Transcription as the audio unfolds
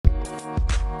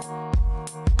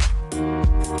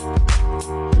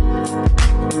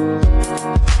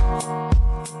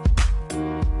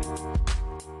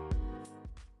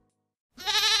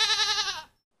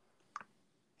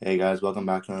Guys, welcome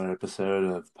back to another episode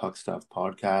of Puck Stuff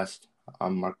Podcast.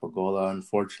 I'm Mark Bagola.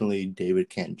 Unfortunately, David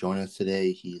can't join us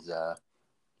today. He's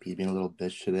being a little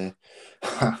bitch today.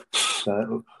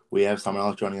 But we have someone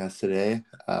else joining us today.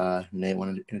 Nate,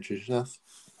 want to introduce yourself?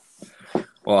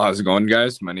 Well, how's it going,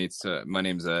 guys? My name's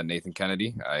Nathan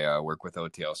Kennedy. I work with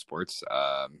OTL Sports,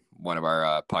 one of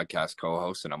our podcast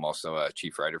co-hosts, and I'm also a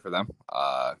chief writer for them.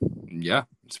 Yeah,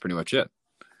 that's pretty much it.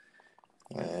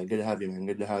 Good to have you, man.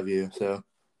 Good to have you. So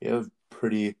we have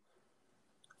pretty,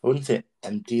 I wouldn't say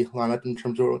empty lineup in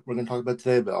terms of what we're going to talk about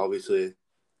today, but obviously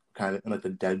kind of in like the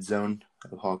dead zone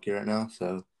of hockey right now.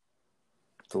 So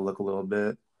to look a little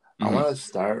bit, I want to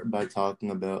start by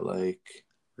talking about like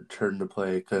return to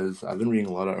play because I've been reading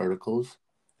a lot of articles.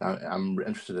 I'm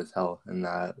interested as hell in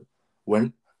that.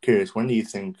 When do you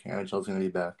think NHL is going to be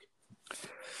back?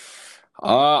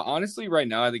 Honestly, right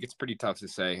now, I think it's pretty tough to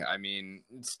say. I mean,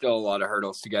 it's still a lot of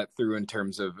hurdles to get through in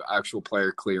terms of actual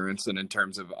player clearance and in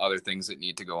terms of other things that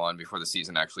need to go on before the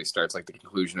season actually starts, like the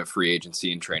conclusion of free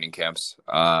agency and training camps.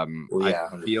 I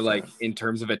feel like in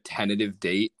terms of a tentative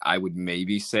date, I would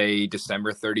maybe say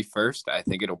December 31st. I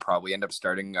think it'll probably end up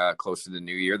starting closer to the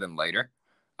new year than later.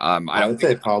 I would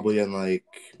say probably in like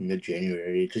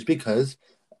mid-January, just because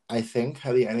I think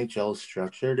how the NHL is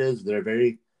structured is they're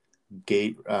very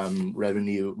gate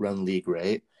revenue run league,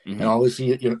 right? And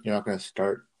obviously you're not going to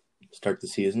start the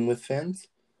season with fans,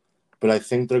 but I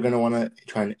think they're going to want to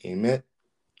try and aim it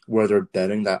where they're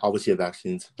betting that obviously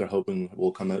vaccines they're hoping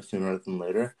will come out sooner rather than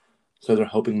later, so they're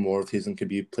hoping more of the season could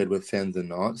be played with fans than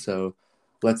not. So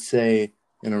let's say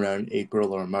in around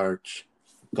April or March,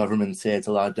 governments say it's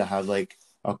allowed to have like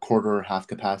a quarter or half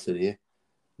capacity.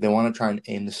 They want to try and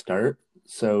aim the start,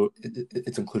 so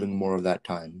it's including more of that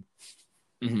time.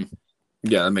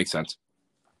 Yeah, that makes sense.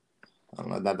 I don't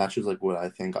know, that's just like what I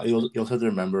think. You'll also have to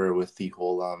remember with the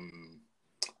whole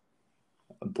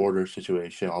border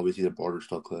situation. Obviously, the border's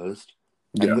still closed,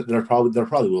 and there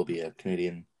probably will be a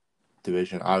Canadian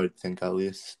division. I would think at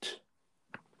least.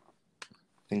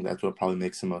 I think that's what probably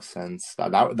makes the most sense.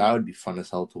 That would be fun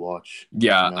as hell to watch.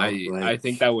 Yeah, I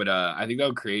think that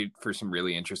would create for some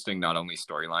really interesting not only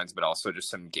storylines but also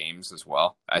just some games as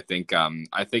well. I think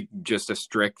just a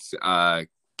strict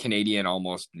Canadian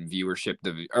almost viewership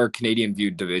or Canadian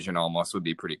viewed division almost would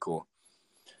be pretty cool.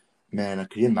 Man,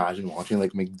 could you imagine watching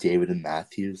like McDavid and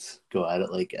Matthews go at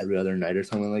it like every other night or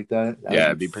something like that?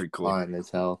 It'd be pretty cool. Fun as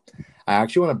hell. I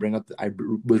actually want to bring up. I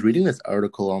was reading this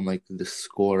article on like the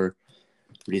Score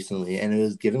recently, and it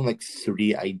was giving like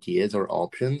 3 ideas or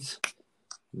options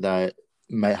that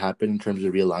might happen in terms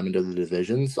of realignment of the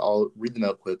divisions. I'll read them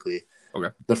out quickly. Okay.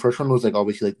 The first one was like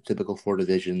obviously like the typical 4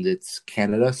 divisions. It's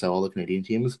Canada, so all the Canadian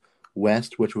teams.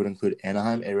 West, which would include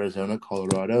Anaheim, Arizona,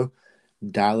 Colorado,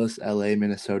 Dallas, LA,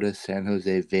 Minnesota, San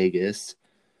Jose, Vegas,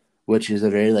 which is a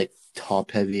very like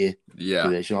top heavy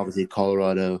division. Obviously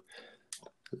Colorado,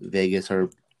 Vegas are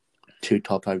 2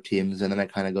 top 5 teams, and then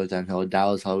it kind of goes downhill.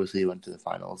 Dallas obviously went to the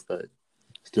finals, but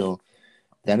still.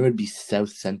 Then it would be South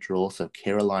Central, so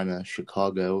Carolina,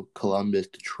 Chicago, Columbus,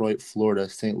 Detroit, Florida,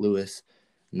 St. Louis,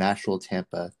 Nashville,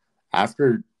 Tampa.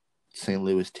 After St.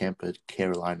 Louis, Tampa,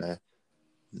 Carolina,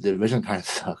 the division kind of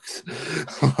sucks.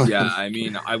 Yeah, I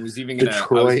mean, I was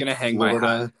gonna hang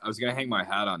my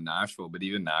hat on Nashville, but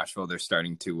even Nashville, they're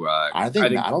starting to. I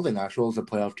don't think Nashville is a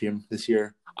playoff team this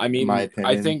year. I mean, in my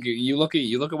opinion. I think you look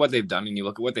at what they've done and you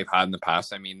look at what they've had in the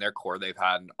past. I mean, their core they've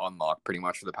had on lock pretty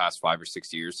much for the past 5 or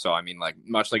 6 years. So I mean, like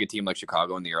much like a team like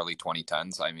Chicago in the early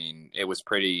 2010s. I mean, it was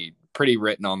pretty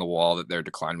written on the wall that their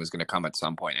decline was going to come at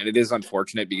some point, and it is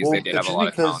unfortunate because they did have a lot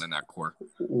of talent in that core.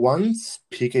 Once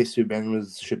PK Subban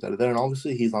was shipped out of there, and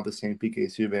obviously he's not the same PK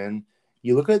Subban.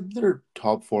 You look at their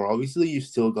top 4. Obviously, you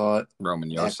still got Roman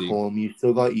Josi. Ekholm, you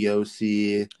still got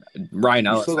Josi, Ryan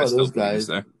Ellis. You still got those guys.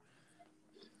 There.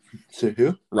 So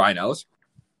who? Ryan Ellis.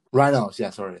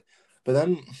 Yeah, sorry. But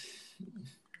then,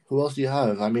 who else do you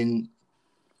have? I mean,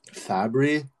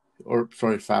 Fabro,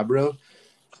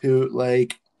 who,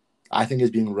 like, I think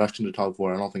is being rushed into top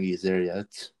 4. I don't think he's there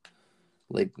yet.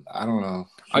 Like, I don't know.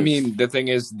 I mean, the thing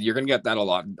is, you're going to get that a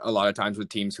lot of times with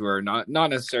teams who are not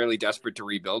necessarily desperate to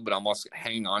rebuild, but almost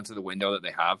hanging on to the window that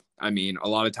they have. I mean, a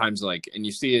lot of times, like, and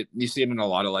you see it in a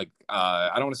lot of, like,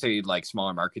 I don't want to say, like,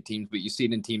 smaller market teams, but you see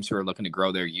it in teams who are looking to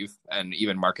grow their youth and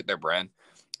even market their brand.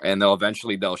 And they'll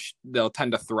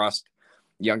tend to thrust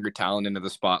younger talent into the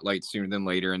spotlight sooner than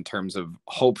later in terms of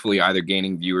hopefully either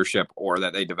gaining viewership or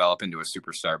that they develop into a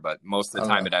superstar. But most of the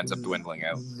time it ends up dwindling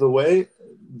out. The way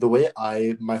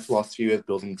my philosophy with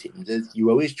building teams is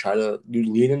you always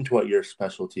you lean into what your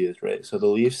specialty is, right? So the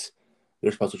Leafs,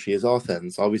 their specialty is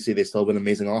offense. Obviously they still have an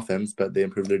amazing offense, but they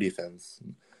improved their defense.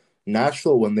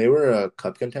 Nashville, when they were a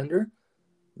cup contender,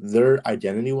 their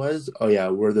identity was, oh yeah,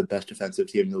 we're the best defensive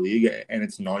team in the league, and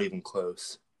it's not even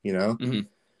close, you know? Mm-hmm.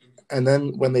 And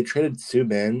then when they traded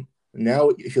Subban, now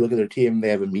if you look at their team, they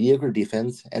have a mediocre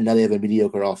defense, and now they have a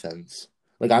mediocre offense.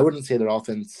 Like, I wouldn't say their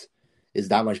offense is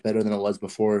that much better than it was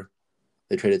before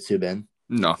they traded Subban.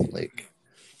 No. Like,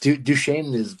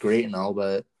 Duchesne is great and all,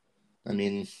 but, I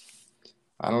mean,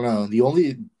 I don't know. The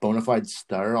only bona fide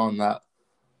star on up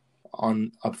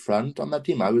front on that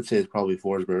team, I would say, is probably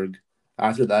Forsberg.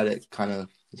 After that, it kind of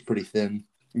is pretty thin.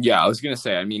 Yeah, I was gonna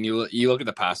say. I mean, you look at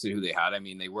the past of who they had. I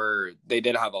mean, they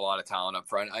did have a lot of talent up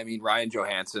front. I mean, Ryan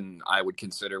Johansson, I would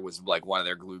consider was like one of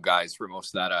their glue guys for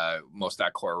most of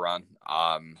that core run.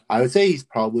 I would say he's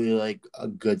probably like a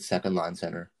good second line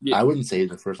center. Yeah. I wouldn't say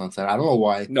he's a first line center. I don't know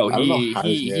why. No, I don't know how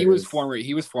he was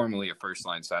formerly a first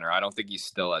line center. I don't think he's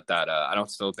still at that. I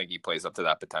don't still think he plays up to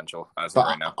that potential as of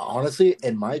right now. Honestly,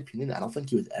 in my opinion, I don't think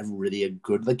he was ever really a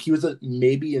good. Like, he was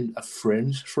maybe a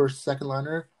fringe first second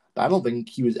liner. But I don't think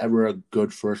he was ever a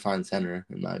good first-line center,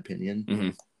 in my opinion. Mm-hmm.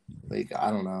 Like, I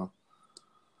don't know.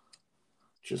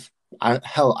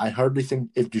 I hardly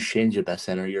think if Duchesne's your best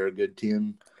center, you're a good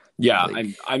team. Yeah,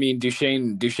 like, I mean,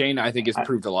 Duchesne, I think has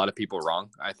proved a lot of people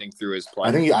wrong. I think through his play.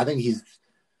 I think he's.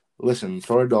 Listen,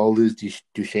 sorry to all those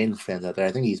Duchesne fans out there.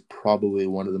 I think he's probably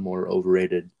one of the more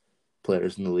overrated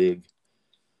players in the league.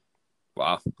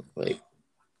 Wow. Like,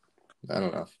 I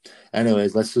don't know.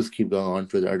 Anyways, let's just keep going on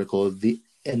for the article.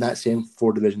 In that same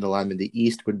 4-division alignment, the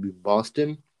East would be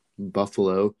Boston,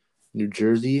 Buffalo, New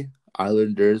Jersey,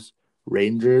 Islanders,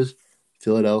 Rangers,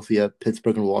 Philadelphia,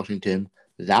 Pittsburgh, and Washington.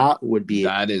 That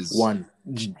is one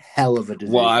hell of a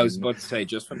division. Well, I was about to say,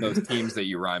 just from those teams that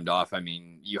you rhymed off, I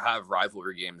mean, you have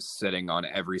rivalry games sitting on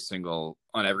every single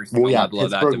level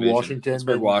of that division.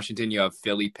 Pittsburgh, Washington, you have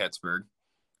Philly, Pittsburgh.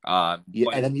 And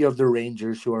then you have the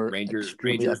Rangers, who are Rangers,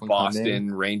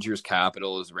 Boston, Rangers,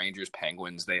 Capitals, Rangers,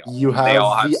 Penguins. They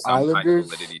all have the some Islanders, kind of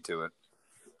validity to it.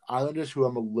 Islanders, who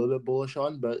I'm a little bit bullish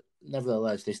on, but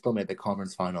nevertheless, they still made the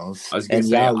conference finals. I was going to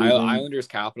say, Islanders,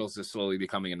 Capitals is slowly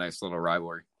becoming a nice little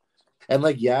rivalry. And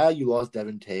you lost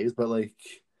Devin Taves, but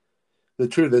the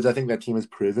truth is, I think that team has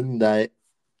proven that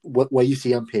what you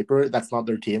see on paper, that's not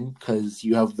their team, because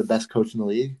you have the best coach in the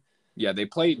league. Yeah, they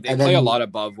play a lot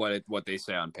above what they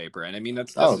say on paper. And I mean,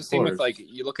 that's the same with, like,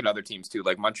 you look at other teams too.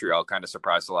 Like, Montreal kind of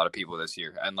surprised a lot of people this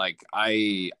year. And like,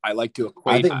 I like to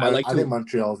equate. I think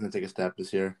Montreal is going to take a step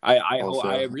this year.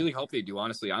 I really hope they do.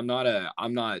 Honestly, I'm not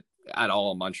at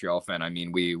all a Montreal fan. I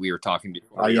mean, we were talking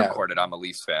before we recorded. I'm a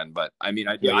Leafs fan, but I mean,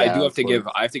 I have to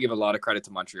give a lot of credit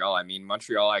to Montreal. I mean,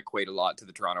 Montreal, I equate a lot to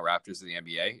the Toronto Raptors of the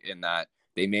NBA in that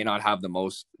they may not have the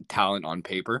most talent on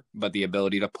paper, but the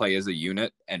ability to play as a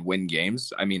unit and win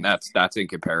games, I mean, that's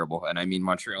incomparable. And I mean,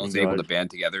 Montreal is able to band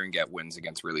together and get wins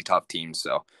against really tough teams.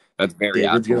 So that's very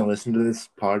David's going to listen to this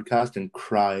podcast and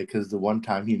cry because the one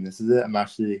time he misses it, I'm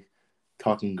actually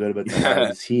talking good about the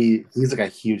Habs. He's like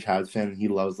a huge Habs fan, and he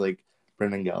loves like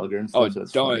Brendan Gallagher and stuff.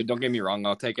 Don't get me wrong.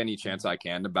 I'll take any chance I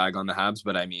can to bag on the Habs,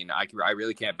 but I mean, I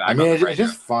really can't bag. It's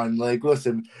just fun. Like,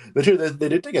 listen, the truth is, they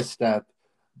did take a step,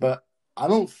 but I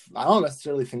don't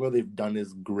necessarily think what they've done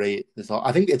is great.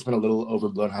 I think it's been a little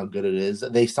overblown how good it is.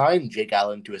 They signed Jake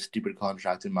Allen to a stupid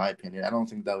contract, in my opinion. I don't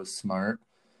think that was smart,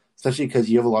 especially because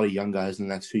you have a lot of young guys in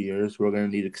the next few years who are going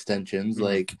to need extensions. Mm-hmm.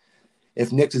 Like,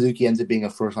 if Nick Suzuki ends up being a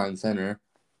first-line center,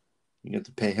 you have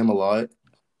to pay him a lot.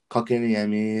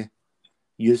 Kotkaniemi,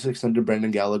 you just extended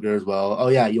Brendan Gallagher as well. Oh,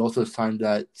 yeah, you also signed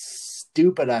that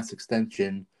stupid-ass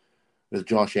extension with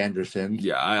Josh Anderson.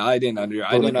 Yeah, I didn't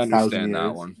understand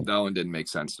that one. That one didn't make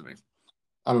sense to me.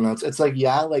 I don't know. It's like,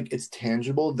 yeah, like, it's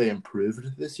tangible. They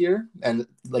improved this year. And,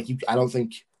 like, I don't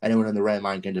think anyone in the right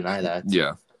mind can deny that.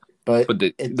 Yeah. But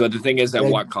the thing is, at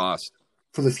what cost?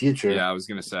 For the future. Yeah, I was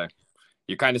going to say.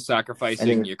 You're kind of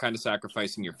sacrificing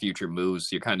your future moves.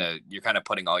 You're kind of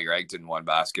putting all your eggs in one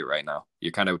basket right now.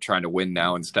 You're kind of trying to win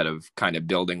now instead of kind of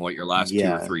building what your last 2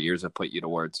 or 3 years have put you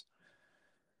towards.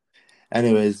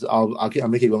 Anyways, I'm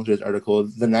gonna keep going through this article.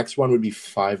 The next one would be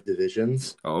 5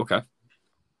 divisions. Oh, okay.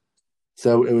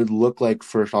 So it would look like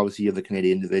first, obviously, you have the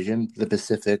Canadian division, the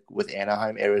Pacific with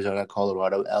Anaheim, Arizona,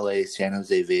 Colorado, LA, San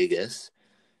Jose, Vegas.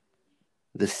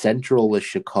 The Central with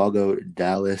Chicago,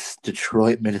 Dallas,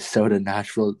 Detroit, Minnesota,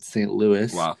 Nashville, St.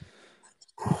 Louis. Wow.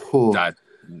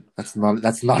 That's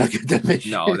not a good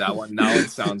division. No, that one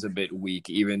sounds a bit weak,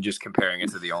 even just comparing it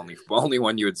to the only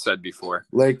one you had said before.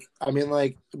 Like, I mean,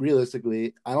 like,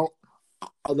 realistically,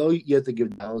 although you have to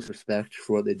give Dallas respect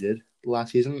for what they did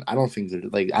last season, I don't think they're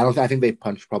I think they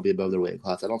punched probably above their weight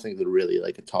class. I don't think they're really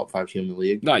like a top 5 team in the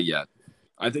league. Not yet.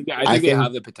 I think I they think.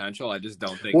 have the potential. I just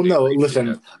don't think Well, they've no. reached it yet.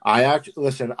 Listen, I actually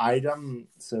listen. I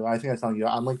So I think I was telling you,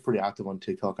 I'm like pretty active on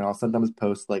TikTok, and I'll sometimes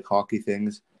post like hockey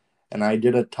things. And I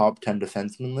did a top 10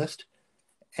 defenseman list,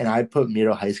 and I put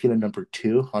Miro Heiskanen number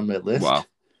 2 on my Wow. list.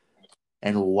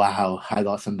 And wow, I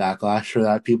got some backlash for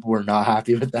that. People were not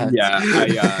happy with that.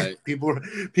 Yeah, people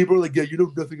were like, "Yeah, you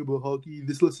know nothing about hockey.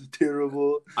 This list is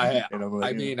terrible." And I'm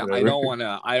like, I mean, whatever.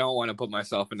 I don't wanna put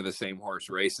myself into the same horse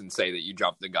race and say that you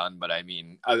jumped the gun, but I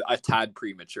mean, a tad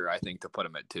premature, I think, to put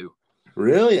him at 2.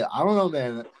 Really, I don't know,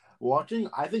 man.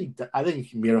 I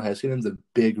think Miro Heiskanen's a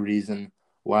big reason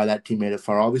why that team made it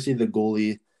far. Obviously, the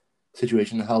goalie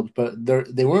situation helped, but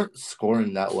they weren't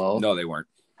scoring that well. No, they weren't.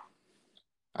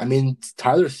 I mean,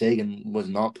 Tyler Seguin was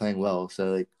not playing well,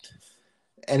 so like,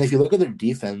 and if you look at their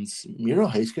defense, Miro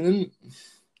Heiskanen,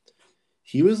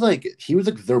 he was like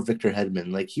their Victor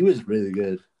Hedman. Like, he was really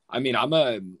good. I mean,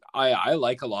 I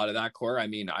like a lot of that core. I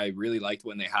mean, I really liked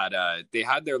when they had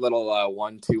their little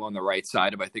 1-2 on the right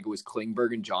side of, I think it was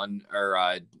Klingberg and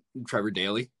Trevor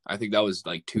Daley. I think that was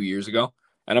like 2 years ago.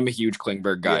 And I'm a huge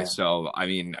Klingberg guy, so I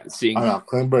mean, seeing. I don't know,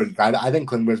 Klingberg.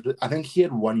 I think he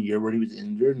had 1 year where he was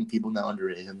injured, and people now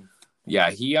underrate him.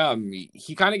 Yeah, he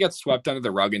kind of gets swept under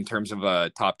the rug in terms of a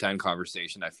top 10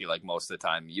 conversation. I feel like most of the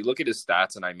time, you look at his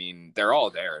stats, and I mean, they're all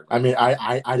there. I mean,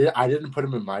 I didn't put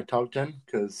him in my top 10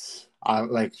 because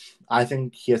I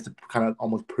think he has to kind of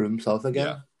almost prove himself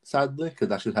again. Sadly, because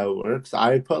that's just how it works.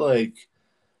 I put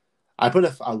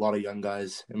a lot of young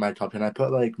guys in my top 10. I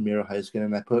put like Miro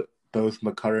Heiskanen. I put both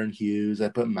McCarr and Hughes. I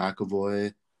put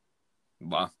McAvoy.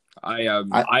 Wow. I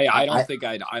don't think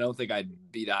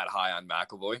I'd be that high on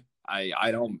McAvoy. I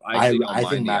actually don't mind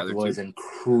think the other McAvoy is two.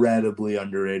 incredibly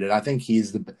underrated. I think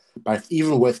he's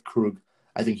even with Krug,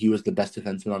 I think he was the best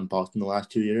defenseman on Boston the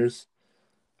last 2 years.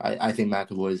 I think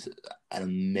McAvoy is an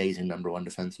amazing number 1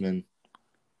 defenseman.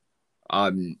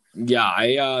 Yeah,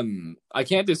 I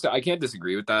can't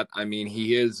disagree with that. I mean,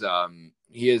 he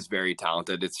is very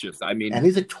talented. It's just, I mean, and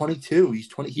he's like 22.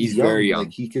 He's young. Very young.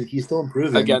 Like he's still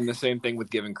improving. Again, the same thing with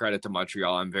giving credit to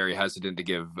Montreal. I'm very hesitant to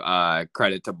give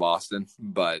credit to Boston,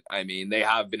 but I mean, they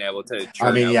have been able to.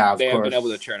 Have been able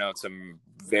to churn out some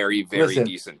very, very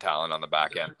decent talent on the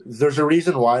back end. There's a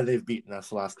reason why they've beaten us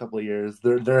the last couple of years.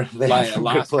 They have some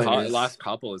good players. Last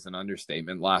couple is an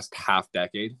understatement. Last half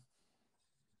decade.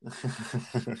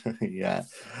 Yeah.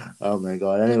 Oh my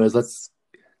God. Anyways,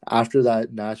 after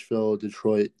that Nashville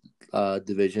Detroit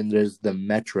division, there's the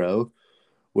Metro,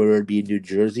 where it would be New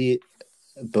Jersey,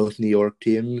 both New York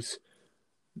teams,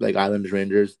 like Islanders,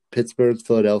 Rangers, Pittsburgh,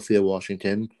 Philadelphia,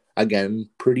 Washington. Again,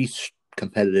 pretty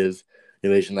competitive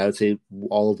division. I would say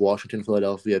all of Washington,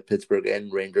 Philadelphia, Pittsburgh,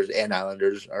 and Rangers and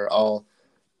Islanders are all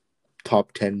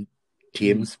top 10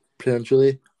 teams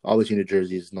potentially. Obviously, New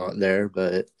Jersey is not there,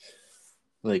 but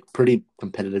like pretty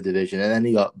competitive division. And then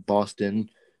you got Boston,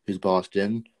 who's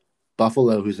Boston,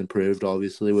 Buffalo, who's improved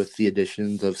obviously with the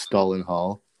additions of Stahl and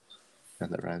Hall.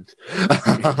 And that rhymes.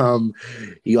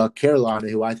 You got Carolina,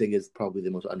 who I think is probably the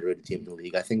most underrated team in the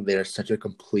league. I think they're such a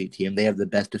complete team. They have the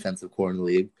best defensive core in the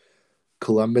league.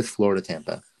 Columbus, Florida,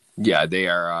 Tampa. Yeah, they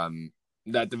are.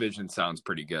 That division sounds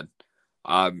pretty good.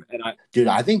 I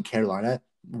think Carolina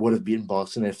would have beaten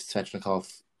Boston if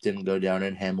Svechnikov didn't go down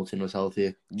and Hamilton was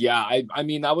healthy. Yeah, I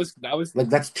mean that was like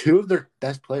that's 2 of their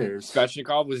best players.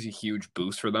 Svechnikov was a huge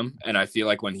boost for them, and I feel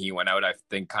like when he went out, I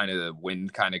think kind of the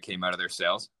wind kind of came out of their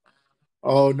sails.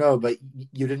 Oh no, but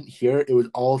you didn't hear it was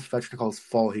all Svechnikov's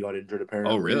fault. He got injured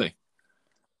apparently. Oh really?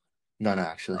 No,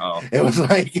 actually. Oh. It was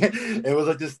like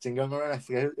this thing going on. I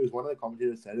forget. It was one of the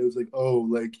commentators said it was like, oh,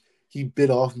 like he bit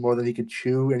off more than he could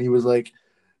chew, and he was like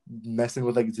messing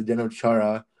with like Zdeno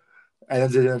Chara. And then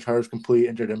Zdeno Chara's completely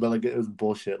injured him, but like it was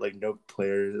bullshit. Like no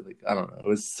player, like I don't know. It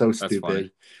was so stupid.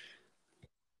 Funny.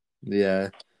 Yeah,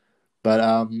 but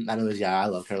anyways, I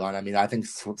love Carolina. I mean, I think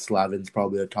Slavin's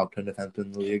probably a top 10 defenseman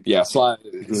in the league. Yeah,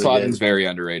 Slavin's very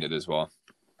underrated as well.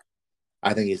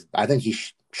 I think he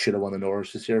should have won the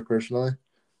Norris this year personally,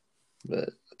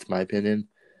 but that's my opinion.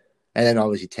 And then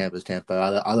obviously Tampa's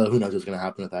Tampa. Although who knows what's going to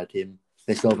happen with that team?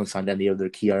 They still haven't signed any of their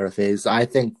key RFAs. I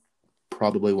think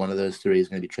probably one of those 3 is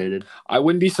going to be traded. I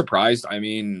wouldn't be surprised. I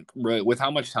mean, with how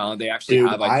much talent they actually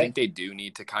have, I think they do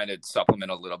need to kind of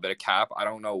supplement a little bit of cap. I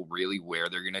don't know really where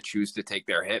they're going to choose to take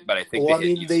their hit, but I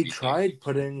think they tried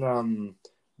putting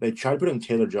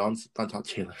Tyler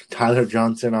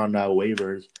Johnson on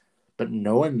waivers, but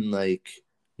no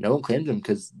one claimed him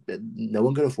because no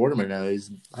one could afford him right now. He's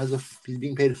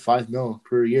being paid $5 million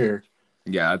per year.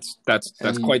 Yeah, that's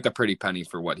quite the pretty penny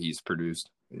for what he's produced.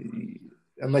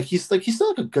 And he's still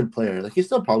like a good player. Like he's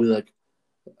still probably like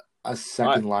a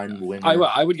second line winger.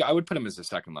 I would put him as a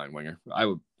second line winger. I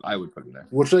would put him there.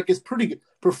 Which like is pretty good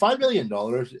for $5 million.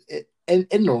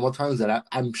 In normal times, that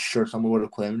I'm sure someone would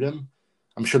have claimed him.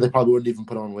 I'm sure they probably wouldn't even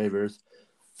put on waivers.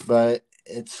 But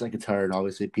it's hard.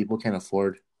 Obviously, people can't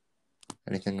afford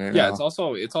anything right now. Yeah, it's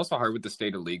also hard with the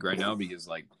state of league right now because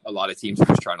like a lot of teams are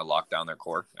just trying to lock down their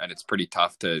core, and it's pretty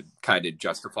tough to kind of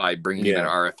justify bringing in an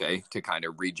RFA to kind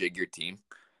of rejig your team.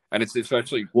 And it's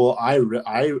especially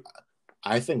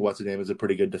I think what's his name is a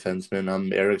pretty good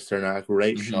defenseman. Eric Cernak,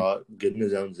 right shot, good in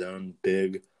his own zone,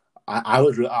 big. I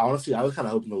was honestly kind of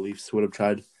hoping the Leafs would have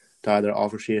tried to either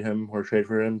offer sheet him or trade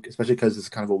for him, especially because it's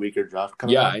kind of a weaker draft.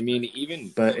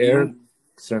 Eric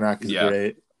Cernak is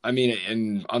great. I mean,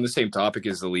 and on the same topic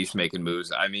as the Leafs making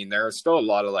moves, I mean, there are still a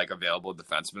lot of like available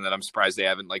defensemen that I'm surprised they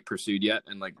haven't like pursued yet,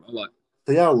 and like a lot.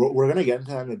 So yeah, we're gonna get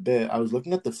into that in a bit. I was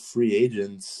looking at the free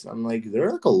agents. I'm like, there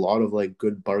are like a lot of like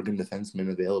good bargain defensemen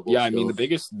available. Yeah, still. I mean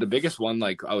the biggest one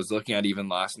like I was looking at even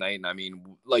last night, and I mean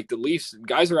like the Leafs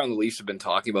guys around the Leafs have been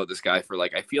talking about this guy for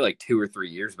like I feel like 2 or 3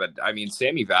 years. But I mean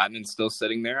Sami Vatanen's still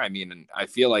sitting there. I mean, and I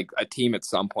feel like a team at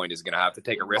some point is gonna have to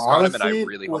take a risk on him, and I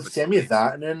really hope with Sami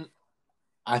Vatanen.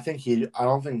 I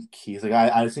don't think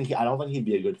he'd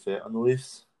be a good fit on the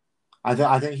Leafs.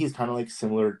 I think he's kind of like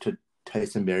similar to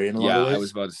Tyson Barrie in a lot of ways. Yeah, I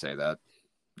was about to say that.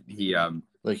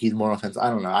 He's more offensive. I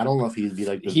don't know. I don't know if he'd be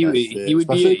like the he best fit. He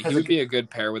would be a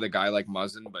good pair with a guy like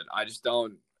Muzzin, but I just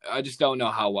don't know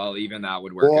how well even that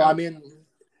would work. Well, out. I mean,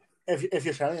 if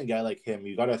you're signing a guy like him,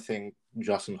 you got to think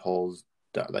Justin Holl's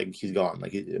like he's gone.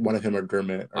 Like one of him or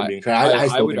Dermott are being traded.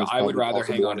 I would rather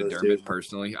hang on to Dermott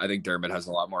personally. I think Dermott has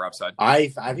a lot more upside. I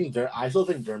still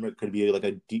think Dermott could be like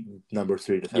a deep number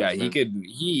 3 defenseman. Yeah, he could.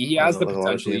 He has the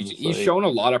potential. He's shown a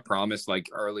lot of promise like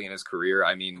early in his career.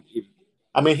 I mean, he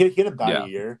had a bad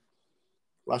year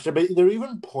last year, but there were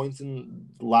even points in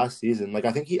last season. Like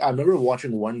I remember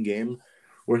watching one game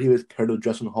where he was paired with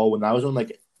Justin Holl when that was when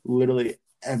like literally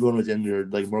everyone was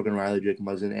injured, like Morgan Rielly, Jake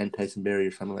Muzzin, and Tyson Barrie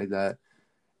or something like that.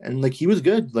 And like he was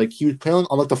good, like he was playing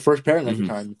on like the first pairing every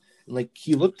time, and like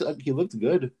he looked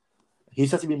good. He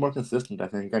just has to be more consistent, I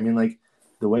think. I mean, like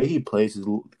the way he plays is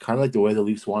kind of like the way the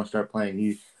Leafs want to start playing.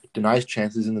 He denies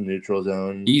chances in the neutral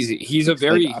zone. He's a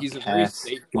very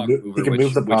safe puck mover,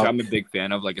 which I'm a big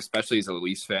fan of. Like especially as a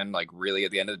Leafs fan, like really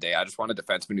at the end of the day, I just want a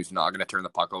defenseman who's not going to turn the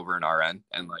puck over in our end,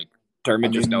 and like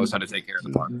Dermott just knows how to take care of the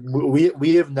puck.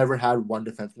 We have never had one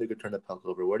defenseman who could turn the puck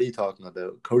over. What are you talking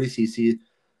about? Cody Ceci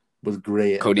was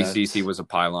great. Cody Ceci was a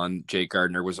pylon. Jake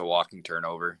Gardiner was a walking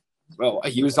turnover. Well,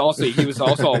 he was also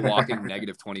a walking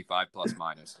negative 25 plus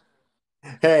minus.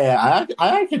 Hey, I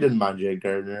actually didn't mind Jake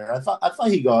Gardiner. I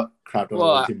thought he got crapped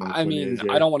over too much. I mean,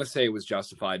 I don't want to say it was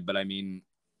justified, but I mean,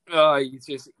 he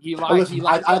lied. He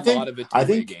lied a lot of it to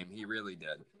the game. He really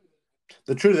did.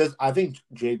 The truth is, I think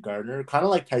Jake Gardiner, kind of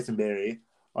like Tyson Barrie,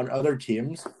 on other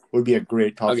teams would be a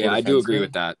great top. Okay, I do agree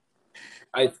with that.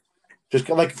 Just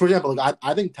like, for example, like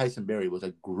I think Tyson Barrie was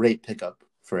a great pickup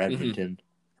for Edmonton,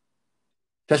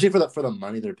 especially for the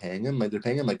money they're paying him. Like they're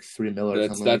paying him like $3 million. Or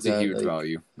something that's like a huge like,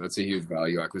 value. That's a huge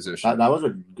value acquisition. That was a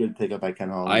good pickup by Ken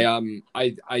Holland.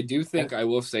 I do think I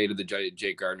will say to the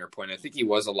Jake Gardiner point. I think he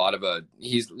was a lot of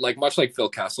he's like much like Phil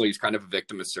Kessel. He's kind of a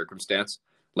victim of circumstance.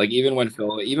 Like even when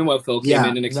Phil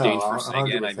came in exchange for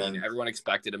Seguin, I mean everyone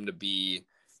expected him to be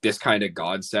this kind of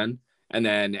godsend. And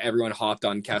then everyone hopped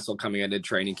on Kessel coming into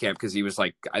training camp because he was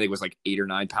like, I think it was like 8 or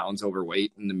 9 pounds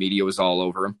overweight, and the media was all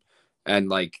over him. And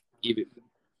like, even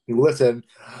listen,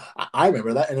 I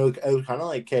remember that, and it was kind of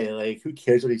like, okay, like who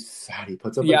cares what he's fat? He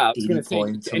puts up like 80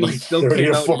 points, and he still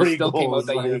came out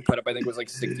that year and put up, I think it was like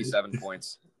 67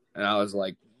 points, and I was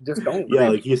like, just don't. Yeah,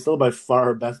 like he's still by far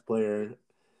our best player,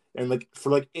 and like for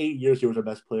like 8 years he was our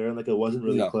best player, and like it wasn't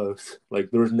really close.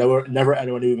 Like there was never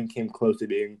anyone who even came close to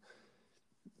being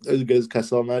as good as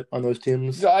Kessel on those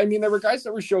teams. I mean, there were guys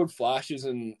that were showed flashes,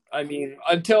 and I mean,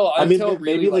 until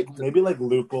maybe like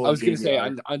Lupul. I was going to say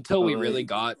until we really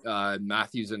got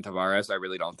Matthews and Tavares, I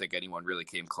really don't think anyone really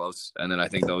came close. And then I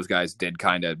think those guys did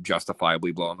kind of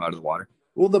justifiably blow them out of the water.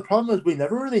 Well, the problem is we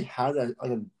never really had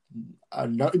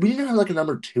we didn't have like a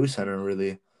number 2 center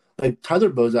really. Like Tyler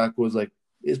Bozak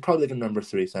is probably like a number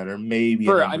 3 center, maybe.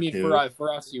 For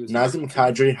us, he was Nazem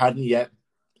Kadri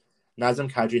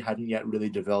hadn't yet really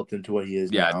developed into what he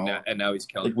is now. Yeah, and now he's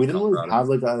killing. Like,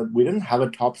 we didn't have a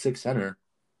top 6 center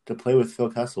to play with Phil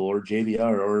Kessel or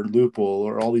JVR or Lupul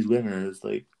or all these wingers.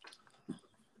 Like,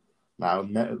 wow.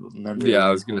 I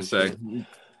was gonna say.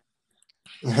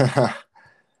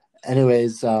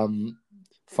 Anyways,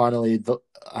 finally,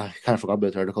 I kind of forgot about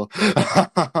this article.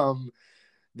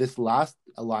 This last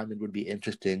alignment would be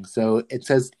interesting. So it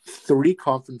says 3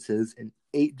 conferences in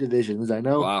 8 divisions. I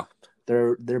know. Wow.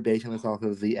 they're basing this off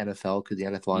of the NFL because the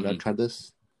NFL tried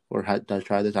this or does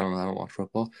try this. I don't know. I don't watch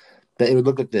football, but it would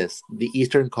look like this: the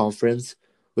Eastern Conference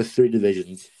with 3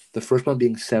 divisions. The first one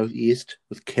being Southeast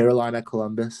with Carolina,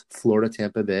 Columbus, Florida,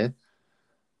 Tampa Bay.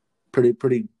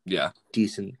 Pretty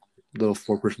decent little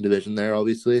 4-person division there.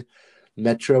 Obviously,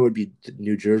 Metro would be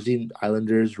New Jersey,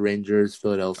 Islanders, Rangers,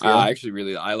 Philadelphia.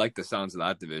 I like the sounds of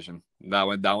that division. That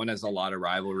one has a lot of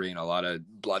rivalry and a lot of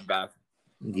bloodbath.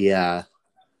 Yeah.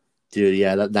 Dude,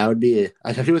 yeah, that would be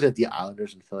especially with the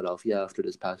Islanders in Philadelphia after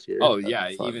this past year. Oh yeah,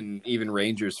 even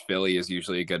Rangers Philly is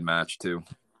usually a good match too.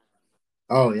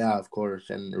 Oh yeah, of course,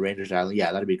 and Rangers Island,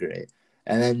 yeah, that'd be great.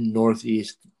 And then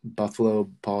Northeast, Buffalo,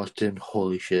 Boston,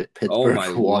 holy shit,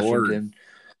 Pittsburgh, Washington. Lord.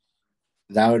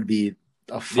 That would be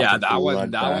a fucking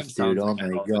bloodbath, dude. Oh my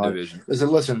god!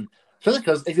 Listen,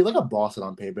 because if you look at Boston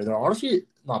on paper, they're honestly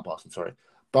not Boston. Sorry,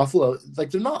 Buffalo.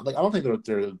 Like they're not like I don't think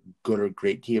they're a good or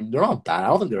great team. They're not bad. I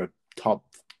don't think they're a top.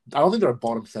 I don't think they're a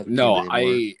bottom 7. No,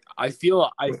 I feel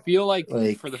like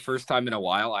for the first time in a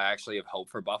while, I actually have hope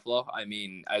for Buffalo. I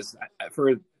mean, I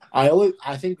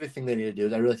think the thing they need to do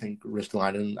is I really think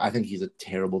Ristolainen. I think he's a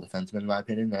terrible defenseman in my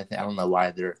opinion. I don't know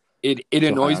why they're. It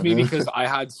annoys me because I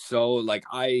had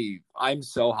I'm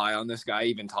so high on this guy,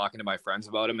 even talking to my friends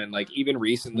about him, and like even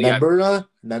recently. Remember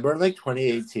in like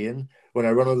 2018 when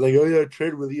everyone was like, "Oh yeah,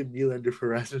 trade William Nylander for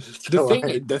Rasmus."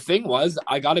 The thing was,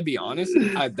 I got to be honest.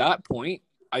 At that point,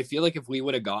 I feel like if we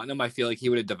would have gotten him, I feel like he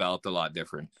would have developed a lot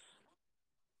different.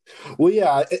 Well,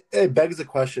 yeah, it begs the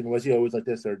question: was he always like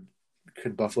this, or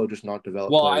could Buffalo just not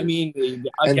develop? Well, players? I mean,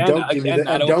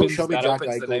 that opens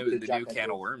the new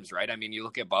can of worms, right? I mean, you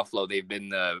look at Buffalo; they've been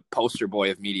the poster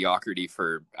boy of mediocrity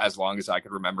for as long as I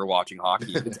can remember watching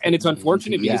hockey, and it's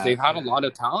unfortunate because they've had a lot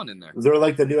of talent in there. They're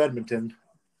like the new Edmonton.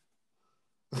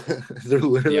 They're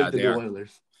literally the new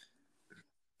Oilers.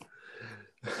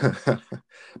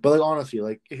 But like honestly,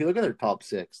 like if you look at their top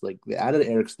 6, like they added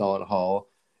Eric Stahl and Hall,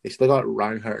 they still got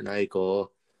Reinhart and Eichel.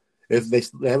 If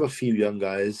they have a few young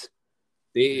guys.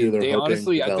 They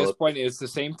honestly at this point, it's the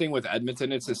same thing with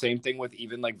Edmonton. It's the same thing with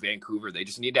even like Vancouver. They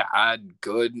just need to add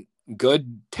good,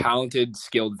 talented,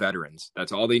 skilled veterans.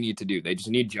 That's all they need to do. They just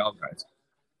need job guys.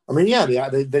 I mean, yeah,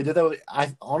 they did that.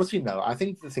 I honestly no. I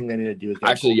think the thing they need to do is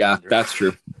that's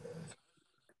true.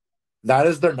 That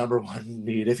is their number one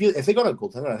need. If they got a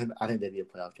goaltender, I think they'd be a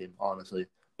playoff team, honestly.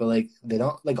 But like they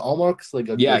don't like Allmark's like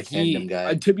a good tandem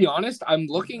guy. To be honest, I'm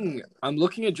looking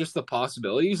at just the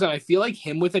possibilities, and I feel like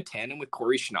him with a tandem with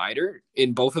Corey Schneider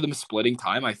in both of them splitting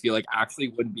time, I feel like actually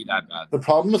wouldn't be that bad. The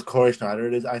problem with Corey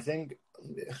Schneider is I think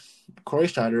Corey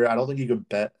Schneider, I don't think you could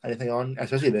bet anything on,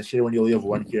 especially this year when you only have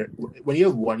 1 year. When you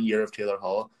have 1 year of Taylor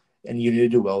Hall and you need to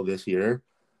do well this year,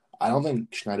 I don't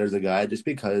think Schneider's the guy just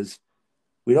because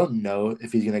we don't know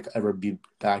if he's going to ever be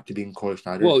back to being Corey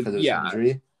Schneider because of his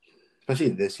injury. Especially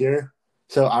this year.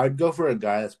 So I would go for a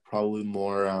guy that's probably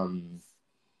more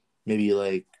maybe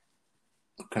like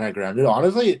kind of grounded.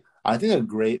 Honestly, I think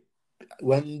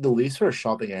when the Leafs were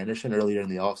shopping Anderson earlier in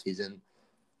the offseason,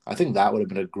 I think that would have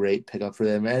been a great pickup for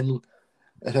them. And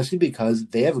especially because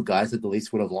they have guys that the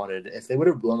Leafs would have wanted. If they would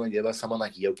have willing to give us someone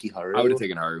like Yoki Haru. I would have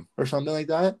taken Haru. Or something like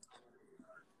that.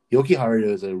 Yoki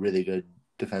Haru is a really good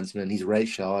defenseman. He's right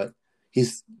shot.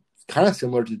 He's kind of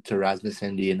similar to Rasmus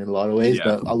Sandin in a lot of ways,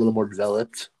 but a little more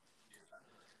developed.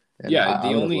 And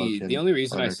the only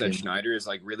reason I said Schneider is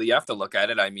like really you have to look at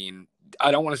it. I mean,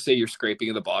 I don't want to say you're scraping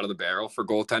at the bottom of the barrel for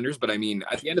goaltenders, but I mean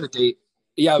at the end of the day,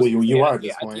 you are. At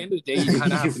the end of the day, you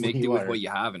kind of have to make do with what you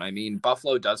have. And I mean,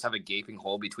 Buffalo does have a gaping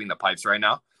hole between the pipes right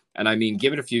now. And I mean,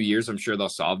 give it a few years, I'm sure they'll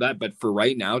solve that. But for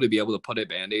right now, to be able to put a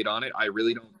Band-Aid on it, I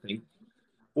really don't think.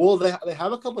 Well, they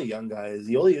have a couple of young guys.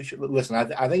 The only issue, listen,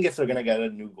 I think if they're going to get a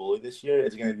new goalie this year,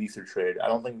 it's going to be through trade. I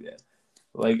don't think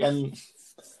and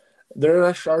there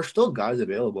are still guys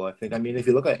available, I think. I mean, if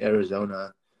you look at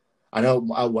Arizona, I know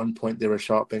at one point they were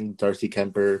shopping Darcy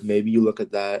Kemper. Maybe you look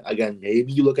at that. Again,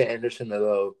 maybe you look at Anderson,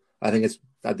 although I think it's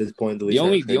at this point the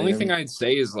only thing I'd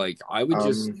say is like I would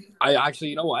I actually,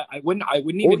 you know what, I wouldn't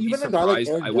even be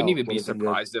surprised. I wouldn't even be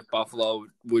surprised if Buffalo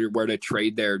were to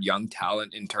trade their young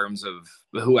talent in terms of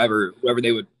whoever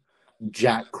they would.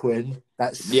 Jack Quinn,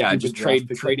 just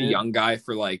trade a young guy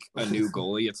for like a new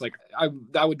goalie. It's like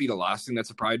that would be the last thing that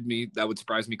surprised me. That would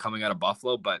surprise me coming out of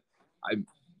Buffalo, but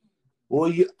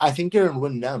I think you're in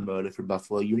win now mode if you're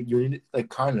Buffalo. You like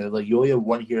kind of like you only have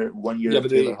 1 year. Yeah,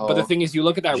 but the thing is, you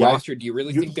look at that roster. Do you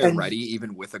really think they're ready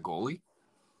even with a goalie?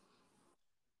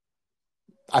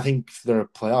 I think they're a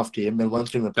playoff team, and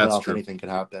once you're in the playoffs, anything could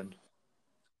happen.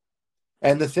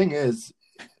 And the thing is,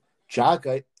 Jack,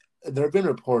 there have been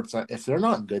reports that if they're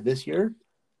not good this year,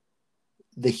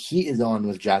 the heat is on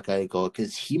with Jack Eichel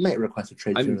because he might request a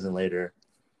trade sooner I'm than later.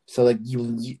 So like you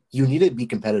need to be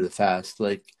competitive fast.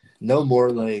 Like no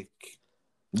more like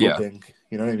yeah, hoping.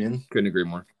 You know what I mean? couldn't agree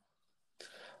more.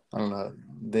 I don't know.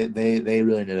 They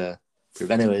really need to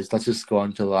prove. Anyways, let's just go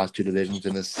on to the last two divisions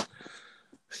in this.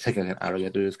 It's taking an hour to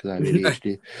get through this because I have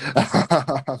ADHD.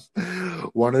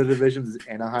 One of the divisions is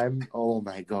Anaheim. Oh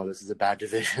my god, this is a bad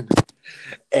division.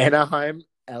 Anaheim,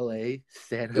 LA,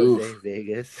 San Jose, Oof.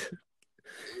 Vegas.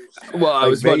 Well, I Like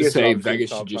was about to Vegas is say obviously a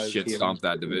Vegas should top just five shit team, stomp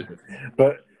that division.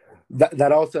 but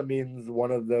that also means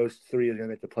one of those three is going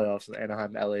to make the playoffs in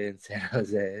Anaheim, LA, and San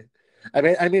Jose. I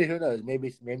mean, who knows? Maybe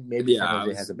San Yeah,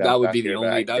 Jose has a bounce that would back be the here,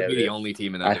 but I only that would doubt be the it. only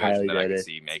team in that I division highly that I doubt could it.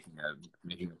 see making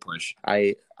a push.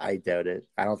 I doubt it.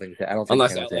 I don't think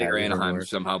Unless San Jose LA has or it Anaheim anymore.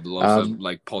 somehow blows up, Um,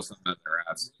 like pulls something out their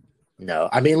ass. no,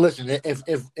 I mean, listen,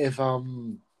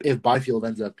 if Byfield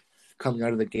ends up coming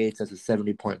out of the gates as a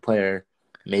 70-point player,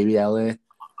 maybe LA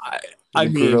I, you I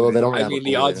can prove it. Although mean, they don't really I have a mean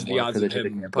goalie the anymore odds because of they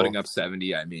traded him putting Campbell. up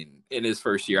 70. I mean, in his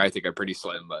first year, I think are pretty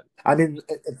slim. But I mean,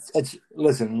 it's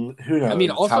listen, who I mean,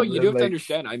 knows? also How you do have to like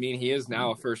understand. I mean, he is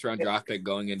now a first round draft pick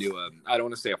going into a I don't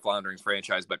want to say a floundering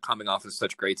franchise, but coming off of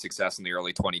such great success in the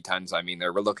early 2010s. I mean,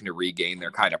 they're looking to regain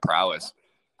their kind of prowess.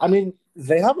 I mean,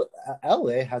 they have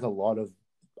LA has a lot of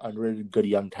underrated good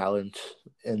young talent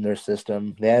in their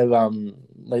system. They have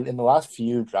like in the last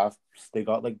few drafts, they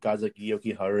got like guys like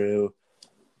Yoki Haru.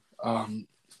 Um,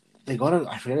 they got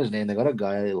I forget his name. They got a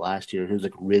guy last year who's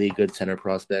like really good center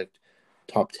prospect,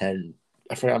 top 10.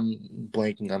 I forget. I'm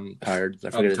blanking. I'm tired.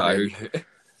 I I'm forget his name. tired.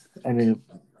 I mean,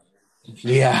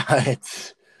 yeah,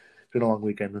 it's been a long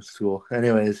weekend with school.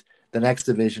 Anyways, the next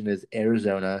division is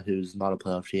Arizona, who's not a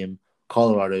playoff team.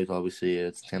 Colorado is obviously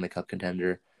a Stanley Cup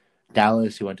contender.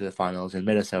 Dallas, who went to the finals, and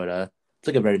Minnesota. It's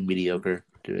like a very mediocre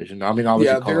division. I mean,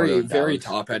 obviously Yeah, Colorado very, and very Dallas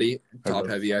are top both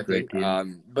heavy, I great think.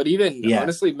 teams. But even Yeah,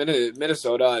 honestly,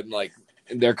 Minnesota, I'm like,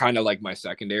 they're kind of like my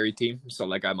secondary team. So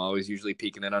like, I'm always usually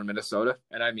peeking in on Minnesota,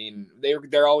 and I mean,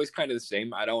 they're always kind of the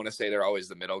same. I don't want to say they're always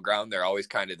the middle ground. They're always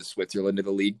kind of the Switzerland of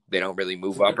the league. They don't really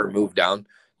move up or move down.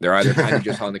 They're either kind of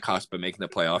just on the cusp of making the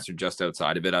playoffs or just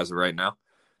outside of it as of right now.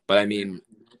 But I mean,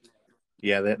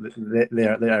 yeah, they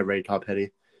are very top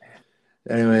heavy.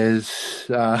 Anyways,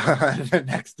 the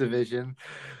next division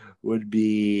would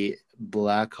be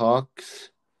Blackhawks,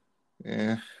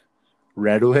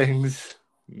 Red Wings,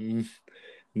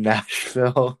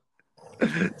 Nashville,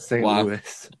 St. wow,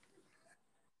 Louis.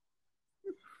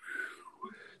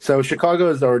 So Chicago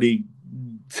has already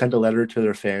sent a letter to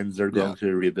their fans. They're yeah. going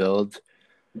to rebuild.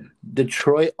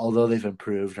 Detroit, although they've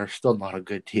improved, are still not a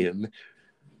good team.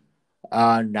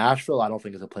 Nashville, I don't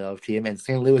think is a playoff team, and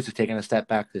St. Louis is taking a step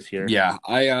back this year. Yeah,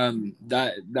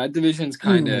 that division's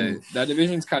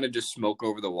kind of just smoke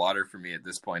over the water for me at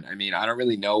this point. I mean, I don't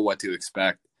really know what to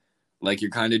expect. Like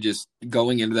you're kind of just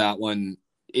going into that one.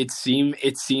 It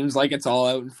seems like it's all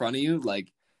out in front of you.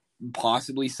 Like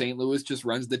possibly St. Louis just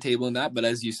runs the table in that, but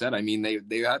as you said, I mean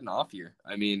they had an off year.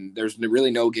 I mean, there's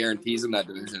really no guarantees in that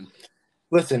division.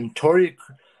 Listen,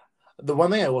 the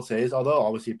one thing I will say is, although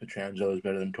obviously Pietrangelo is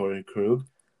better than Torrey Krug,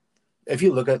 if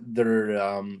you look at their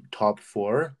top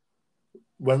four,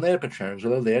 when they had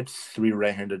Pietrangelo, they had three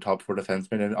right-handed top four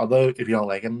defensemen. And although if you don't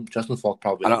like him, Justin Falk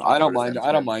probably is a I top four don't mind.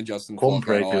 I don't defenseman. mind Justin Colton Falk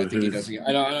at all. I Parayko, think he who's doesn't.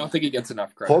 I don't think he gets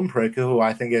enough credit. Colton Parayko, who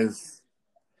I think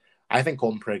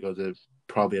Colton Parayko is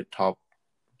probably a top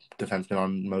defenseman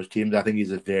on most teams. I think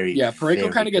he's a very, Yeah,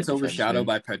 Parayko kind very of good gets overshadowed defenseman.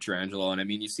 by Pietrangelo, and I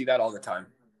mean you see that all the time.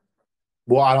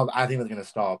 Well, I think it's gonna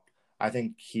stop. I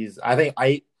think he's. I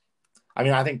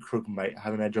think Krug might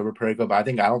have an edge over Parayko, but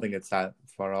I don't think it's that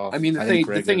far I off. mean, I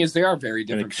think the thing Parayko is, is they are very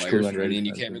an different extremely players. I underrated mean,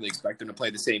 you can't defenseman. really expect them to play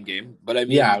the same game. But I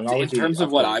Yeah, mean, I mean, in obviously, terms of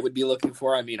of what course. I would be looking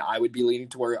for, I mean, I would be leaning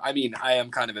toward. I mean, I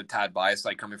am kind of a tad biased,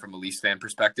 like coming from a Leafs fan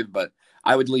perspective, but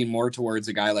I would lean more towards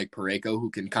a guy like Parayko, who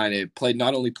can kind of play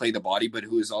not only play the body, but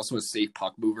who is also a safe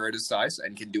puck mover at his size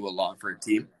and can do a lot for a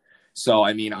team. So,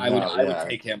 I mean, No, I would yeah,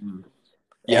 take him.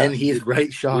 Yeah, and he's right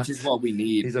which shot. is what we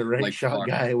need. He's a right Like shot fuck,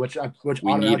 guy, which we need.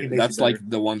 automatically makes you That's like better.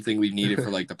 the one thing we've needed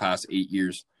for like the past 8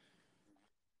 years.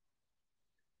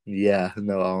 Yeah,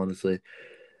 no, honestly.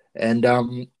 And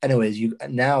anyways, you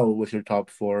now with your top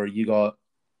four, you got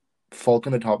Falk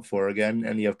in the top four again,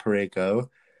 and you have Parayko,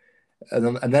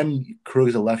 and then Krug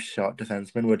is a left shot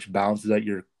defenseman, which balances out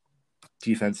your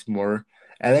defense more.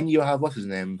 And then you have what's his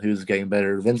name, who's getting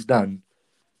better, Vince Dunn,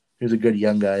 who's a good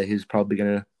young guy who's probably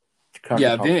gonna crack the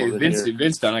Yeah, top four this year.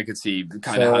 Vince Dunn, I could see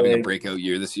kind of So having a breakout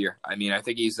year this year. I mean, I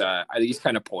think he's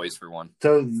kind of poised for one.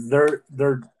 so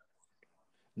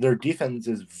their defense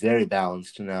is very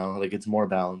balanced now. Like it's more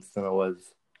balanced than it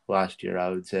was last year, I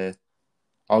would say.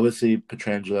 Obviously,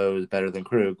 Petrangelo is better than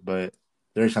Krug, but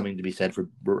there's something to be said for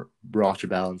roster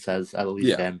balance as at least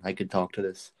Yeah. then I could talk to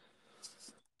this.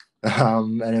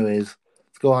 Anyways,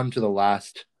 let's go on to the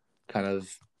last kind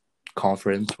of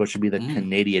conference, which would be the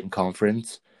Canadian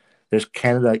Conference. There's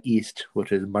Canada East,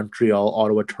 which is Montreal,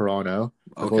 Ottawa, Toronto.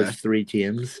 That's Okay. those 3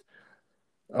 teams.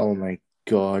 Oh my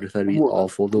god, that'd be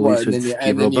awful. The What? Leafs And would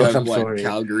then steamroll you both. have I'm what? sorry.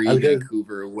 Calgary,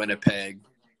 Vancouver, Winnipeg.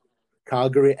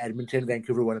 Calgary, Edmonton,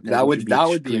 Vancouver, Winnipeg, That which would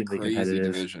would be be a extremely crazy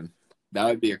competitive. division. That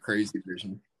would be a crazy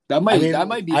division. I mean, That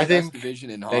might be I the best think division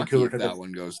in hockey Vancouver if took that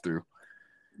one goes through.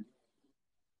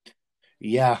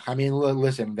 Yeah, I mean,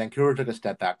 listen, Vancouver took a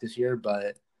step back this year,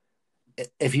 but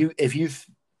if you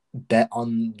bet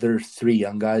on their 3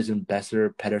 young guys and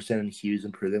Besser, Pedersen, and Hughes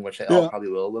improving, which they all probably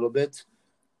will a little bit,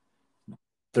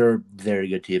 they're a very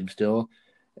good team still.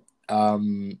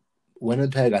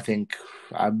 Winnipeg, I think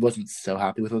I wasn't so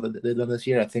happy with what they've done this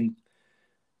year. I think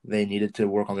they needed to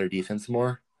work on their defense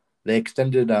more. They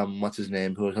extended what's his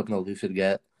name, who I was hoping the Leafs would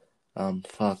get.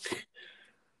 Top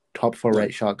 4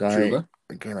 right shot guy. Trouba?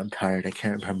 Again, I'm tired. I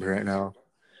can't remember right now.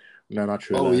 No, not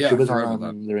Trouba. Oh, yeah. Trouba's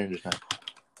on the Rangers now.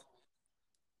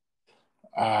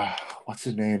 What's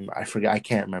his name? I forget. I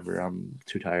can't remember. I'm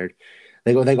too tired.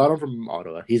 They got him from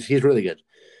Ottawa. He's really good.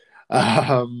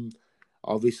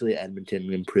 Obviously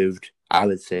Edmonton improved, I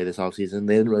would say, this offseason.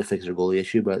 They didn't really fix their goalie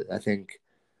issue, but I think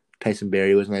Tyson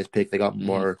Barrie was a nice pick. They got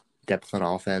more depth on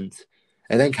offense.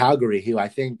 And then Calgary, who I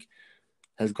think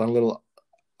has gone a little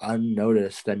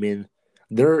unnoticed. I mean,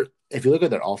 if you look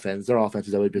at their offense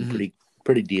has always been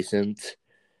pretty decent.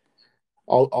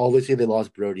 Obviously, they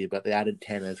lost Brody, but they added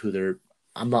Tanev, who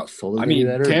I'm not sold on. I mean,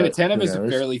 better, Tanev is a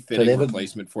fairly fitting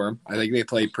replacement for him. I think they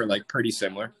play pretty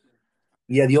similar.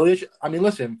 Yeah, the only issue, I mean,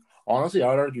 listen, honestly, I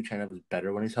would argue Tanev is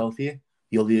better when he's healthy.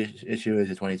 The only issue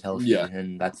is when he's healthy,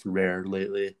 and that's rare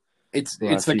lately. It's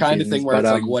the kind of thing where it's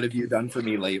like, what have you done for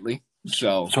me lately?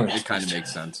 So it kind of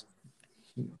makes sense.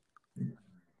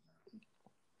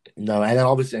 No, and then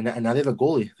obviously, and now they have a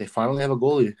goalie. They finally have a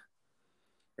goalie.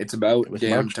 It's about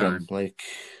damn time.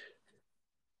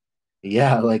 They're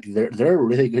a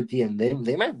really good team.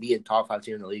 They might be a top 5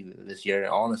 team in the league this year,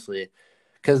 honestly,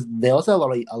 because they also have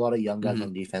a lot of young guys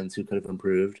on defense who could have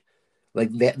improved. Like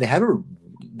they don't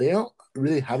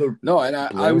really have a no. And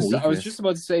I was just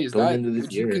about to say,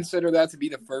 would you consider that to be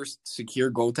the first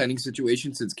secure goaltending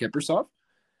situation since Kiprusoff?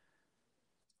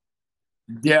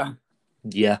 Yeah.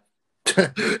 Yeah.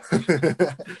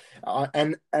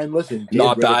 and listen,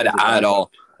 not bad at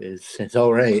all. It's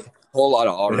all right. Whole lot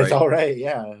of all right. It's all right.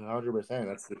 Yeah,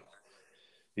 100%.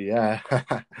 Yeah.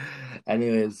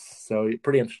 Anyways, so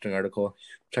pretty interesting article.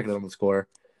 Check it out on the score.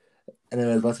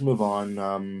 Anyways, let's move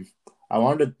on. I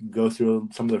wanted to go through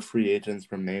some of the free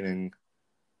agents remaining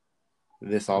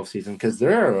this offseason because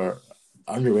there are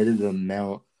underrated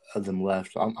amount of them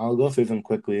left. I'll go through them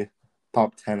quickly.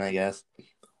 Top 10, I guess.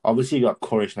 Obviously, you got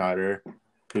Corey Schneider,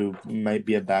 who might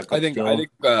be a backup. I think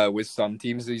with some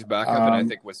teams he's backup, and I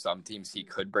think with some teams he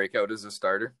could break out as a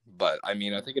starter. But I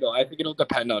mean, I think it'll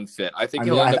depend on fit. I think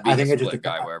he'll end up being a split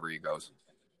guy wherever he goes.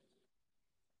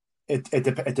 It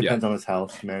depends on his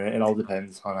health, man. It all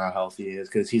depends on how healthy he is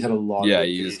because he's had a lot. Yeah,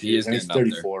 he is. And he's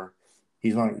 34.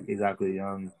 He's not exactly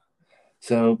young,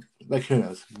 so who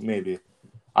knows? Maybe.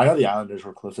 I know the Islanders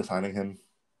were close to signing him,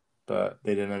 but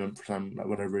they didn't end up for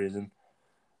whatever reason.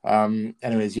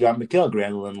 Anyways, you got Mikael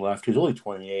Granlund left, who's only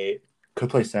 28, could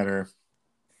play center,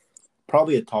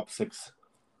 probably a top 6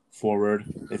 forward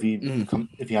if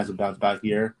he has a bounce back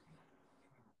year.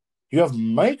 You have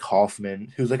Mike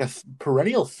Hoffman, who's like a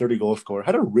perennial 30-goal scorer,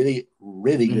 had a really,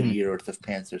 really good year with the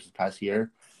Panthers this past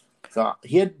year. So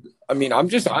he had. I mean, I'm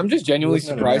just genuinely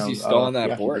surprised he's still on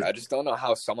that board. I just don't know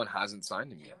how someone hasn't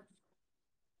signed him yet.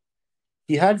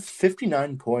 He had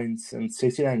 59 points in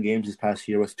 69 games this past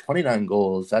year with 29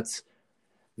 goals. That's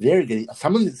very good.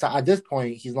 At this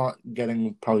point, he's not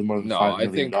getting probably more than $5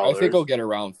 million. I think he'll get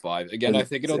around 5. Again, I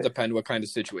think it'll depend what kind of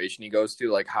situation he goes to,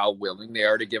 like how willing they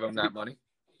are to give him that money.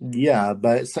 Yeah,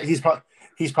 but he's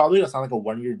probably gonna sign like a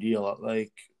 1-year deal at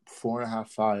like 4.5,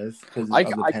 5. I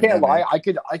can't lie.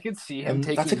 I could see him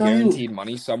taking guaranteed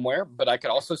money somewhere, but I could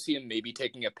also see him maybe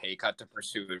taking a pay cut to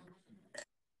pursue it.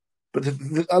 But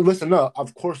listen, no,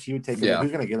 of course he would take it. Yeah.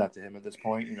 Who's going to give that to him at this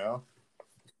point, you know?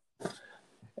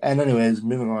 And anyways,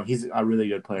 moving on, he's a really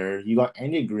good player. You got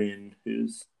Andy Green,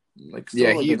 who's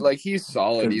he's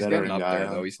solid. He's getting up there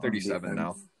though. He's 37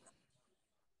 now.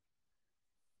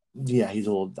 Yeah, he's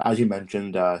old. As you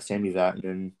mentioned, Sammy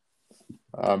Vatanen,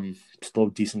 still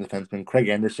a decent defenseman. Craig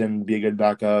Anderson would be a good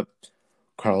backup.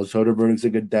 Carl Soderberg's a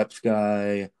good depth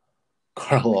guy.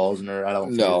 Carl Alsner, I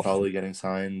don't think he's probably getting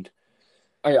signed.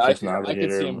 I could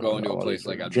see him going to a place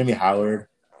like Jimmy Howard.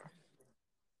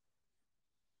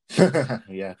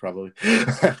 Yeah, probably.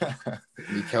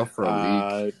 Mikael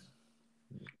Frolik.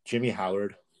 Jimmy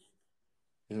Howard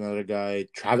is another guy.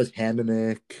 Travis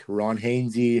Hamonic, Ron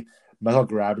Hainsey, Michael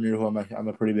Grabner, who I'm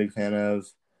a pretty big fan of.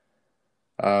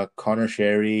 Connor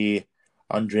Sherry,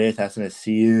 Andreas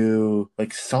Athanasiou,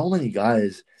 like so many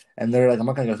guys. And they're like, I'm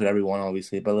not gonna go through every one,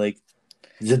 obviously, but like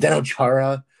Zdeno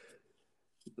Chara,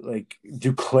 like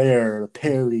Duclair,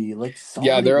 Perry, like so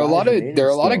Yeah, many guys there remaining are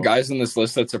a lot of still. guys on this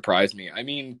list that surprised me. I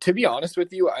mean, to be honest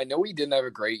with you, I know he didn't have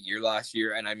a great year last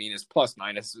year, and I mean his plus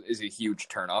minus is a huge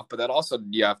turnoff, but that also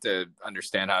you have to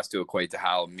understand has to equate to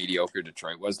how mediocre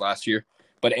Detroit was last year.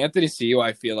 But Anthony Seo,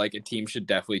 I feel like a team should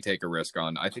definitely take a risk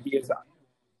on. I think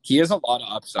he has a lot of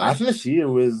upside.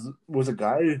 Athanasiou was a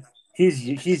guy. He's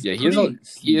Yeah, pretty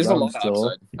he has a young lot of upside. still.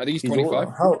 I think he's He's 25.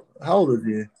 old. How old is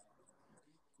he?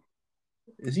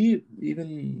 Is he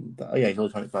even? Oh yeah, he's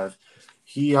only 25.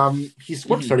 He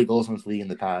scored 30 goals in this league in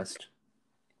the past.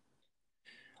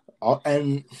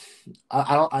 And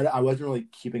I wasn't really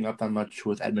keeping up that much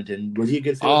with Edmonton. Was he a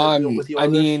good fit with the I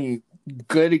Oilers? mean,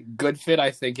 good fit. I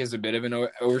think is a bit of an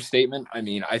overstatement. I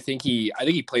mean, I think he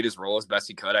played his role as best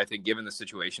he could. I think given the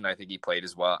situation, I think he played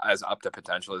as well as up to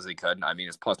potential as he could. I mean,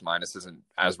 his plus minus isn't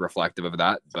as reflective of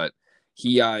that, but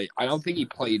I don't think he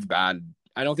played bad.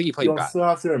 I don't think he You played bad. also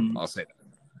have to. I'll say that.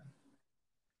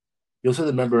 You also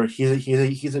remember he's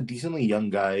a decently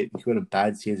young guy who had a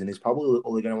bad season. He's probably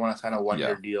only going to want to sign a 1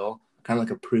 year deal, kind of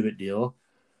like a prove it deal.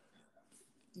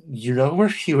 You know where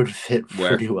he would fit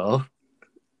pretty well?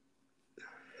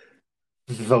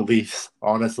 The Leafs,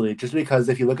 honestly, just because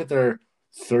if you look at their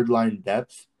third line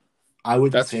depth, I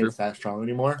wouldn't say it's that strong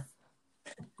anymore.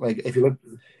 Like if you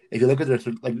look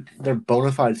at their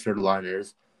bona fide third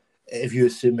liners, if you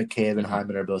assume McCabe and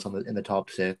Hyman are both in the top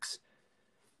six,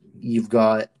 you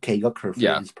got Kerfoot.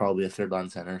 Yeah. He's probably a third line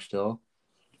center still.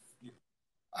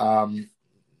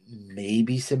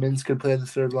 Maybe Simmons could play the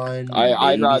third line.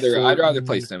 I'd rather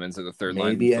play Simmons at the third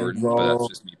line than Thornton, but that's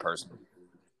just me personally.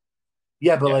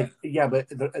 Yeah, but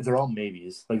they're all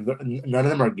maybes. Like none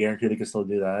of them are guaranteed they can still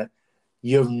do that.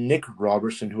 You have Nick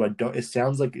Robertson, who it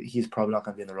sounds like he's probably not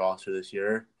going to be in the roster this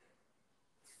year.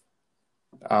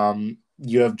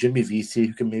 You have Jimmy Vesey,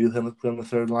 who can maybe play on the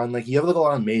third line. Like you have a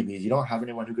lot of maybes. You don't have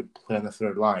anyone who could play on the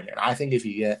third line. And I think if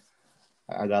you get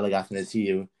a guy like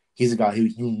Athanasiou, he's a guy who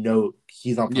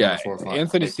he's not playing on the fourth line.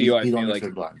 Anthony Seo, he's on the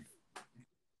third line.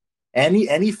 And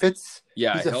he fits.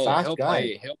 Yeah, he's a fast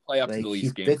guy. He'll play up to the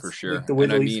Leafs game for sure.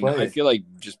 And I mean, I feel like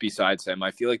just besides him, I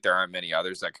feel like there aren't many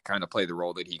others that could kind of play the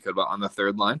role that he could on the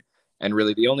third line. And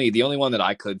really, the only one that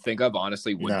I could think of,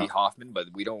 honestly, would be Hoffman. But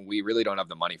we really don't have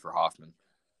the money for Hoffman.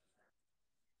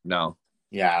 No.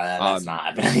 Yeah, that's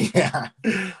not happening. Yeah.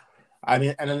 I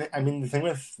mean, the thing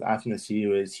with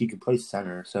Athanasiou is he could play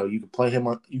center, so you could play him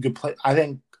on. You could play. I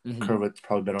think Kerfoot's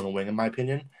probably better on the wing, in my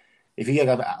opinion. If you get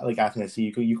a guy like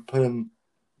Athanasiou, you could put him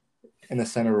in the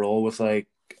center role with I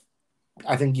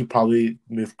think you probably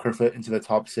move Kerfoot into the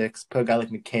top six. Put a guy like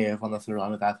McCabe on the third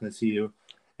line with Athanasiou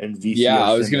and VC. Yeah,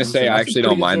 I was going to say I actually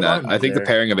don't mind that. I think the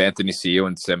pairing of Anthony Seo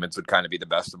and Simmons would kind of be the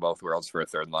best of both worlds for a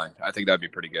third line. I think that'd be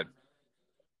pretty good.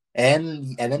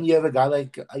 And then you have a guy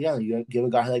like you have a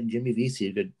guy like Jimmy Vesey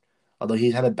who could, although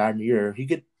he's had a bad year, he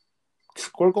could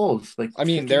score goals. Like I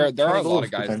mean, there are a lot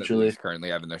of guys that the currently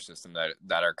have in their system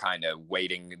that are kind of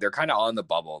waiting. They're kind of on the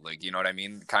bubble, like you know what I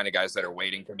mean. Kind of guys that are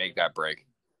waiting to make that break.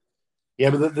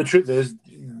 Yeah, but the truth is,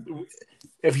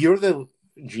 if you're the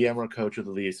GM or coach of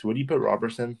the Leafs, would you put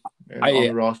Robertson on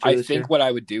the roster this year? What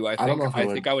I would do, I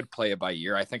think I would play it by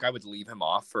year. I think I would leave him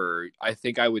off for. I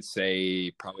think I would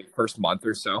say probably first month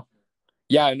or so.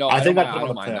 Yeah, no, I don't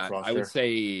mind that. Roster.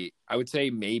 I would say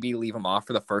maybe leave him off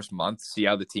for the first month, see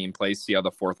how the team plays, see how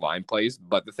the fourth line plays.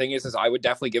 But the thing is I would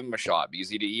definitely give him a shot because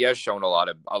he has shown a lot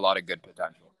of good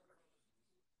potential.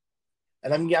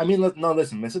 And I mean,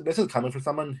 listen. This is coming from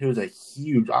someone who's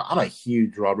I'm a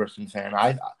huge Robertson fan.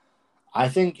 I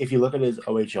think if you look at his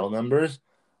OHL numbers,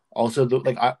 also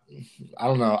I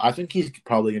don't know. I think he's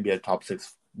probably gonna be a top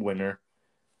 6 winner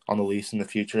on the Leafs in the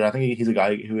future. I think he's a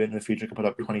guy who in the future could put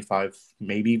up 25,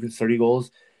 maybe even 30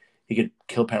 goals. He could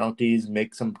kill penalties,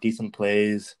 make some decent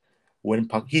plays, win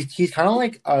puck. He's kind of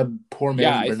like a poor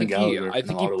man. I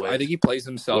think he plays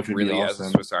himself really awesome. As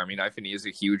a Swiss Army knife, and he is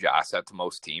a huge asset to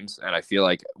most teams. And I feel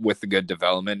like with the good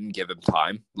development and give him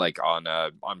time, like on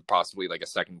possibly like a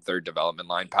second, third development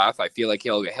line path, I feel like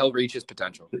he'll reach his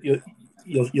potential.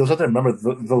 You'll have to remember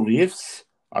the Leafs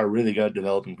are really good at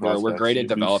developing prospects. We're great at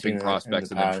developing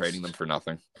prospects and then trading them for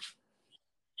nothing.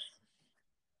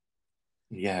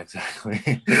 Yeah,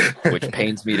 exactly. Which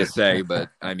pains me to say, but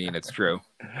I mean, it's true.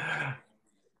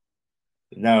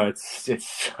 No,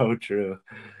 it's so true.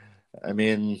 I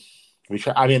mean, we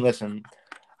try. I mean, listen,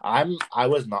 I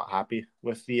was not happy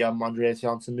with the Andreas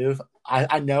Janssen move.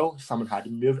 I know someone had to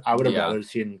move. I would have Yeah. rather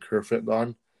seen Kerfoot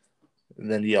gone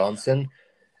than Janssen,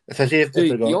 especially if they're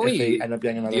The going if they only end up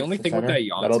getting the another only thing with center. that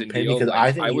That'll Janssen pain me deal, because like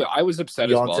I think I was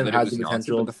upset as well Janssen that it has was the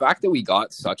Janssen, but potential. the fact that we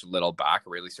got such little back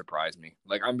really surprised me.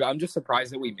 Like I'm just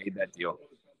surprised that we made that deal.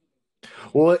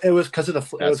 Well, it was because of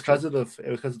the That's true. it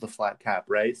was because of the flat cap,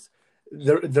 right?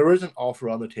 There was an offer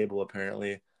on the table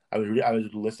apparently. I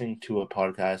was listening to a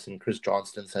podcast and Chris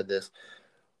Johnston said this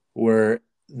where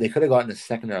they could have gotten a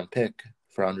second round pick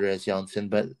for Andreas Janssen,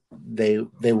 but they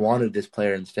wanted this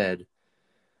player instead.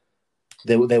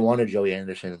 They wanted Joey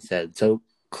Anderson instead. So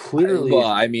Well, clearly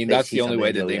I mean, they that's see the only something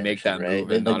way in that Joey they make Anderson, that right?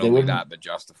 move, and not They only wouldn't. that, but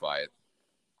justify it.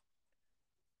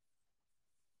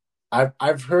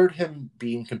 I've heard him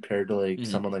being compared to like Mm-hmm.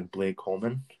 someone like Blake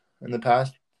Coleman in the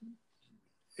past.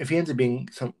 If he ends up being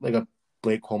some like a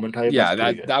Blake Coleman type, that's Yeah,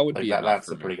 pretty good. that would Like be enough that's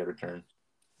for a me. pretty good return.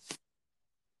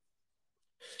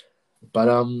 But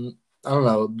I don't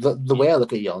know. The way I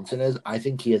look at Janssen is I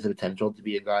think he has the potential to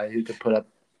be a guy who could put up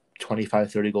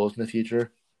 25, 30 goals in the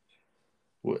future,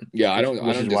 Yeah, I which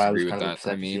don't is why I disagree was with kind of that.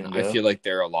 I upset to see mean, him I go. feel like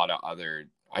there are a lot of other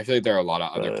I feel like there are a lot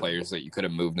of other But players that you could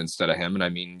have moved instead of him. And I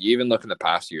mean, you even look in the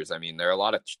past years, I mean, there are a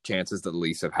lot of chances that the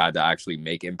Leafs have had to actually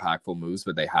make impactful moves,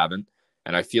 but they haven't.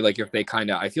 And I feel like if they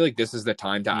I feel like this is the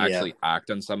time to yeah, actually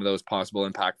act on some of those possible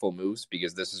impactful moves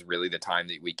because this is really the time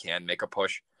that we can make a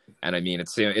push. And I mean, it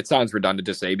sounds redundant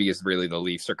to say because really the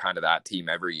Leafs are kind of that team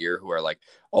every year who are like,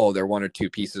 oh, they're one or two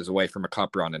pieces away from a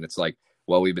cup run. And it's like,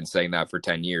 well, we've been saying that for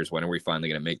 10 years. When are we finally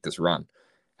going to make this run?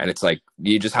 And it's like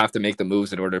you just have to make the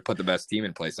moves in order to put the best team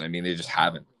in place. And I mean, they just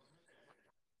haven't.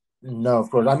 no, of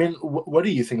course. I mean, what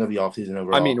do you think of the offseason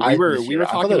I overall? mean, I this we year were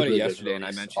I thought talking that was about it really good for the yesterday, and I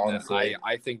Leafs. mentioned that Honestly,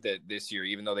 I think that this year,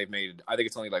 even though they've made, I think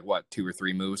it's only like what 2 or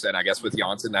 3 moves, and I guess with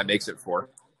Janssen that makes it 4.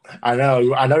 I know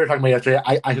you're talking about yesterday.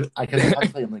 I kept on to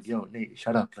play. I'm like, yo, Nate,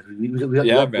 shut up. Like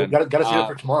Yeah, man. got to save it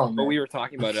for tomorrow, But man. we were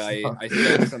talking about it. I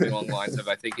said something along the lines of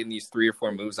I think in these 3 or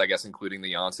 4 moves, I guess including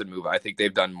the Janssen move, I think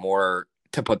they've done more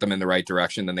to put them in the right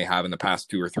direction than they have in the past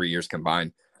 2 or 3 years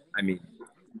combined. I mean,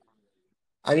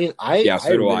 yeah, I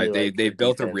so do I. really like They their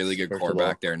built a really defense. good First of core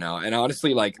back all, there now. And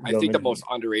honestly, like I think the Roman. most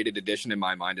underrated addition in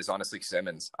my mind is honestly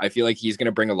Simmons. I feel like he's going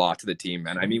to bring a lot to the team.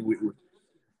 And I mean,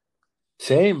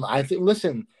 Same. I think.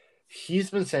 Listen, he's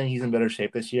been saying he's in better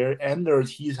shape this year, and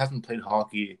he hasn't played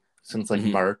hockey since like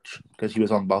mhm. March because he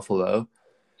was on Buffalo.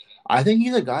 I think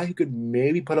he's a guy who could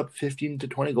maybe put up 15 to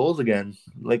 20 goals again.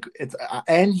 Like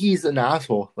and he's an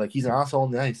asshole. Like he's an asshole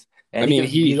on the ice, I and he mean,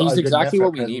 could be he's a good net exactly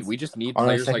what we need. presence We just need on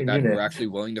a players like second that who are unit. actually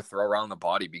willing to throw around the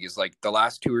body because, like, the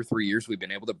last 2 or 3 years, we've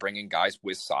been able to bring in guys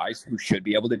with size who should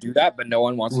be able to do that, but no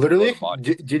one wants to throw the Literally, body.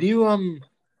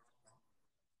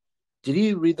 did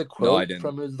you read the No, I quote didn't.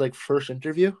 from his like first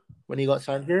interview when he got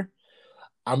signed here?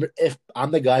 If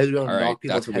I'm the guy who's All gonna right, knock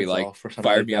that's people's what we heads like. off or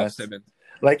something Fired like me up, that. Simmons.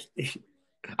 Like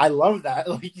I love that.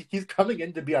 Like he's coming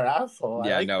in to be our asshole. I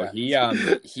Yeah, like no, that.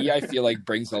 he I feel like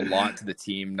brings a lot to the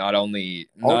team, not All,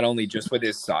 only just with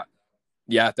his shot.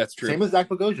 Yeah, that's true. same as Zach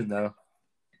Bogosian though.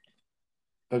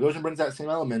 Bogosian brings that same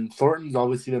element. Thornton's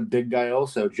obviously the big guy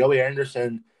also. Joey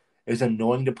Anderson is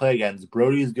annoying to play against.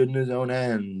 Brody's good in his own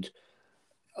end.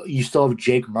 You still have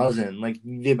Jake Muzzin. Like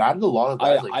they've added a lot of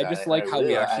guys like I just that, and like how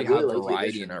we I actually really have like the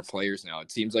variety in our additions. players now. It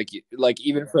seems like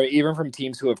even from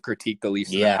teams who have critiqued the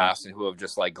Leafs in the Yeah, past and who have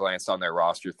just like glanced on their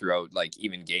roster throughout like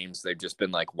even games, they've just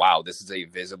been like, wow, this is a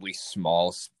visibly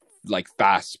small, like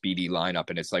fast, speedy lineup,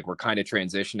 and it's like we're kind of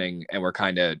transitioning and we're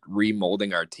kind of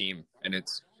remolding our team, and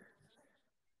it's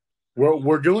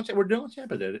we're doing what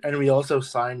Tampa did, and we also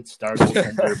signed star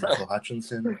goaltender Michael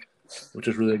Hutchinson, which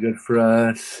is really good for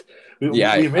us.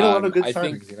 yeah. We've made a lot of good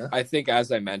signings, you know. I think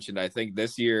as I mentioned, I think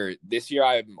this year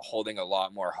I'm holding a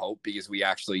lot more hope because we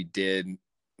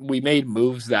made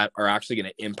moves that are actually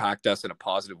going to impact us in a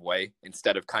positive way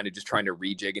instead of kind of just trying to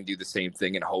rejig and do the same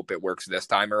thing and hope it works this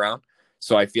time around.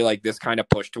 So I feel like this kind of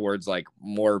push towards like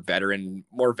more veteran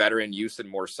use and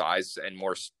more size and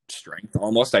more strength.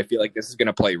 Almost, I feel like this is going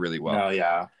to play really well. No,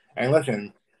 yeah, and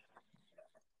listen,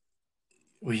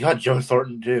 we got Joe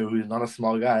Thornton too, who's not a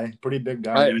small guy, pretty big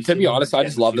guy. You've To seen be him honest, I get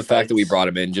just in a love few the fact that we fights. brought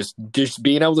him in. Just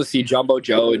being able to see Jumbo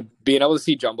Joe in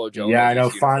Yeah, a I know.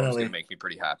 Leafs uniform is going to Finally, make me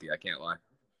pretty happy. I can't lie.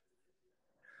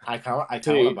 I kind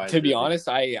of want to buy his To be jersey. honest,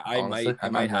 Honestly, I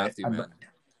might have to, I man.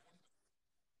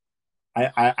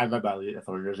 I might buy the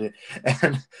Thornton jersey,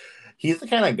 and he's the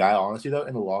kind of guy, honestly, though,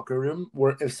 in the locker room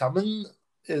where if someone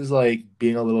is like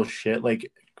being a little shit,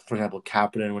 like for example,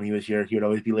 Kapanen when he was here, he would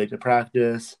always be late to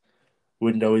practice,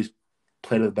 wouldn't always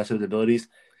play to the best of his abilities.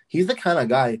 He's the kind of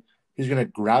guy who's gonna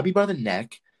grab you by the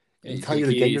neck and tell you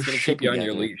to get He's your gonna shit keep you on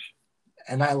your together. leash.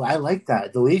 and I like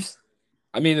that.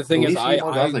 I mean, the The thing is, Leafs need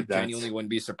more guys I like that. genuinely wouldn't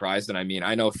be surprised. And I mean,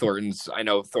 I know Thornton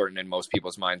in most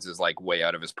people's minds is like way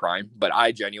out of his prime, but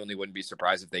I genuinely wouldn't be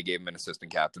surprised if they gave him an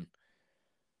assistant captain.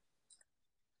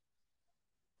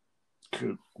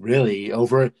 Really,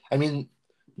 over. I mean,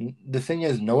 the thing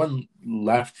is, no one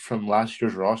left from last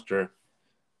year's roster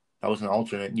that was an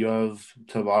alternate. You have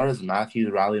Tavares,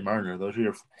 Matthews, Riley, Marner. Those are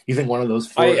your. You think one of those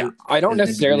four I don't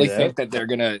is going to be necessarily there? think that they're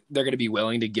gonna be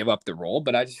willing to give up the role,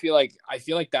 but I just feel like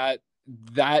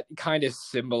that kind of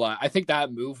symbolize. I think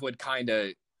that move would kind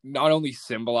of not only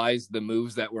symbolize the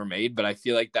moves that were made, but I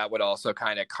feel like that would also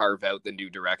kind of carve out the new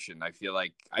direction. I feel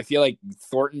like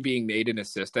Thornton being made an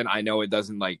assistant. I know it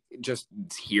doesn't like just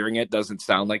hearing it doesn't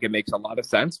sound like it makes a lot of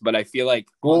sense, but I feel like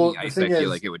on Well, the the ice, I thing feel is,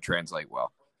 like it would translate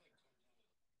well.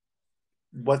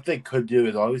 what they could do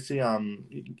is obviously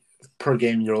per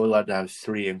game you're only allowed to have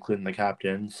three, including the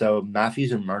captain. So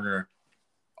Matthews and Marner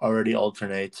already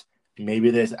alternate. Maybe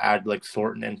they just add like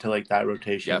Thornton into like that Yeah,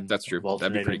 rotation that's true. of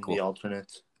That'd be pretty alternating the cool.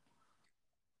 alternates.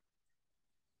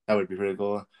 That would be pretty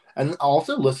cool. And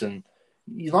also, listen,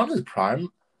 he's on his prime.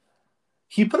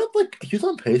 He put up like he was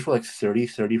on pace for like 30,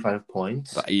 35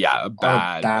 points Yeah, a on a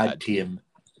bad bad team. team.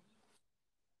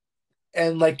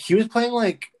 And like he was playing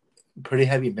like pretty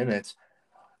heavy minutes.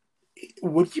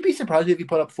 Would you be surprised if he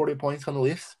put up 40 points on the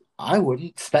Leafs? I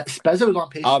wouldn't. Spezza was on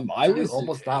pace I to do was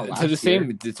almost that to the last year.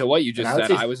 same to what you And just I would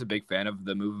said. say I was a big fan of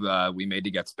the move we made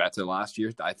to get Spezza last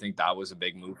year. I think that was a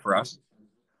big move for us.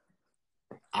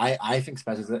 I think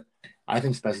Spezza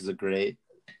is a great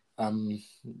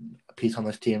piece on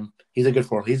this team. He's a good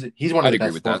forward. He's one of I'd the agree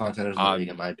best with fourth that. line centers in the league,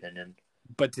 in my opinion.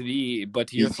 But to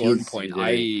your Thornton point, He's a good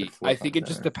I fourth line think it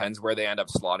just center. depends where they end up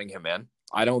slotting him in.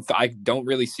 I don't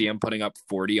really see him putting up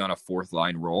 40 on a fourth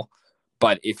line role.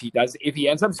 But if he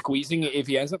ends up squeezing, if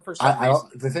he ends up for some I reason,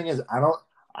 don't. The thing is, I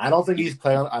don't think he's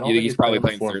playing. I you don't think think he's he's playing probably on the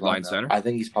playing fourth third line line though. center. I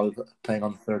think he's probably playing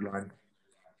on the third line.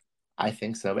 I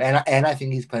think so, and I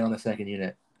think he's playing on the second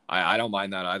unit. I don't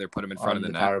mind that either. Put him in front of On the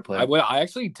the net. power play. I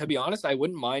actually, to be honest, I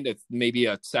wouldn't mind if maybe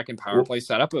a second power play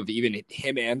setup of even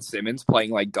him and Simmons playing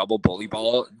like double bully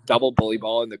ball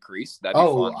in the crease. That'd be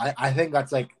fun. I think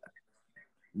that's like.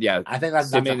 Yeah, I think that's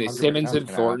Simmons 100% and going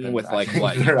to Thornton happen. with like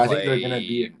what you I think they're going to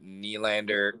be play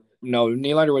Nylander. No,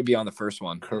 Nylander would be on the first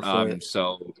one. Kerfoot.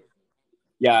 So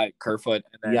yeah, Kerfoot.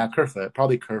 And then, Yeah, Kerfoot.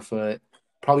 Probably Kerfoot.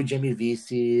 Probably Jimmy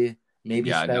VC. Maybe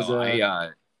yeah, no,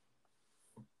 Spezza.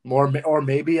 Or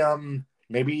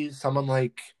maybe someone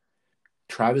like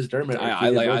Travis Dermott or I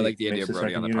like the idea makes of the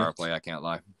Brody on second the power unit. play. I can't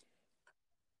lie.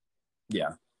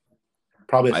 Yeah,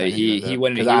 Probably a second unit. he Because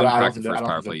wouldn't I crack don't the think first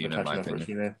power play they're unit in my touching the first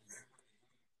opinion. unit.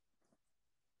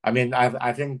 I mean,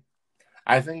 I think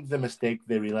the mistake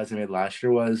they realized they made last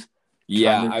year was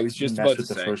Yeah, trying to I was just mess about with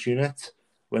to the say. first unit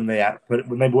when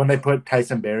they put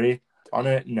Tyson Berry on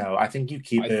it. No, I think you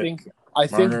keep it. I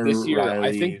think Marner, this year,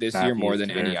 Riley, more Matthews,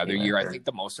 than any Tavares, other year, I think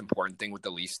the most important thing with the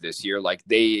Leafs this year, like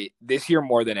this year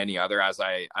more than any other, as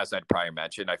I'd probably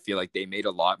mentioned, I feel like they made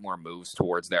a lot more moves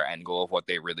towards their end goal of what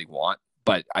they really want.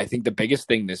 But I think the biggest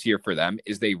thing this year for them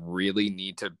is they really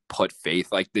need to put faith.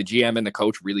 Like the GM and the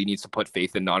coach really needs to put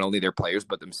faith in not only their players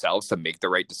but themselves to make the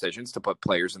right decisions, to put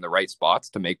players in the right spots,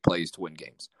 to make plays to win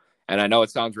games. And I know it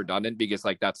sounds redundant because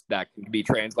like that can be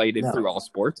translated through all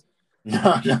sports.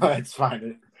 No, it's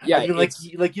fine. Yeah, I mean, like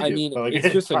you do. I mean, like, it's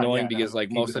just fine. annoying Yeah, because like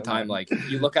keep most it of the in time, mind. like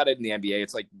you look at it in the NBA,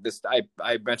 it's like this.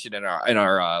 I mentioned in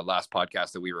our last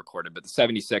podcast that we recorded, but the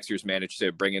 76ers managed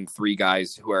to bring in three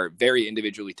guys who are very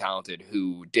individually talented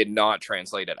who did not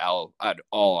translate at all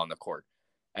on the court.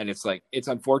 And it's like it's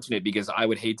unfortunate because I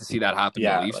would hate to see that happen to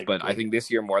the Leafs, but I think this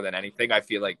year more than anything, I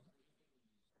feel like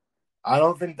I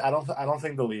don't think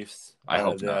the Leafs I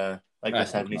hope not. Like the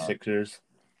 76ers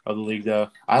of the league though.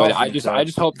 I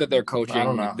just hope that their coaching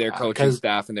Cause,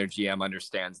 staff and their GM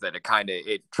understands that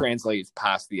it translates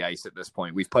past the ice at this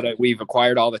point. We've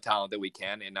acquired all the talent that we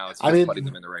can, and now it's just putting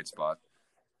them in the right spot.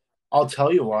 I'll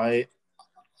tell you why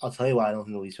I don't think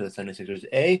the Leafs are the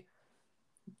 76ers.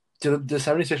 Do the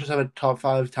 76ers have a top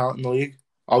 5 talent in the league?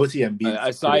 Obviously Embiid's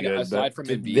aside from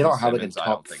Embiid, they don't have Simmons, like a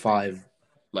top 5.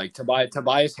 Like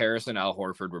Tobias Harris and Al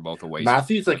Horford were both a waste.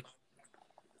 Matthews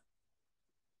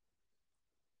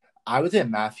I would say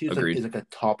Matthews is like a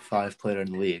top 5 player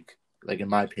in the league. Like in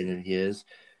my opinion, he is.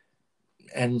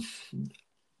 And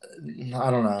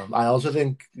I don't know. I also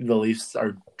think the Leafs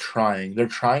are trying. They're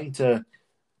trying to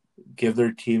give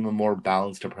their team a more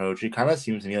balanced approach. It kind of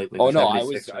seems to me like I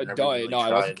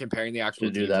wasn't comparing the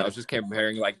actual teams. I was just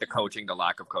comparing like the coaching, the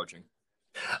lack of coaching.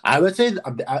 I would say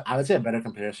a better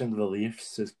comparison to the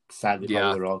Leafs is sadly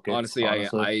probably the Rockets. Honestly, I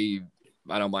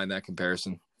don't mind that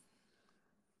comparison.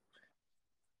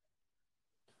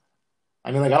 I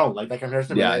I mean, like, I don't like that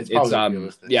comparison, but Yeah, it's probably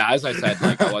realistic. yeah, as I said,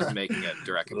 like I wasn't making a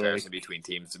direct comparison Like, between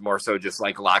teams, more so just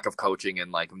like lack of coaching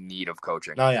and like need of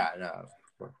coaching. no, yeah,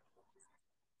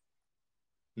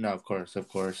 no, of course, of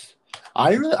course.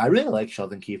 I really like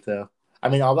Sheldon Keefe though. I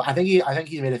mean, I think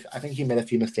he made a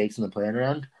few mistakes in the playing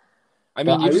round, I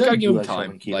but mean, I you just really gotta give do him like Sheldon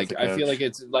time. Keefe as Like a I feel like coach.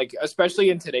 it's like especially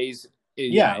in today's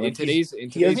Yeah, like in he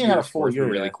hasn't today's even had year, a full sports were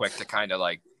year really yet. quick to kind of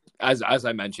like as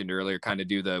I mentioned earlier, kind of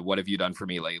do the what have you done for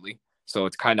me lately. So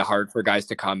it's kind of hard for guys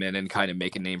to come in and kind of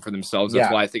make a name for themselves. That's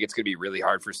Yeah, why I think it's going to be really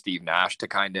hard for Steve Nash to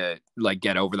kind of like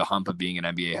get over the hump of being an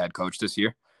NBA head coach this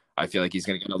year. I feel like he's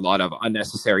going to get a lot of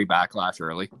unnecessary backlash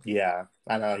early. yeah,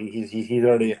 I know. He's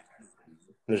already.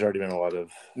 There's already been a lot of.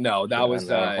 No, that Yeah, was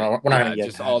we're not gonna yeah, get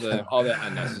just that. So. all the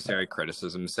unnecessary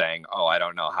criticism saying, "Oh, I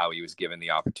don't know how he was given the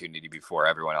opportunity before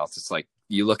everyone else." It's like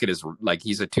you look at his like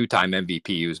he's a 2-time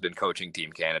MVP who's been coaching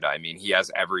Team Canada. I mean, he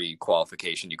has every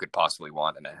qualification you could possibly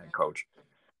want in a head coach.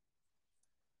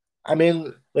 I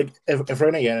mean, like if we're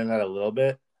gonna get in that a little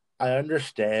bit, I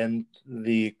understand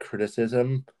the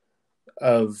criticism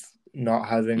of not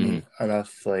having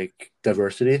enough like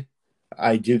diversity.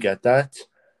 I do get that.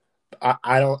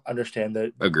 I don't understand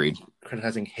the Agreed.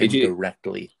 criticizing Hey, him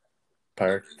directly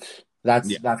part. yeah.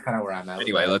 That's kind of where I'm at with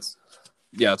Anyway, that. let's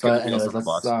get But the wheels anyways, on the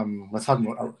bus. let's talk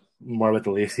more about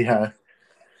the Leafs. Yeah,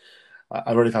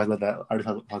 I've already talked about that. I already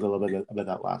talked a little bit about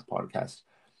that last podcast.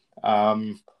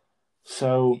 Um,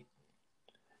 so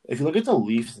if you look at the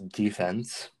Leafs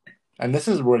defense, and this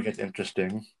is where it gets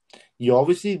interesting, you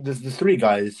obviously the three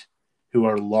guys who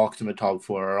are locked in the top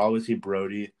four are obviously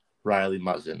Brody, Riley,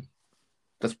 Muzzin.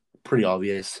 That's pretty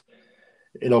obvious.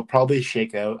 It'll probably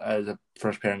shake out as a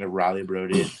first pairing of Riley,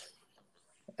 Brody,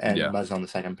 and Yeah. Muzzin on the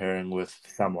second pairing with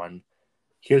someone.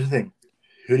 Here's the thing: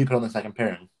 who do you put on the second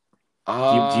pairing?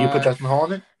 Do you put Justin Hall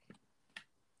on it?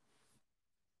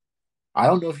 I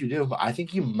don't know if you do, but I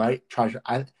think you might try.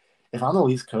 If I'm the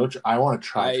Leafs coach, I want to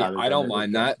try Travis I don't Dermott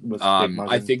mind that. with Jake I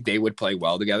Muzzin. think they would play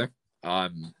well together. I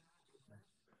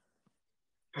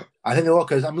think they will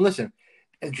because I mean, listen,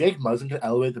 if Jake Muzzin could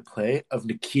elevate the play of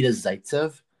Nikita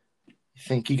Zaitsev, you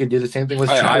think he could do the same thing with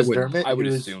Travis Dermott? I would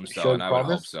assume so, and I would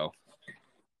hope so.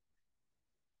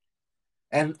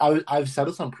 And I've said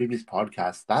this on previous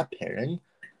podcasts. That pairing,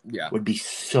 would be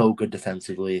so good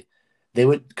defensively. They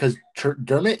would because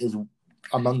Dermott is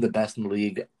among the best in the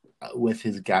league with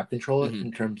his gap control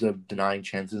in terms of denying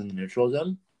chances in the neutral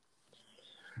zone.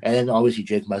 And then obviously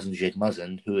Jake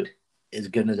Muzzin, who is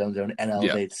good in his own zone and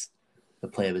elevates the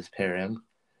play of his pairing.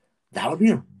 That would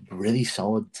be a really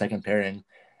solid second pairing.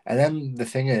 And then the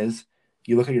thing is,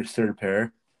 you look at your third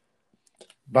pair.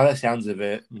 By the sounds of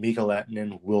it, Mika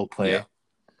Lehtinen will play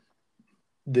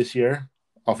this year.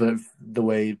 Off of the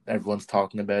way everyone's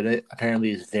talking about it,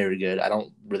 apparently he's very good. I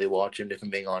don't really watch him, if I'm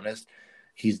being honest.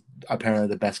 He's apparently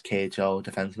the best KHL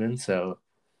defenseman, so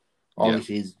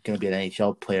obviously he's going to be an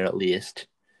NHL player at least.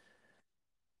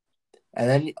 And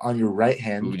then on your right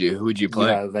hand, who would you play?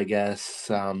 You have, I guess,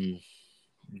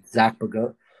 Zach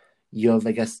Bogosian. You have,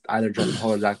 I guess, either Justin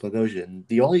Hall or Zach Bogosian.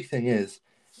 The only thing is,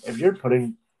 if you're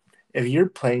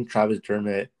playing Travis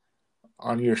Dermott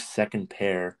on your second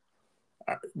pair,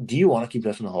 do you want to keep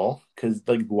Justin Hall? Because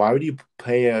like, why would you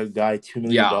pay a guy $2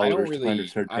 million to play your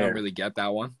third pair? I don't really get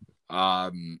that one.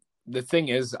 The thing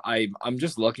is, I'm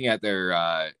just looking at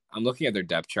their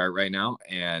depth chart right now,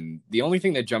 and the only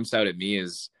thing that jumps out at me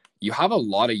is you have a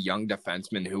lot of young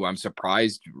defensemen who I'm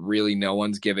surprised really no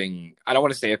one's giving. I don't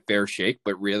want to say a fair shake,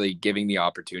 but really giving the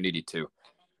opportunity to.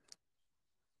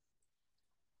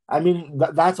 I mean,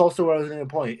 that's also where I was going to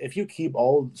point. If you keep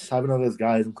all 7 of those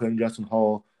guys, including Justin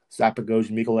Hall, Zach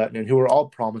Bogosian, Mika Lehtinen, who are all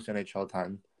promised NHL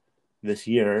time this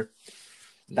year,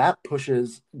 that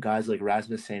pushes guys like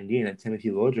Rasmus Sandin and Timothy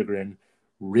Liljegren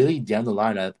really down the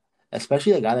lineup,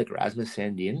 especially a guy like Rasmus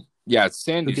Sandin. Yeah, it's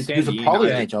Sandin. Who's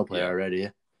probably an NHL player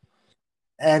already.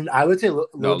 And I would say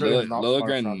Liljegren,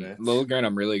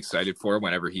 I'm really excited for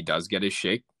whenever he does get his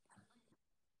shake.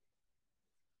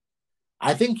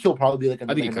 I think he'll probably be like a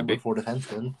number 4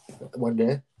 defenseman one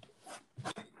day.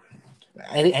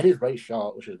 And his right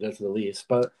shot, which is good for the Leafs.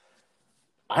 But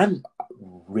I'm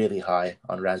really high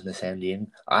on Rasmus Sandin.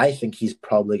 I think he's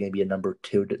probably going to be a number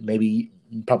 2, maybe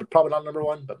probably not number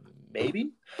 1, but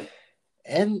maybe.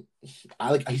 And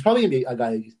he's probably going to be a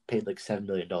guy who's paid like $7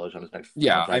 million on his next.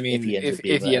 Yeah, I mean, if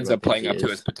he ends up playing up to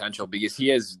his potential, because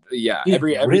he is,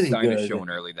 every really sign good. has shown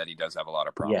early that he does have a lot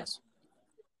of promise.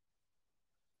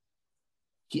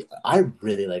 I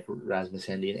really like Rasmus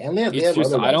Sandin, and they It's have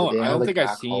just other guys. They I have don't like think I've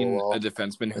Mac seen a Hollowell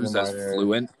defenseman in the who's as minor.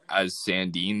 fluent as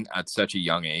Sandin at such a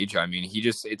young age. I mean,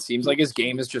 it seems like his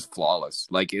game is just flawless.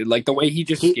 Like the way he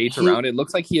just He skates he around, it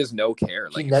looks like he has no care.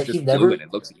 he Like it's ne- he just never fluid.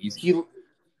 It looks easy. he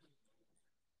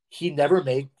he never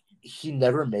make he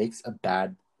never makes a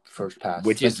bad first pass.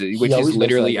 Like he Which is always makes the right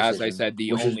literally, as I decision, said,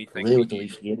 the which is only thing really we what the need.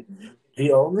 Leafs need.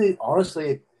 The only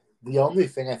honestly, the only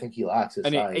thing I think he lacks is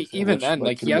And size, and even which then, like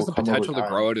like he will has the come over potential to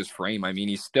grow time. out his frame. I mean,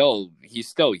 he's still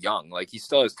young. Like he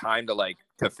still has time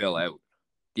to fill out.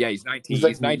 Yeah, he's 19. He's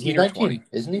like He's he's 19 or 20. 19,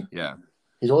 isn't he? Yeah.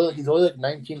 He's only like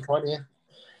 19, 20.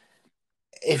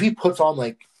 If he puts on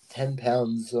like 10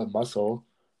 pounds of muscle,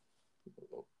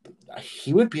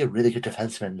 he would be a really good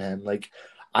defenseman, man. Like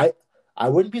I I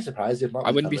wouldn't be surprised if not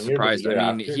I the wouldn't be coming year, but the surprised. I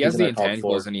year mean, after he he's has in the our top intangibles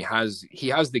four. and he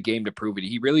has the game to prove it.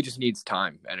 He really just needs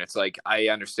time. And it's like I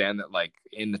understand that like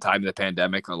in the time of the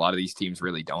pandemic, a lot of these teams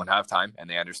really don't have time and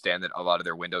they understand that a lot of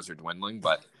their windows are dwindling.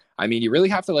 But I mean, you really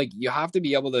have to you have to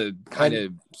be able to kind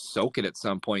of soak it at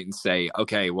some point and say,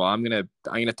 okay, well, I'm gonna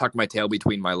tuck my tail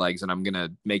between my legs and I'm gonna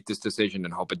make this decision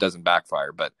and hope it doesn't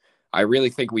backfire. But I really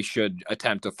think we should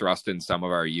attempt to thrust in some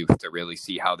of our youth to really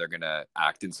see how they're gonna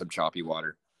act in some choppy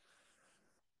water.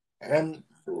 And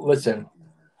listen,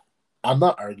 I'm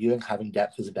not arguing having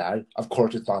depth is bad. Of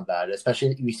course, it's not bad,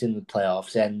 especially we see in the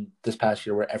playoffs and this past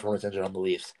year where everyone was injured on the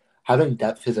Leafs. Having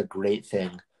depth is a great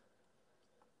thing,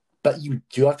 but you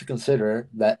do have to consider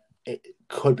that it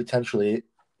could potentially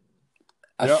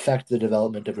affect the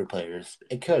development of your players.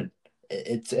 It could.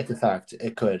 It's a fact.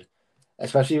 It could,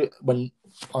 especially when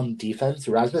on defense.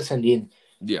 Rasmus Sandin,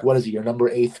 what is he? Your number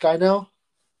 8th guy now?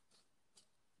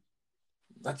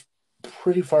 That's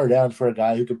pretty far down for a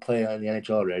guy who could play on the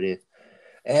NHL already.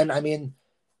 And I mean,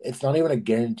 it's not even a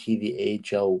guarantee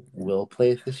the AHL will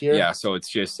play this year. Yeah, so it's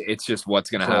just what's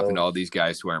going to happen to all these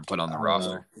guys who aren't put on the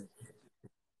roster.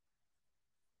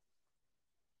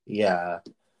 Yeah,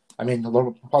 I mean,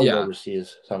 probably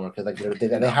overseas somewhere because like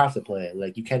they have to play.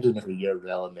 Like you can't just make a year of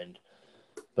development.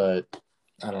 But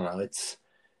I don't know. It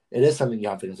is something you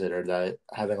have to consider that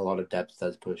having a lot of depth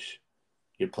does push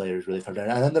your players really far down.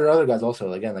 And then there are other guys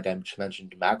also. Again, like I just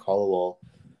mentioned, Mac Hollowell,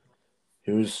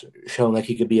 who's shown like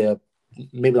he could be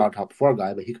maybe not a top 4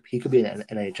 guy, but he could be an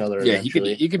NHLer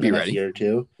eventually. He could be ready. Year or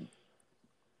two.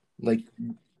 Like,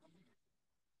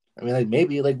 I mean, like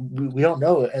maybe like we don't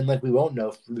know, and like we won't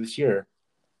know for this year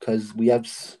because we have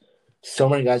so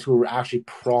many guys who were actually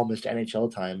promised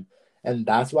NHL time, and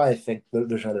that's why I think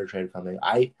there's another trade coming.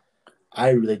 I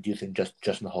really do think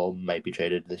Justin Hall might be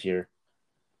traded this year,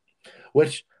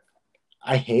 which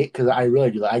I hate because I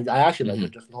really do. I actually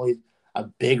like Justin Hall. He's a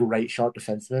big right shot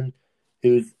defenseman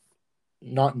who's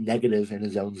not negative in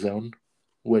his own zone,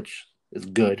 which is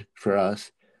good for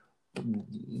us.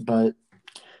 But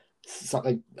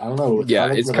like I don't know.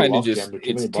 It's kind of just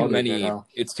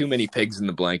it's too many pigs in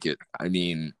the blanket. I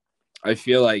mean, I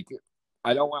feel like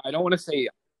I don't want to say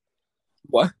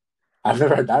what. I've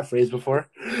never heard that phrase before.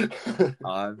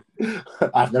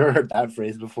 I've never heard that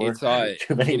phrase before.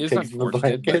 It is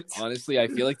unfortunate, but honestly, I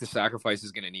feel like the sacrifice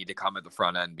is going to need to come at the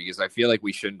front end because I feel like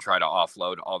we shouldn't try to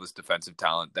offload all this defensive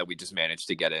talent that we just managed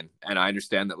to get in. And I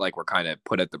understand that like we're kind of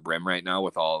put at the brim right now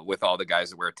with all the guys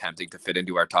that we're attempting to fit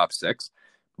into our top 6.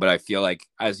 But I feel like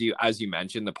as you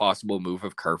mentioned, the possible move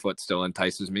of Kerfoot still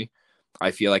entices me.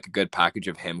 I feel like a good package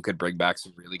of him could bring back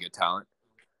some really good talent.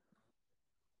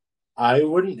 I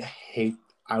wouldn't hate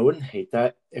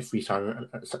that if we sign.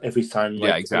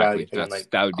 Yeah, exactly.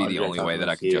 That would be the only way that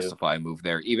I could justify a move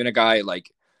there. Even a guy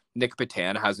like Nick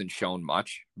Patan hasn't shown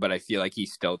much, but I feel like he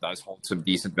still does hold some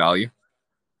decent value.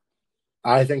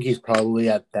 I think he's probably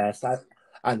at best.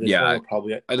 Probably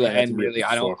and really,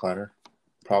 I don't.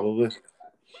 Probably.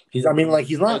 He's not. 25.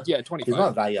 He's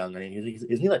not that young. I mean,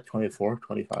 isn't he like 24,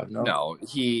 25 now? No,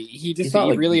 he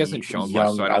really hasn't shown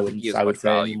much, so I don't think he has much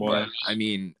value. But I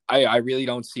mean, I really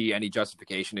don't see any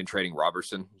justification in trading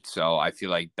Robertson, so I feel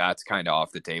like that's kind of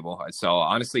off the table. So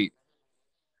honestly,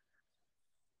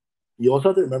 you also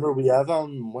have to remember we have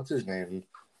what's his name,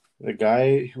 the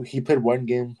guy who he played one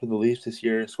game for the Leafs this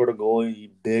year, scored a goal.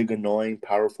 Big, annoying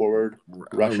power forward,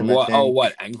 Russian.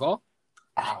 What Engvall?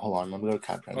 Hold on, let me go to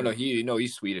Cap. Oh no,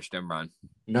 he's Swedish. Never mind.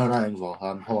 No, not Engvall.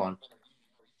 Hold on.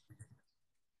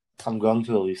 I'm going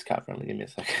to the Leafs cap friendly. Give me a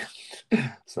second.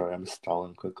 Sorry, I'm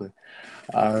stalling quickly.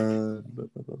 Yeah.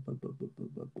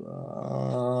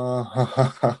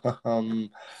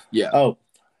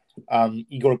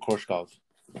 Igor Korshkov.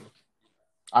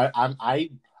 I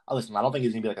listen. I don't think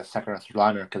he's gonna be like a second or third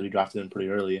liner because we drafted him pretty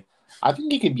early. I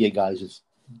think he could be a guy just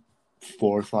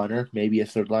 4th liner, maybe a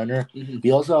 3rd liner.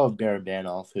 We also have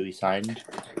Barabanov, who we signed,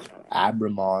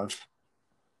 Abramov,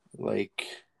 like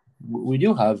we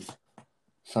do have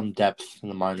some depth in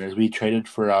the minors. We traded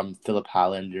for Philip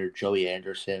Hallander, Joey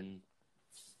Anderson.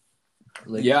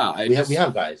 Like we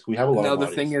have guys. We have a lot Now of the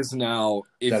bodies thing is now,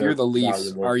 if that you're are the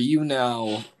Leafs,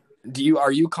 valuable.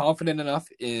 are you confident enough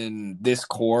in this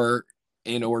core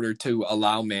in order to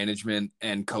allow management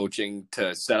and coaching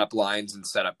to set up lines and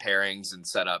set up pairings and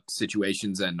set up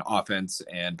situations and offense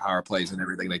and power plays and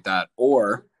everything like that?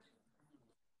 Or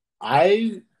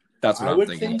I that's what I'm would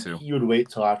thinking think too. you would wait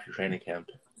till after training camp.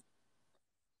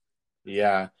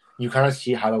 Yeah, you kind of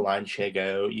see how the lines shake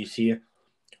out. You see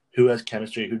who has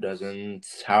chemistry, who doesn't,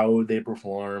 how they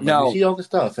perform. Like, you see all the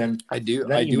stuff, and I do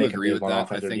then you make a agree move with on that. I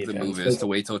offense or think the move defense. is to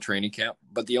wait till training camp.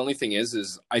 But the only thing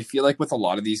is I feel like with a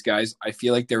lot of these guys, I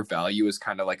feel like their value is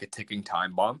kind of like a ticking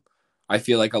time bomb. I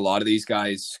feel like a lot of these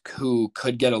guys who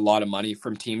could get a lot of money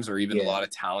from teams or even a lot of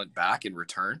talent back in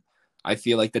return, I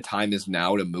feel like the time is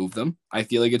now to move them. I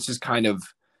feel like it's just kind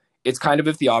of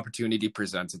if the opportunity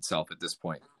presents itself at this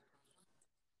point.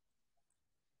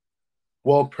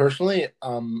 Well, personally,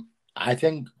 I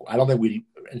don't think we,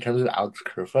 in terms of Alex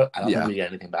Kerfoot, I don't think we get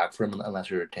anything back from him unless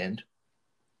you're retained.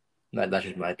 That's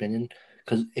just my opinion.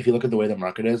 Because if you look at the way the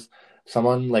market is,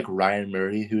 someone like Ryan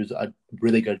Murray, who's a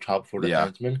really good top four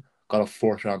defenseman, got a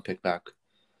 4th-round pick back.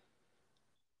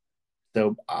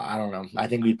 So I don't know. I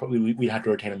think we'd have to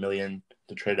retain $1 million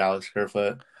to trade Alex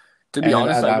Kerfoot. To be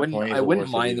honest, I wouldn't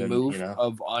mind the move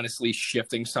of honestly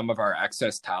shifting some of our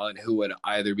excess talent who would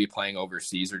either be playing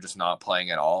overseas or just not playing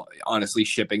at all. Honestly,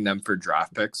 shipping them for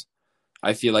draft picks.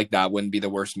 I feel like that wouldn't be the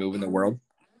worst move in the world.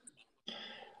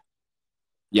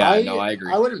 Yeah, I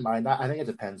agree. I wouldn't mind that. I think it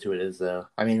depends who it is, though.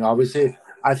 I mean, obviously,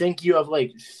 I think you have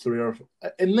like 3 or 4,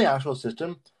 in the actual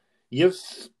system, you have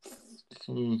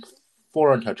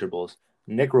 4 untouchables: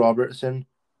 Nick Robertson,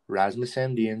 Rasmus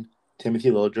Sandin, Timothy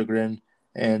Liljegren,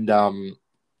 and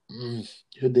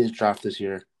who'd they draft this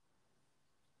year?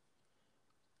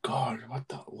 God,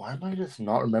 why am I just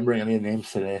not remembering any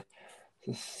names today?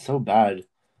 This is so bad.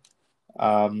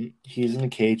 He's in the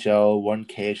KHL, won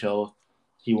KHL.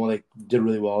 He did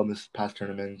really well in this past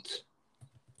tournament.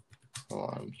 Hold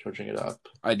on, I'm searching it up.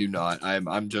 I do not.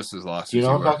 I'm just as lost. Do you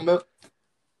know what I'm talking about?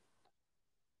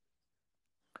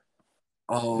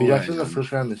 Oh, we drafted in the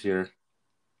first round this year.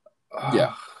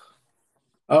 Yeah.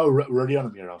 Oh,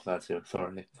 Rodion Amirov, that too.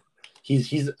 Sorry. He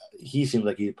seems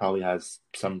like he probably has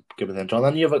some good potential. And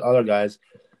then you have like other guys,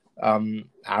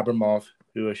 Abramov,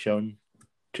 who has shown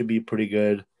to be pretty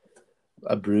good.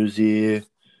 Abruzzi.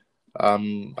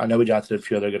 I know we drafted a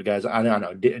few other good guys. I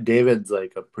know. David's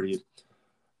like a pretty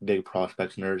big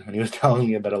prospects nerd, and he was telling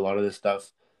me about a lot of this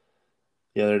stuff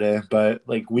the other day. But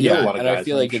like we know a lot of guys. I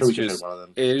feel like it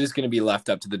is going to be left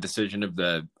up to the decision of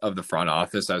the front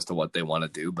office as to what they want to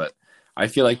do. But I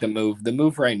feel like the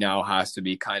move right now has to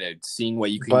be kind of seeing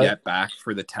what you can get back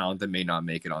for the talent that may not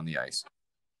make it on the ice.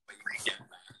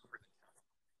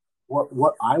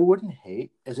 What I wouldn't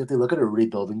hate is if they look at a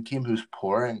rebuilding team who's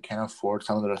poor and can't afford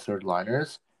some of their third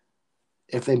liners,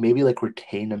 if they maybe like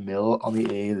retain $1 million on the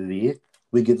AAV,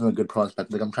 we give them a good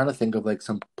prospect. Like I'm trying to think of like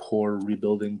some poor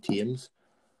rebuilding teams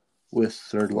with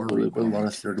a lot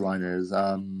of third liners.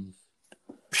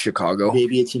 Chicago.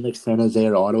 Maybe a team like San Jose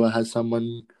or Ottawa has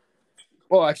someone.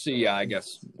 Well, actually, yeah, I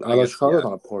guess Chicago's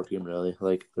not a poor team, really.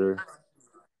 Like they're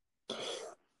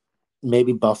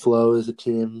maybe Buffalo is a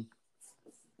team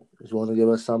who's willing to give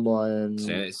us someone.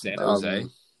 San Jose,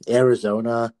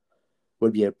 Arizona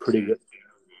would be a pretty good.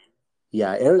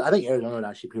 Yeah, I think Arizona would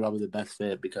actually be probably the best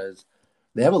fit because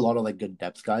they have a lot of like good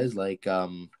depth guys. Like I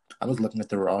was looking at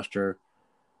the roster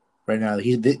right now.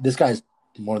 This guy's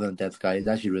more than a depth guy. He's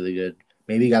actually really good.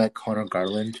 Maybe a guy like Connor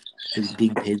Garland is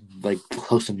being paid like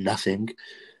close to nothing,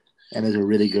 and is a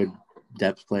really good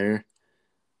depth player.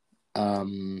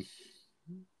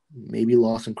 Maybe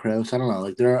Lawson Krause. I don't know.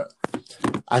 Like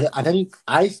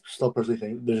I still personally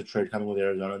think there's a trade coming with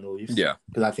Arizona and the Leafs. Yeah,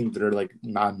 because I think they're like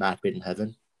not match made in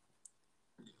heaven.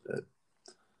 But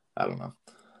I don't know.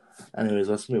 Anyways,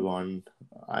 let's move on.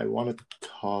 I want to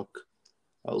talk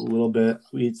a little bit.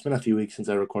 It's been a few weeks since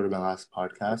I recorded my last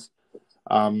podcast.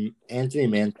 Anthony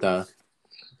Mantha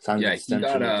signed an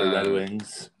extension with the Red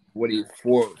Wings. What do you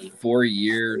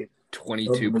 4-year,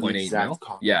 $22.8 million?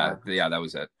 Yeah, that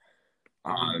was it.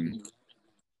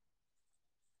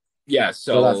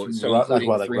 So including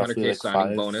 $300K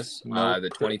signing bonus, the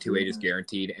 22.8 is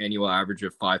guaranteed, annual average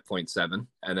of 5.7,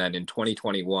 and then in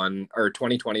 2021 or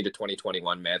 2020 to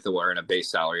 2021, Mantha will earn a base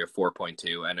salary of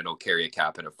 4.2, and it'll carry a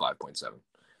cap hit of 5.7.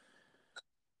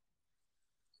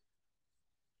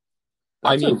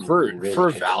 I mean,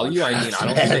 for value, I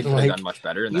don't think they could have done much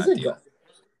better in that deal.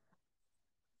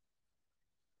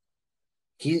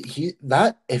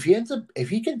 if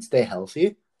he can stay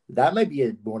healthy, that might be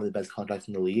one of the best contracts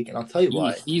in the league. And I'll tell you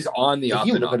why. He's on the If up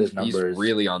you and look at up. his He's numbers,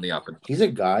 really on the up and up. He's a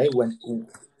guy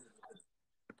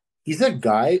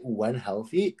when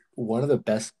healthy, one of the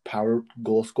best power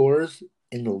goal scorers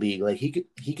in the league. Like he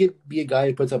could be a guy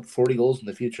who puts up 40 goals in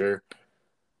the future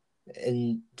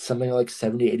and something like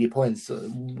 70, 80 points.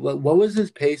 What was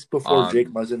his pace before Jake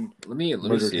Muzzin Let me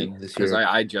murdered see, him this because year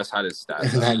I just had his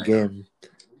stats in that game?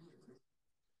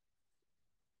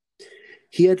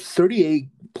 He had 38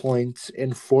 points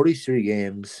in 43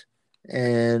 games.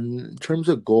 And in terms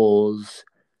of goals,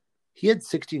 he had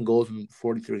 16 goals in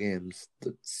 43 games.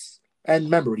 And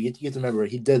remember, you have to remember,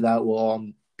 he did that while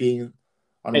being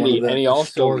on one of the he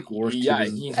historic also, worst yeah,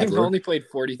 teams he ever. only played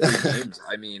 43 games.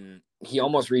 I mean, he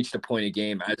almost reached a point a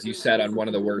game, as you said, on one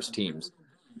of the worst teams.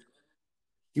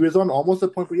 He was on almost a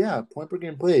point per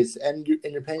game plays, and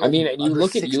you're paying. I mean, and you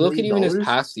look at even his $6 million?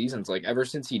 past seasons. Like ever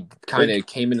since he kind of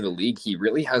came into the league, he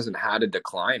really hasn't had a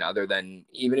decline. Other than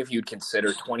even if you'd consider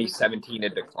 2017 a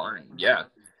decline, yeah.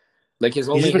 Like his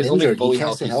only fully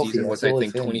healthy season was, I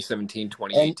think, 2017,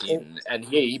 2018, and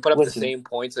he put up the same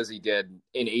points as he did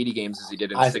in 80 games as he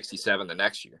did in 67 the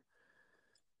next year.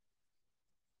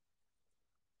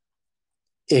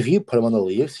 If you put him on the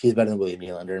Leafs, he's better than William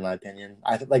Nylander, in my opinion.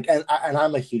 I think, and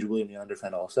I'm a huge William Nylander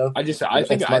fan also. I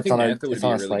think Mantha would be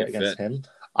a really good fit. Him.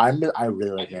 I really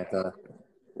like Mantha.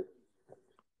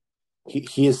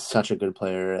 He is such a good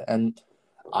player, and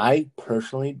I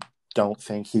personally don't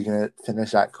think he's gonna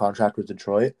finish that contract with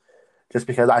Detroit, just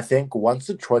because I think once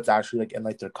Detroit's actually like in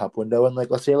like their cup window, and like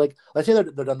let's say they're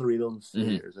done the rebuild in 3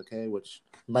 years, okay, which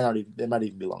it might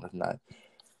even be longer than that.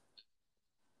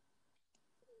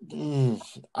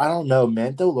 I don't know.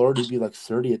 Mantha Lord would be like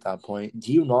 30 at that point.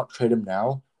 Do you not trade him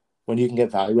now when you can get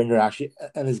value when you're actually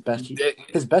and his best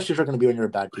years are going to be when you're a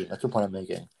bad team? That's the point I'm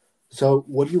making. So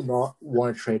would you not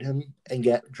want to trade him and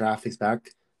get draft picks back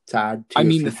to add to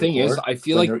your the thing is, I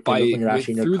feel like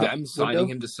through them signing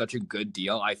him to such a good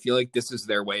deal, I feel like this is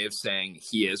their way of saying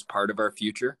he is part of our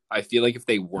future. I feel like if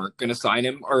they weren't going to sign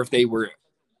him, or if they were,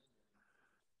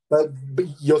 but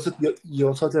you also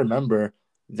have to remember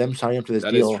them signing up to this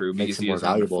deal makes him more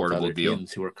valuable to other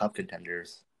teams who are cup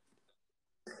contenders.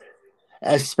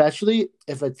 Especially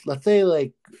if it's, let's say,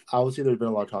 like, obviously there's been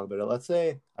a lot of talk about it. Let's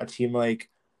say a team like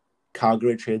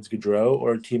Calgary trades Gaudreau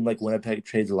or a team like Winnipeg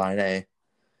trades Line A.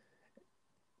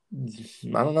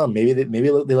 I don't know. Maybe they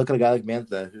look at a guy like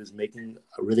Mantha who's making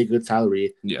a really good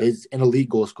salary, is an elite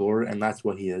goal scorer, and that's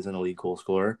what he is, an elite goal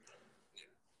scorer.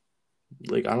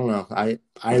 Like, I don't know. I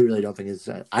really don't think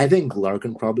I think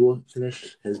Larkin probably will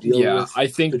finish his deal. Yeah, I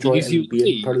think Detroit and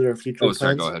be part of their future plans.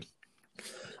 Sorry, go ahead.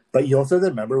 But you also have to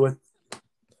remember with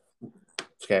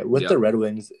the Red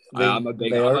Wings, I'm a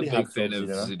big fan of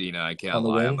Zadina. I can't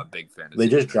lie. I'm a big fan of They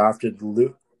just drafted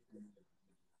Luke.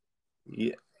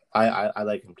 Yeah, I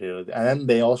like him too. And then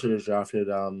they also just drafted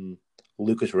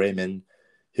Lucas Raymond,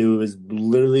 who is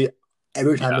literally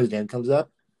every time his name comes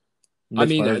up. I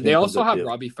mean, they also have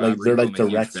Robbie Fabry. Like, they're like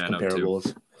direct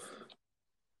comparables.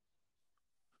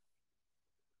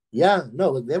 Yeah, no,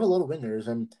 like, they have a lot of wingers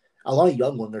and a lot of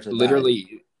young wingers.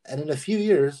 Literally. And in a few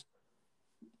years,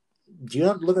 do you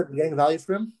not look at getting value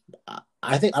for him?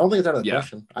 I don't think it's out of the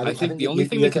question. I think the only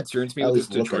thing that concerns me with this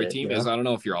Detroit team is, I don't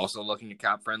know if you're also looking at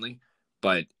cap friendly,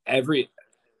 but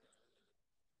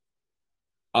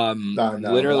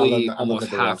literally almost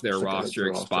half their roster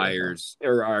expires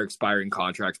or are expiring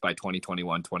contracts by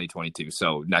 2021, 2022.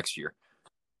 So next year.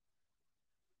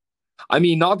 I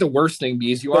mean, not the worst thing,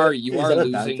 because you are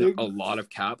losing a lot of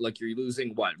cap. Like, you're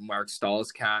losing Mark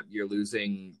Stahl's cap. You're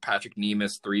losing Patrick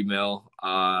Nemeth, $3 million.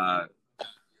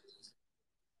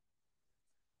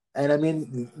 And I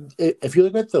mean, if you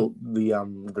look at the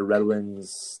Red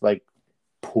Wings like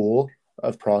pool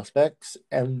of prospects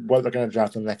and what they're going to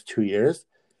draft in the next 2 years,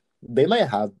 they might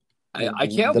have. I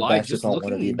can't lie. Just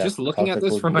looking at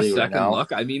this from a second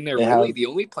look, I mean, the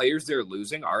only players they're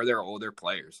losing are their older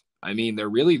players. I mean, they're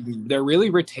really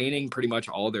retaining pretty much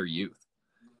all their youth.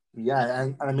 Yeah,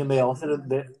 and I mean, they also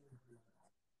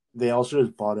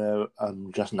just bought out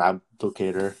Justin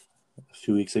Abdelkader a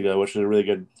few weeks ago, which is a really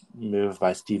good move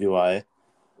by Stevie Y.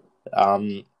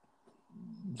 Who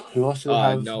else do they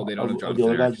have? No, they don't have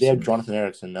Jonathan Ericsson. They have Jonathan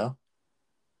Ericsson, no?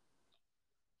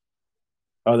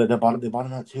 Oh, they bought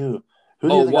him out too. They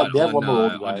have one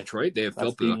more old guy on Detroit? They have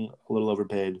Filppula. Being a little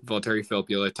overpaid. Valtteri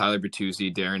Filppula, Tyler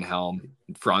Bertuzzi, Darren Helm,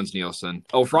 Franz Nielsen.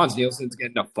 Oh, Franz Nielsen's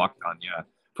getting a fuck ton, yeah.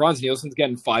 Franz Nielsen's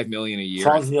getting $5 million a year.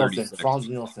 Franz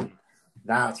Nielsen.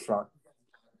 That's Franz.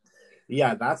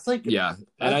 Yeah, that's like... Yeah,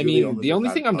 and I mean, the only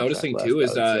thing I'm noticing too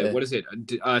is, what is it?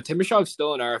 Timoshov's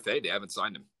still an RFA. They haven't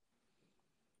signed him.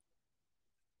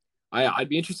 I'd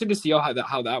be interested to see how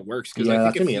that works, because I Yeah, think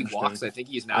that's if gonna be he interesting. walks, I think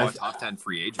he's now a top 10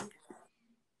 free agent.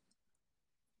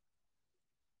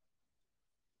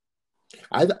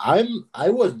 I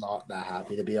was not that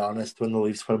happy, to be honest, when the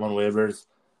Leafs put him on waivers.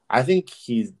 I think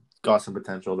he's got some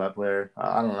potential, that player.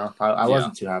 I don't know. I Yeah.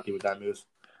 wasn't too happy with that move.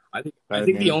 I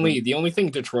think the only thing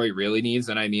Detroit really needs,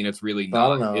 and I mean it's really So I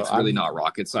don't know. not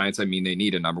rocket science. I mean, they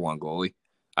need a number one goalie.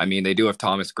 I mean, they do have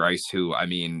Thomas Greiss, who, I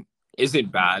mean,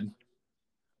 isn't bad.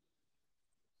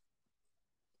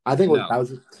 I think No. that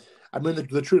was. I mean,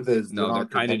 the truth is they're No, they're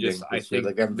not kind of just. contending I this year.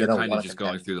 think Like they they're don't kind of want to just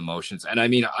going contend. through the motions. And I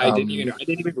mean, I didn't even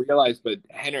realize, but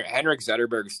Henrik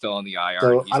Zetterberg is still on the IR,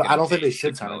 So and he's I getting don't think paid they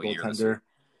should $6 sign a million a year this year. goaltender.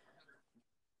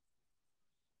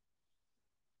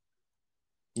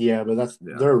 Yeah, but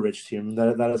they're a rich team.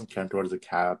 That doesn't count towards the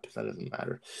cap. That doesn't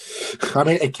matter. I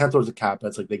mean, it counts towards the cap.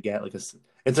 That's like they get like a.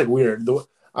 It's like weird.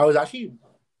 I was actually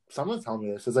someone's telling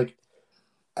me this. It's like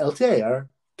LTIR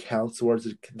counts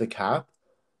towards the cap,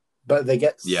 but they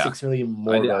get $6 million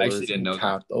more I actually didn't in know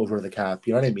cap that. over the cap.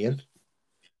 You know what I mean?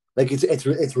 Like it's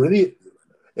really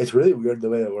weird the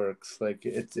way it works. Like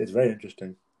it's very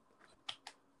interesting.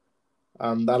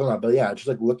 I don't know, but yeah, just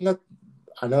like looking at,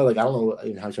 I know, like I don't know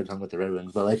how you start talking about the Red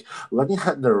Wings, but like looking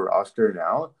at their roster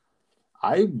now,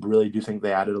 I really do think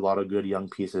they added a lot of good young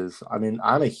pieces. I mean,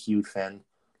 I'm a huge fan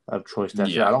of Troy Stecher.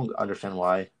 Yeah. I don't understand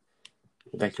why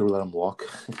Vancouver let him walk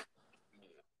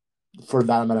for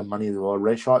that amount of money as well.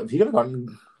 Ray Shaw, if he could have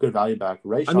gotten good value back,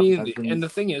 Ray Shaw has been and the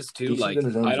thing is too, decent like in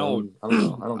his own zone. I don't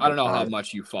know. I don't know how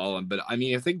much you follow him, but I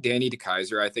mean, I think Danny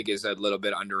DeKeyser, I think, is a little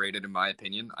bit underrated in my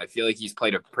opinion. I feel like he's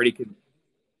played a pretty good.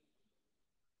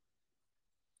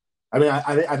 I mean,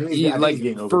 I think he's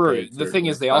being overpaid. The thing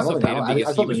is, they I don't also think paid him I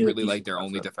because still he think was he's a really like decent their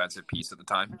only defenseman. defensive piece at the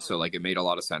time. So like it made a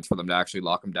lot of sense for them to actually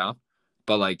lock him down.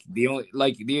 But like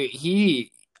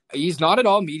he's not at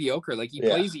all mediocre. Like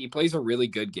he plays a really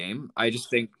good game. I just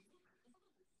think,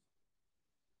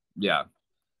 yeah.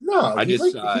 No, I he's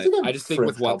just like a I just think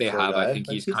with fringe what top they four have, I guy. think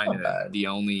Like he's he's kind not of bad. the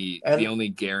only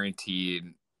And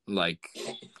guaranteed, like,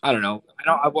 I don't know.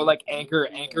 I will like anchor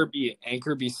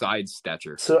besides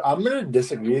Stetcher. so I'm gonna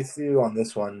disagree with you on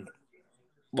this one.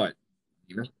 What?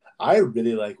 I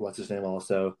really like what's his name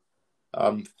also,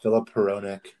 Philip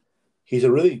Hronek. He's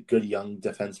a really good young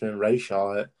defenseman. Ray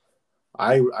Shaw.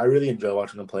 I really enjoy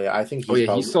watching him play. I think he's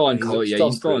he's still on COVID. Yeah,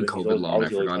 he's still on improving. He's COVID loan. I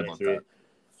obviously only forgot about 23, that.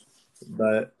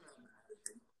 but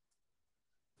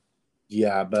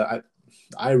yeah, but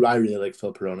I really like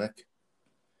Philip Hronek.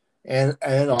 And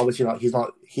obviously he's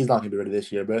not gonna be ready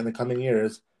this year, but in the coming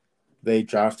years, they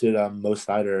drafted Mo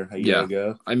Seider a year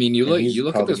ago. I mean, you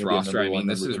look at this gonna be a roster. I mean,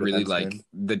 this is really defenseman. like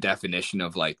the definition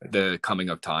of like the coming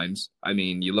of times. I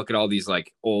mean, you look at all these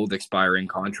like old expiring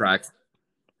contracts.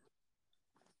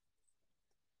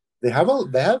 They have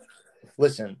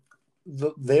listen,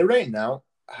 they right now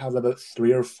have about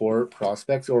 3 or 4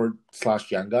 prospects or /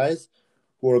 young guys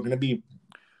who are going to be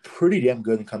pretty damn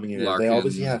good in coming years. Larkin, they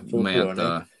obviously have Phil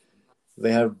Hronek.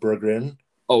 They have Berggren.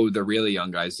 Oh, the really young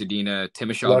guys. Zadina,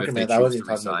 Timashov, Larkin, if they I choose wasn't to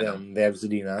talking about resign them. him. They have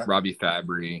Zadina. Robbie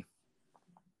Fabry.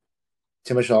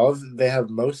 Timashov. They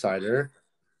have Mo Seider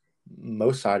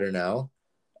now.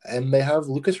 And they have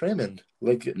Lucas Raymond.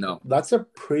 That's a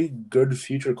pretty good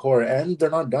future core. And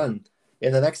they're not done.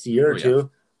 In the next year or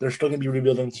two, they're still going to be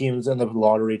rebuilding teams in the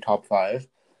lottery top 5.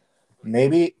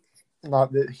 Maybe not.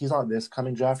 He's not this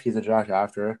coming draft. He's a draft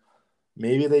after.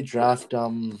 Maybe they draft. I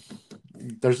don't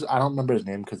remember his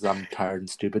name because I'm tired and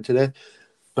stupid today.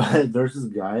 But there's this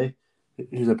guy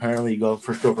who's apparently going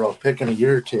first overall pick in a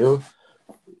year or two.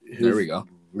 There we go.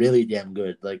 Really damn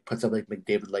good. Like puts up like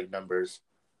McDavid like numbers.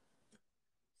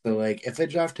 So like if they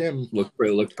draft him, look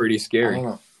pretty scary. I don't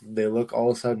know. They look all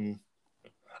of a sudden.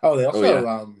 Oh, they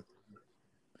also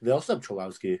they also have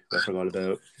Cholowski. I forgot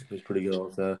about. He's pretty good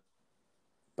also.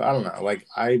 But I don't know. Like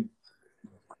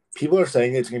people are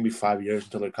saying it's gonna be 5 years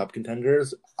until they're cup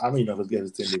contenders. I don't even know if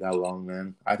it's gonna be that long,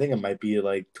 man. I think it might be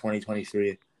like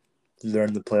 2023. They're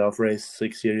in the playoff race.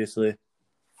 Like seriously.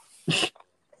 I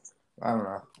don't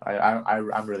know.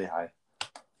 I'm really high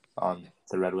on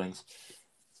the Red Wings.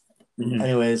 Mm-hmm.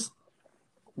 Anyways,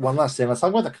 one last thing. Let's talk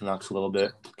about the Canucks a little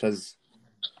bit because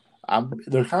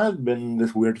there's kind of been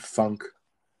this weird funk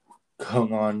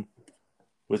going on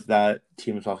with that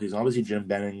team this offseason. Obviously, Jim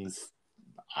Benning's.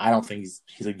 I don't think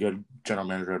he's a good general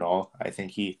manager at all. I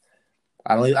think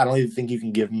I don't even think you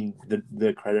can give him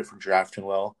the credit for drafting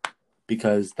well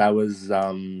because that was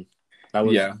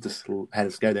just had a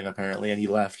scheduling apparently, and he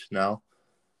left now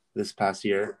this past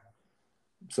year.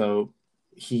 So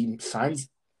he signs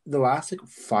the last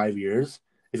 5 years.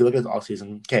 If you look at the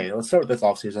offseason, okay, let's start with this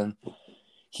offseason.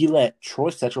 He let Troy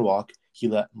Stecher walk. He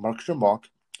let Mark Strom walk.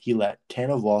 He let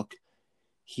Tanev walk.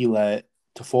 he let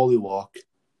Toffoli walk.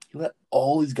 He let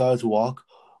all these guys walk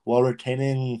while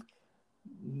retaining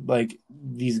like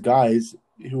these guys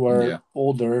who are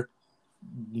older,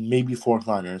 maybe fourth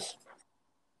liners.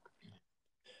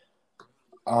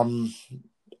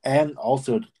 And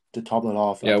also to top it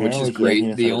off, which is apparently he hasn't great.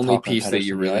 even The started only talking to piece that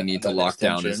you Pettersson really yet need to about an lock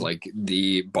down is extension. like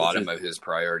the bottom of his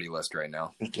priority list right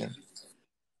now.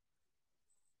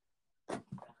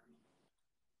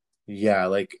 Yeah,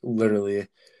 like literally.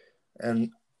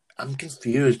 And I'm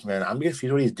confused, man. I'm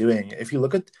confused what he's doing. If you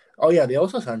look at, they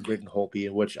also signed Braden Holtby,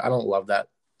 which I don't love that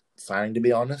signing, to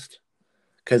be honest.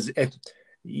 Because if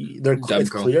it's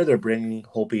clear they're bringing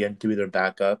Holtby in to be their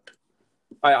backup.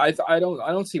 I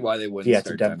don't see why they wouldn't It's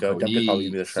a start Demko. Demko. Demko's probably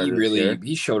gonna be the starter this year.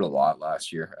 He showed a lot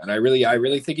last year, and I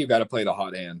really think you've got to play the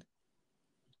hot hand.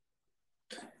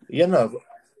 Yeah, no.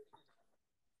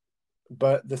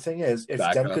 But the thing is, if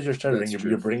Demko's your starter,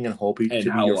 you're bringing in Holtby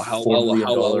to be your $4 million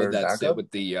well would that backup? sit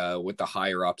with the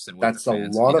higher ups and with That's the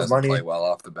fans? a lot He of doesn't money. play well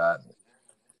off the bat.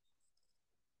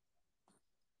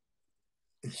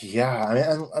 Yeah, I mean,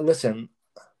 and listen,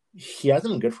 he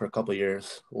hasn't been good for a couple of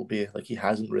years. He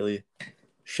hasn't really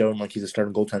shown like he's a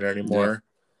starting goaltender anymore.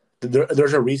 Yeah.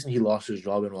 There's a reason he lost his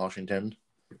job in Washington.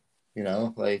 You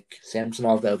know, like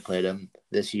Samsonov outplayed him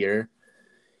this year.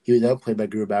 He was outplayed by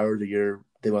Grubauer the year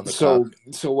they won the cup.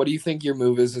 So what do you think your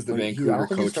move is as the Vancouver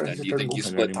coach then? Do you think you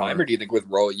split time, or do you think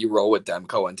you roll with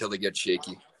Demko until they get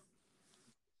shaky?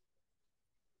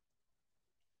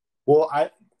 Well,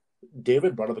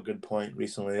 David brought up a good point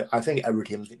recently. I think every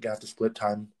team's going to have to split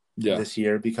time this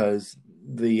year because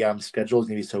the schedule is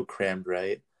going to be so crammed,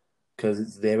 right?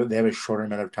 Because they have a shorter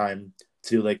amount of time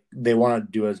to they want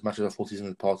to do as much of a full season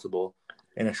as possible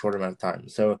in a shorter amount of time.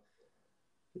 So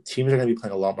teams are going to be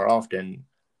playing a lot more often,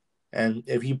 and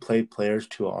if you play players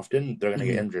too often, they're going to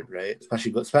get injured, right?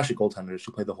 Especially goaltenders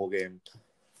who play the whole game.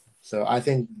 So I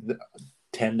think the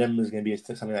tandem is going to be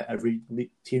something that every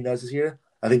team does this year.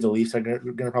 I think the Leafs are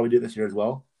going to probably do it this year as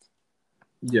well.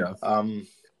 Yeah.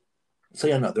 So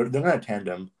no, they're going to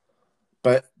tandem,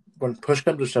 but when push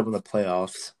comes to shove in the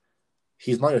playoffs,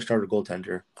 he's not a starter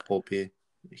goaltender. Holtby,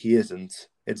 he isn't.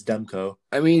 It's Demko.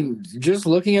 I mean, just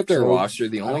looking at their roster,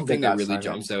 the only thing that really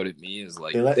jumps out at me is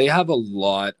they have a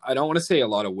lot. I don't want to say a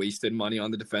lot of wasted money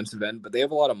on the defensive end, but they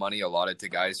have a lot of money allotted to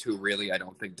guys who really I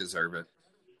don't think deserve it.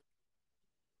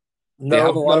 They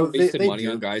have a lot of wasted money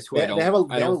on guys who I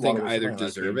don't think either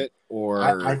deserve it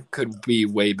or could be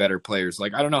way better players.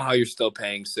 Like, I don't know how you're still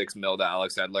paying $6 million to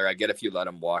Alex Edler. I get if you let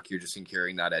him walk, you're just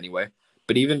incurring that anyway.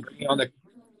 But even on the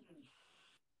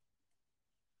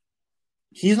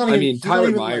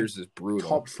Tyler Myers is brutal.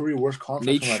 Top 3 worst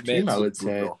contracts on that team, I would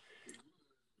say.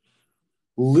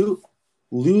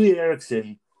 Louis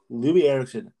Eriksson,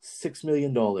 $6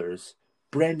 million.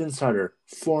 Brandon Sutter,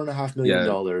 $4.5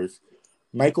 million.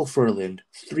 Michael Furland,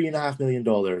 $3.5 million.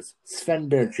 Sven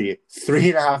Berchi,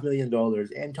 $3.5 million.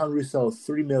 Anton Roussel,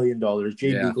 $3 million.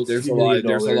 Jay Beagle, $3 million.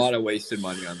 There's a lot of wasted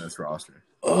money on this roster.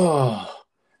 Oh,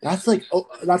 that's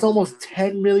almost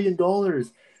 $10 million.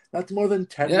 That's more than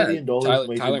 $10 million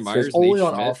Tyler Myers, only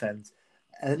on offense.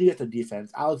 And then you get the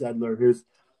defense. Alex Edler, who's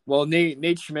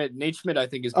Nate Schmidt. Nate Schmidt, I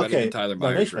think, is better than Tyler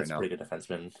Myers Nate Schmidt's right now. Pretty good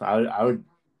defenseman.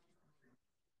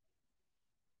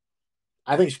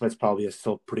 I think Schmidt's probably a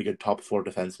still pretty good top 4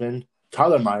 defenseman.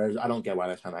 Tyler Myers, I don't get why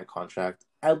they signed that contract.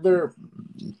 Edler,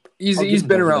 he's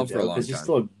been around for a long time. He's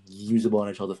still a usable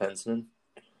NHL defenseman.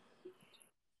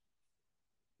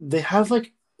 They have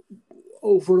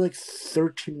over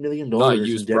 $13 million not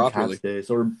used in dead cap properly.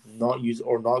 space, or not used,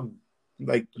 or not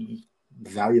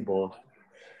valuable.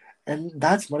 And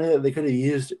that's money that they could have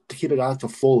used to keep a guy like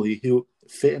Toffoli, who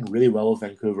fit in really well with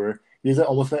Vancouver. He was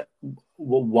almost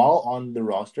while on the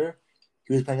roster,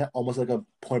 he was playing at almost like a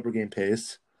point per game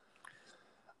pace.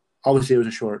 Obviously, it was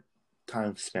a short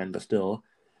time span, but still.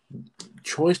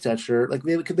 Troy Stetcher,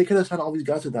 they could have signed all these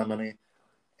guys with that money.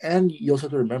 And you also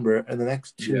have to remember, in the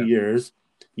next 2 years,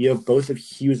 you have both of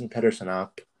Hughes and Pettersson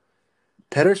up.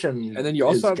 Pettersson, and then you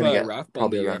also have Rathbone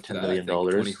probably around $10 million.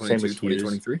 2022,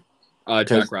 2023.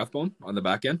 Jack Rathbone on the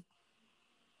back end.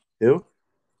 Who?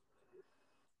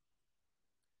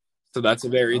 So that's a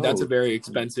very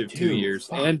expensive 2 years.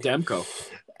 Fuck. And Demko.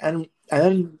 And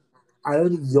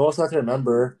you also have to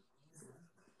remember,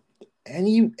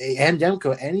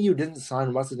 Demko, and you didn't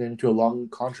sign Weston into a long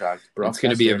contract. It's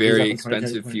going to be a very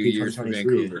expensive few years for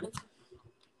Vancouver.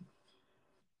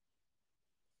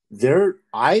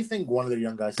 I think one of their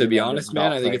young guys. To be honest,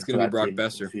 man, I think it's going to be Brock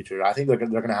Besser. Future. I think they're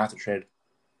going to have to trade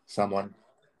someone.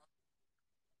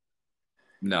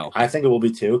 No. I think it will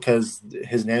be too, because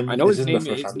his I name, know this isn't the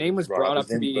first his time name it's was brought up. brought His up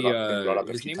to name's be been brought up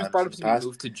a his few name was times brought in up the to be past.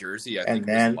 moved to Jersey, I think And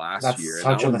it was man, last that's year, and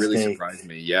that such a one really mistake. surprised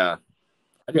me. Yeah.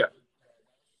 Yeah.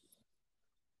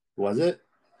 Was it?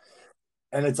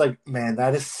 And it's like, man,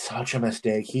 that is such a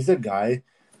mistake. He's a guy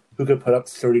who could put up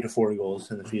 30 to 40 goals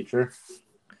in the future.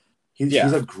 He's Yeah,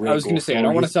 a I great was going goal to say, I scorer.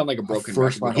 don't want to He's sound like a a broken first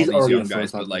record line. with all He's these already a young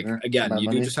guys, first line but like winger, in again, my you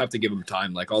do money. just have to give them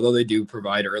time. Like although they do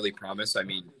provide early promise, I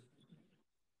mean,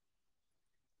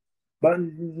 But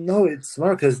no, it's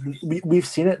smart because we've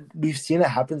seen it. We've seen it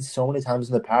happen so many times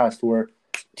in the past where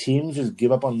teams just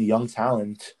give up on the young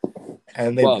talent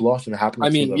and they well, blossom. It happened I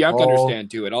with mean, Taylor you have to Hall.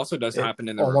 understand too. It also does It happen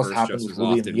in the almost reverse happened just with as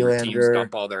William often where teams Nylander.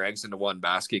 dump all their eggs into one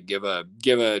basket, give a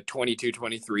 22,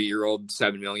 23-year-old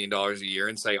 $7 million a year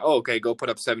and say, "Oh, okay, go put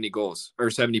up 70 goals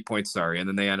or 70 points, sorry," and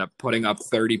then they end up putting up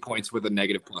 30 points with a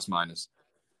negative plus minus.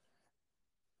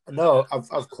 No,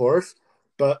 of course,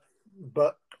 but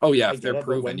Oh yeah, I if they're get it. But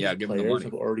proven, when yeah, these give them the players money.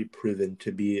 have already proven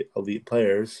to be elite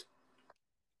players,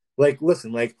 like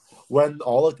listen, like when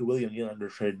all of the William Nylander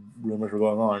trade rumors were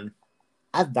going on,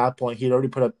 at that point he'd already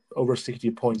put up over 60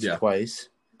 points Yeah. twice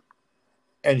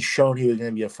and shown he was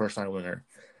going to be a first line winner.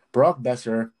 Brock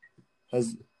Besser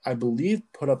has, I believe,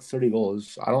 put up 30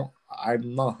 goals.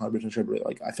 I'm not 100% sure, but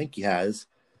like I think he has.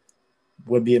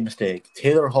 Would be a mistake.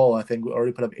 Taylor Hall, I think,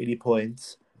 already put up 80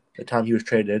 points the time he was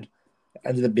traded.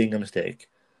 Ended up being a mistake.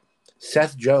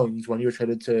 Seth Jones, when he was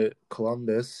traded to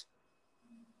Columbus,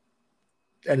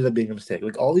 ended up being a mistake.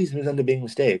 Like all these moves ended up being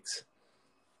mistakes.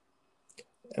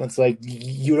 And it's like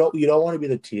you don't want to be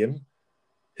the team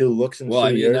who looks in Well, I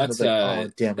 3 mean years and it's like,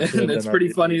 oh damn, I should have done that's pretty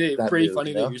funny. that Pretty move,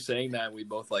 funny that you're saying that. And we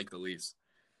both like the Leafs.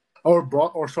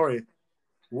 Or sorry,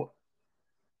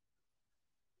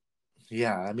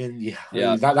 yeah, I mean, yeah,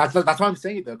 Yeah. that's why I'm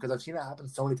saying it though, because I've seen it happen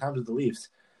so many times with the Leafs.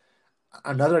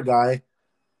 Another guy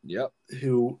Yep.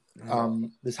 who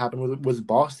this happened with was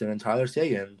Boston and Tyler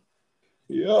Seguin.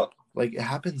 Yeah. Like it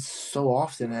happens so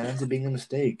often and it ends up being a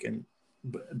mistake. And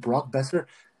Brock Besser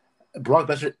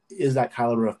is that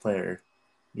caliber of player,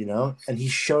 and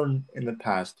he's shown in the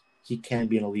past he can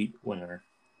be an elite winner,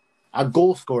 a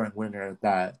goal scoring winner at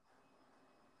that.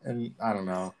 And I don't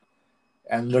know.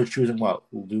 And they're choosing what,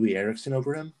 Louis Eriksson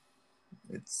over him?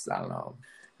 I don't know.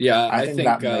 Yeah, I think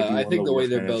that might be I one of think the the way worst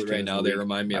they're managed built right teams in now, the they league,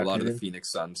 remind in me a my lot of the opinion. Phoenix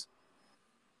Suns.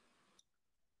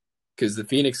 Because the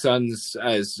Phoenix Suns,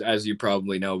 as you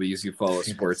probably know, because you follow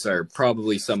sports, are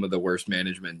probably some of the worst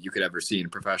management you could ever see in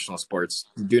professional sports.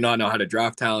 Do not know how to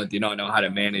draft talent, do not know how to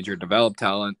manage or develop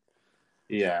talent.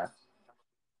 Yeah.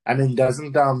 I mean,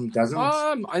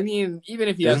 I mean, even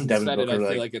if he doesn't hasn't Devin said it, I Booker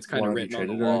feel like like it's kind of want to be written on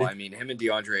the traded wall. already? I mean, him and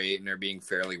DeAndre Ayton are being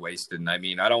fairly wasted. And I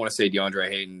mean, I don't want to say DeAndre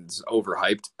Ayton's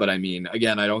overhyped, but I mean,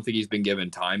 again, I don't think he's been given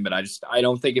time. But I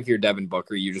don't think if you're Devin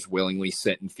Booker, you just willingly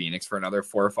sit in Phoenix for another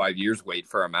 4 or 5 years, wait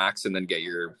for a max, and then get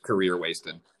your career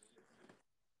wasted.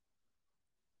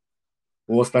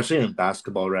 Well, especially in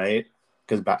basketball, right?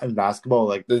 Because in basketball,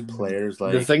 like The players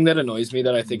the like thing that annoys me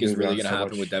that I think is move really around going to so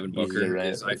happen with much Devin easier, Booker right?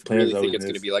 is I Like really players think always it's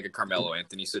going to move. be like a Carmelo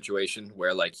Anthony situation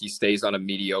where like he stays on a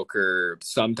mediocre,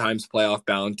 sometimes playoff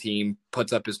bound team,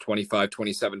 puts up his 25,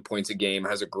 27 points a game,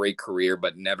 has a great career,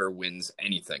 but never wins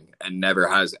anything and never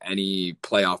has any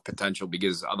playoff potential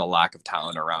because of a lack of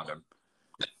talent around him.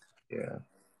 Yeah.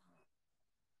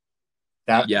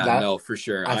 That Yeah, that no, for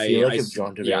sure. I feel like if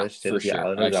John Yeah, Tavares stayed for with the sure. I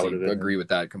Islanders, that would actually have been agree him. with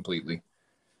that completely.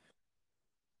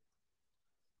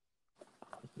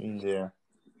 Yeah,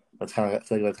 I feel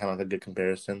like that's kind of like a good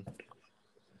comparison.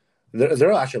 There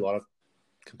are actually a lot of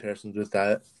comparisons with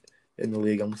that in the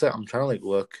league. I'm trying to like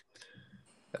look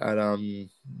at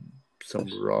some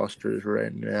rosters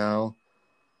right now.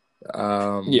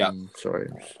 Yeah. Sorry,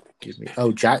 excuse me.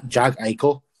 Oh, Jack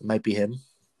Eichel might be him.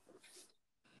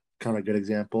 Kind of a good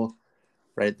example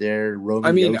right there. Romy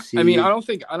I Yossi, don't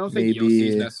think Yossi's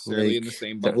maybe necessarily in like the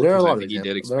same bubble there are a because I lot of think he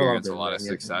did examples. There are a lot of experience a them lot in of the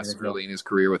success NHL. early in his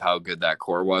career with how good that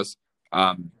core was.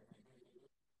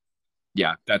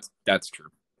 Yeah, that's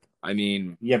true. I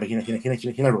mean, Yeah, but he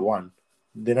never won.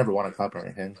 They never won a cup or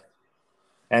anything.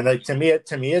 And like to me,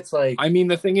 it's like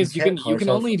the thing you is, can't call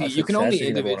yourself a you can only success if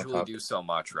you never won a individually cup. do so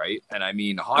much, right? And I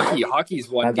mean, hockey's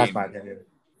one That's my game. opinion.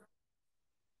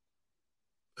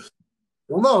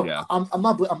 Well, no, Yeah. I'm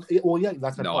not. Well, yeah,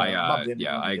 that's my No, point. I'm not blaming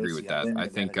yeah, I Romy agree with Yossi. I'm that.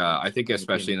 blaming the management I think and the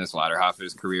especially team. in this latter half of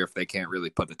his career, if they can't really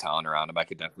put the talent around him, I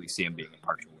could definitely see him being a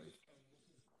partial waste.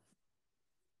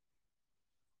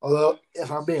 Although, if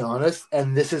I'm being honest,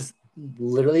 and this is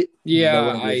literally no Yeah,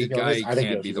 one agrees with me on this, I I think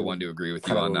can't be Yossi's the a one to agree with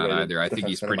you kind of on that overrated either.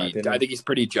 defenseman in my opinion. I think he's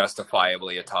pretty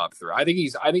justifiably a top three. I think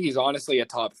he's honestly a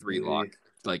top three lock,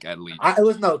 like at least. I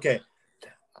listen. Okay,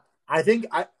 I think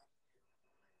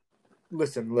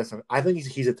Listen. I think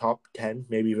he's a top 10,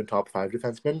 maybe even top 5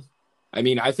 defenseman. I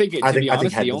mean, I think I to be think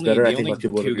honest, the Hedman's only better. I the think most only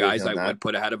people would two agree with me guys on I that. would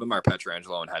put ahead of him are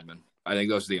Pietrangelo and Hedman. I think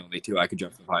those are the only two I could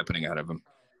justify putting ahead of him.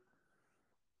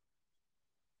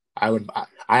 I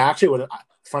actually would.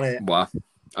 Funny. Wow.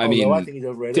 I Although I mean, think he's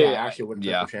overrated, I actually would put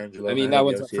yeah. Pietrangelo I mean, ahead that of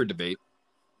one's up for Yossi. debate.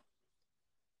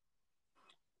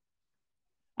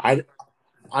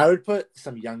 I would put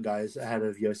some young guys ahead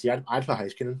of Yossi. I'd put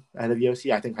Heiskanen ahead of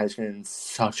Yossi. I think Heiskanen's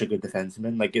such a good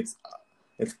defenseman. Like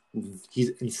he's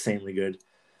insanely good.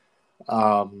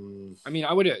 I mean,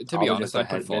 I would to be honest, I'd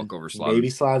put Hedman. Faulk over Slavin. Maybe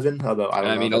Slavin, although I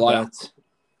don't know mean, about that.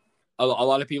 A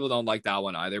lot of people don't like that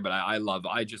one either, but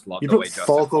I just love you the put way Justin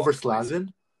Faulk over plays.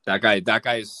 Slavin. That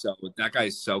guy is so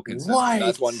consistent. What?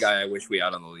 That's one guy I wish we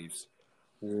had on the Leafs.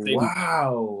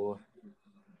 Wow.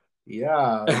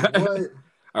 Yeah. What?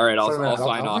 All right, I'll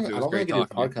sign off. It was great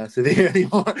talking to you. Podcast with you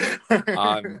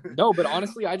anymore. No, but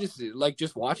honestly, I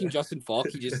just watching Justin Faulk.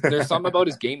 There's something about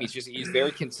his game. He's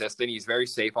very consistent. He's very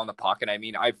safe on the puck, and I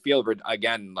mean, I feel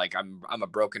again like I'm a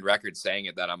broken record saying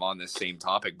it that I'm on this same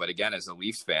topic, but again, as a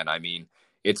Leafs fan, I mean,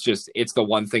 it's the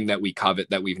one thing that we covet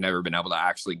that we've never been able to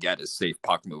actually get is safe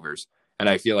puck movers, and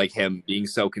I feel like him being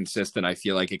so consistent, I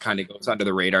feel like it kind of goes under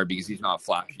the radar because he's not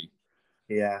flashy.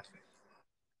 Yeah,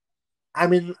 I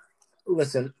mean.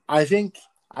 Listen, I think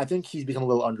he's become a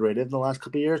little underrated in the last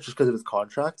couple of years just because of his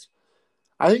contract.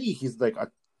 I think he's like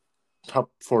a top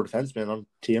 4 defenseman on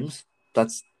teams.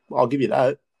 I'll give you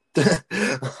that.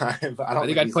 I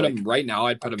think I'd put him right now.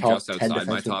 I'd put him just outside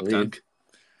my top 10.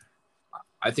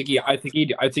 I think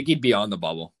he'd be on the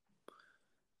bubble.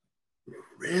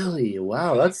 Really?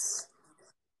 Wow, that's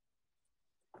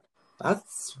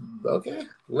okay.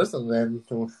 Listen, man,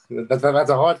 that's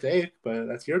a hot take, but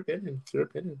that's your opinion. It's your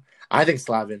opinion. I think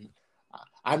Slavin.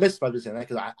 I miss Slavin saying that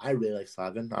because I really like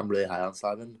Slavin. I'm really high on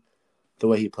Slavin. The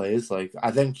way he plays, like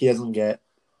I think he doesn't get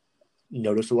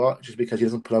noticed a lot just because he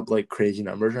doesn't put up like crazy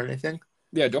numbers or anything.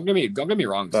 Yeah, don't get me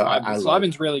wrong.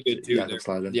 Slavin's really good too. Yeah,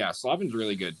 Slavin. Yeah, Slavin's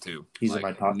really good too. He's in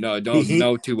my top. No,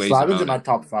 no two ways. Slavin's in my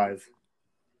top 5.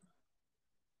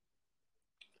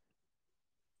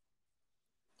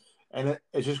 And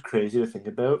it's just crazy to think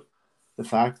about the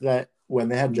fact that when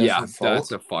they had Justin Faulk,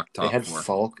 that's a fuck top they had 4.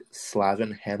 Faulk,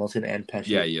 Slavin, Hamilton, and Pesce.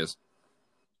 Yeah, he is.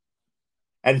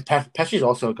 And Pesce's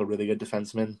also like a really good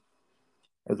defenseman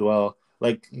as well.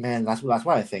 Like, man, that's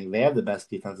why I think they have the best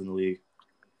defense in the league,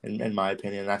 in my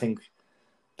opinion. I think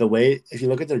if you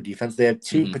look at their defense, they have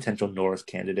 2 potential Norris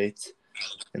candidates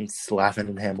in Slavin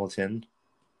and Hamilton.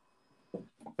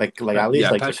 Like at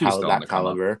least that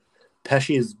caliber. Pesce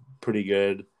is pretty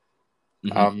good.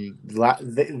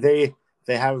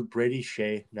 They have Brady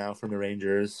Shea now from the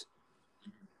Rangers.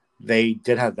 They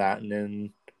did have that, and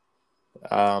then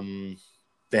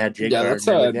they had Jake Gardner.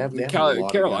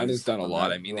 Carolina's done a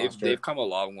lot. I mean, they've come a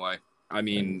long way. I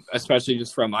mean, especially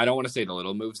just from I don't want to say the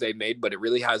little moves they've made, but it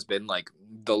really has been like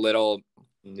the little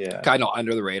kind of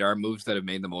under the radar moves that have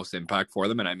made the most impact for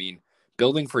them. And I mean,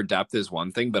 building for depth is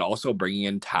one thing, but also bringing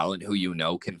in talent who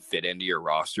can fit into your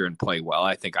roster and play well.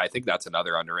 I think that's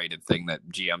another underrated thing that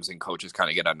GMs and coaches kind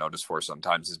of get unnoticed for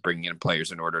sometimes is bringing in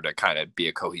players in order to kind of be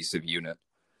a cohesive unit.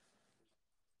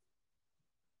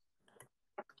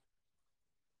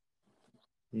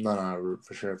 No,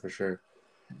 for sure.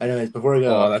 Anyways, before we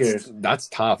go, that's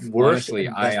tough. Worst Honestly,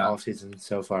 and best offseason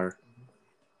so far.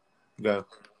 Go.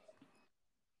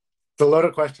 It's a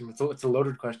loaded question. It's a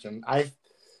loaded question. I'm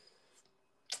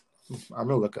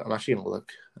gonna look. I'm actually gonna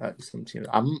look at some teams.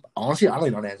 I don't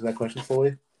even know how to answer that question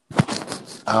fully.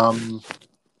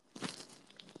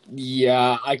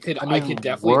 Yeah, I could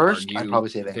definitely argue I'd probably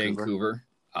say Vancouver.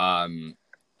 I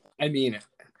mean,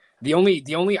 the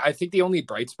only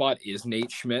bright spot is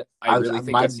Nate Schmidt. I really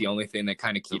think that's the only thing that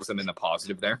kind of keeps them in the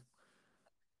positive there.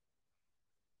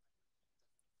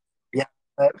 Yeah,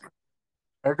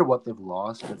 compared to what they've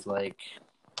lost, it's like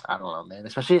I don't know, man.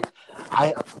 Especially,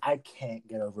 I can't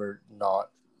get over not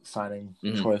signing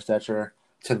Troy Stecher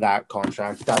to that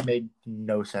contract. That made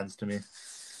no sense to me.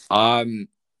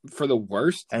 For the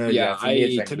worst,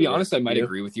 to be honest, I might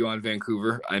agree with you on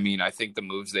Vancouver. I mean, I think the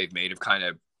moves they've made have kind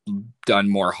of done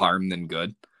more harm than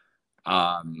good.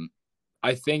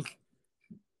 I think,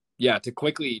 to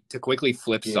quickly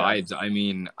flip sides. I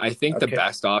mean, I think the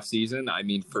best offseason, I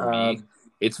mean, for me,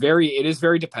 it is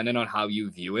very dependent on how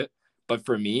you view it. But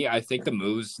for me, I think the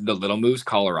little moves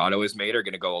Colorado has made are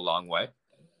going to go a long way.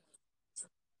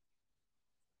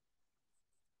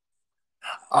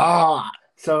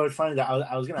 So it's funny that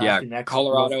I was going to ask you next.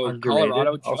 Colorado,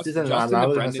 Justin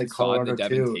and Brendan Saad and the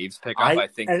Devin Taves pickup. I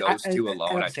think those two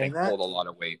alone, I think, hold a lot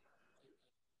of weight.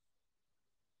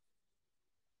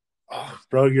 Oh,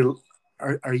 bro,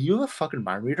 are you a fucking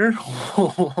mind reader?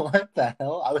 What the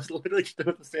hell? I was literally just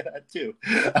about to say that too.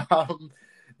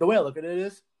 The way I look at it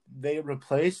is they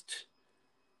replaced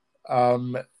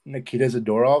Nikita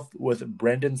Zadorov with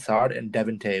Brendan Saad and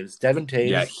Devin Taves. Devin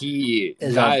Yeah, Taves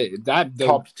is a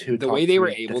top two, the top way they were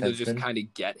three able to just defenseman kind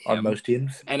of get on him, most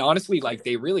teams. and honestly, like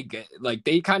they really get like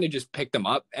they kind of just picked him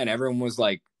up, and everyone was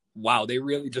like, "Wow, they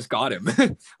really just got him!"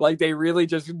 Like they really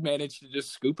just managed to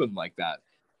just scoop him like that.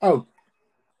 Oh,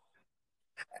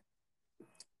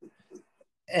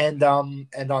 and on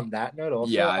that note,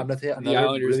 also, Yeah, I'm gonna say the another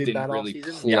Islanders really didn't bad really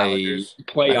offseason. The play Islanders,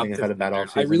 play I up think, have to had a bad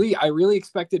standard. offseason. I really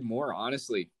expected more,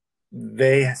 honestly.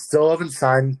 They still haven't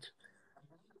signed.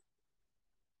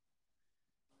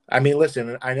 I mean,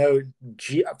 listen, I know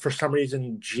for some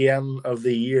reason GM of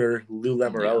the year Lou Yeah,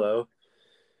 Lamoriello.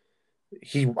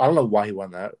 I don't know why he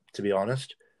won that, to be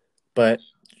honest, but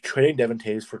trading Devin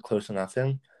Taves for close to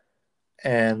nothing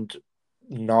and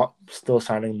not still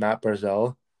signing Matt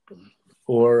Barzell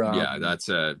or yeah, that's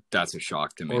a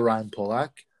shock to me. Ryan Polak,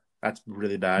 that's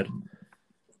really bad.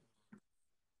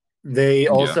 They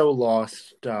Yeah, also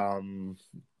lost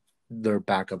their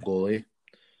backup goalie,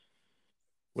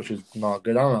 which is not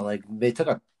good. I don't know, like they took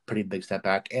a pretty big step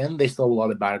back, and they still have a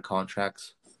lot of bad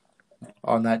contracts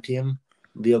on that team.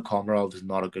 Leo Komarov is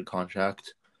not a good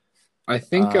contract. I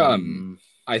think Um,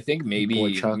 I think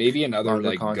Boychuk, maybe not another a good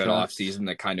like good off contract. season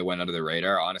that kind of went under the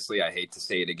radar. Honestly, I hate to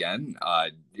say it again.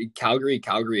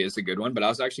 Calgary is a good one, but I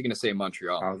was actually going to say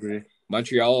Montreal. Calgary.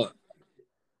 Montreal,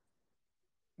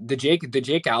 the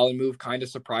Jake Allen move kind of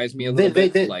surprised me a They little they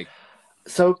bit. they. Like,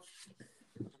 So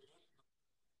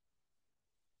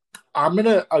I'm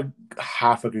gonna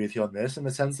half agree with you on this in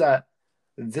the sense that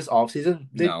this offseason,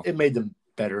 no, it made them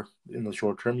better in the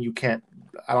short term. You can't.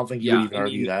 I don't think you would yeah, even I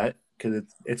argue mean, that because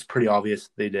it's pretty obvious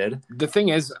they did. the thing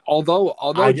is, although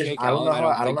Jake I don't Allen, know I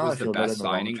how don't think I was the feel about it best in the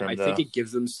long signing. I term think though. it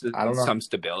gives them I don't know. some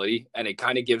stability, and it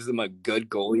kind of gives them a good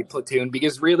goalie platoon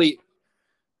because really,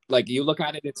 like you look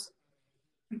at it, it's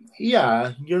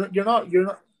Yeah, you're not.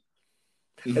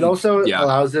 It also yeah,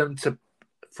 allows them to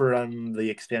for the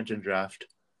expansion draft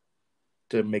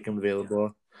to make them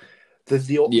available.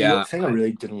 The yeah. thing I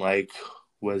really didn't like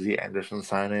was the Anderson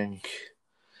signing.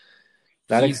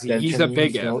 That He's a extension,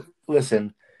 big he's if. gonna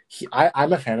listen.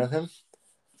 I'm a fan of him,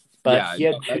 but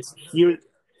Yeah, no, that's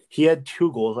he had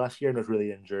 2 goals last year and was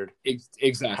really injured.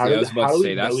 exactly. I was about to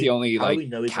say that's the only How do like we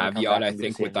know he's gonna come caveat back I and be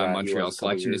the think with same that guy he was Montreal a couple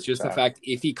selection is years just the back? fact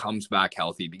if he comes back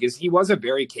healthy because he was a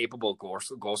very capable goal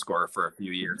scorer for a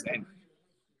few years. And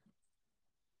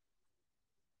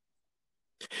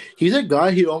He's a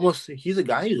guy who's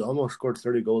almost scored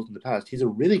 30 goals in the past. He's a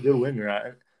really good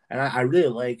winger, and I really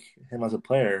like him as a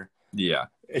player. yeah,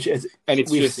 It's and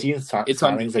it's we've just seen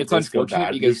signings like it's this go unfortunate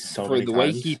badly because so for many the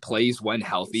way he times. plays when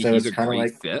healthy, So he's it's a kind of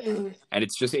great like, fit. And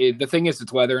it's just the thing is,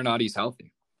 it's whether or not he's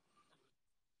healthy.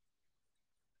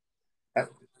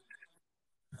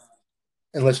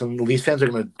 and listen, the Leafs fans are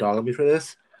gonna dog on me for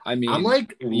this. I I'm mean,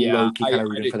 like yeah, low key kind of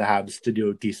rooting for the Habs to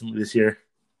do decently this year.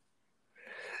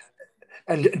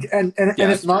 And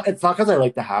yeah, it's not because I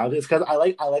like the Habs. It's because I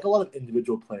like a lot of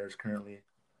individual players currently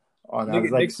on the Habs.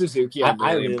 Nick Like Suzuki, I'm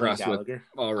I really really like impressed with Gallagher.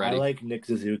 I already. like Nick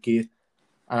Suzuki,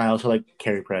 and I also like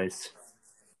Carey Price.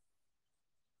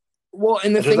 Well,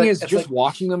 and the It's just thing like is, just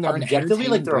watching them, they're an objectively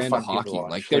like entertaining they're a brand of fun team to hockey.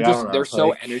 Like watch. Like I don't they're know, so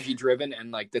like energy driven,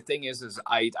 and like the thing is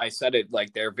I said it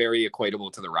like they're very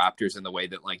equatable to the Raptors in the way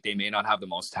that like they may not have the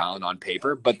most talent on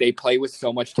paper, but they play with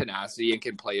so much tenacity and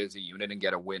can play as a unit and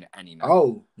get a win any night.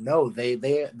 oh no, they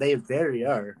very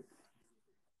are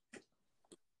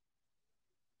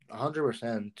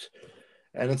 100%.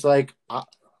 And it's like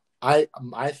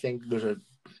I think there's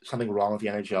something wrong with the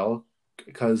NHL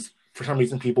because for some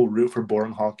reason people root for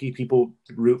boring hockey. People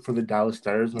root for the Dallas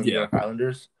Stars and the New Yeah, York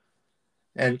Islanders,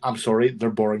 and I'm sorry, they're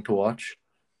boring to watch.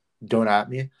 Don't at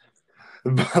me,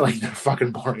 but like they're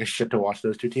fucking boring as shit to watch.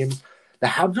 Those two teams. The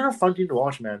Habs are a fun team to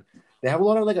watch, man. They have a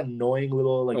lot of like annoying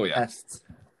little oh like yeah. pests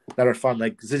that are fun.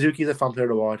 Like Suzuki's a fun player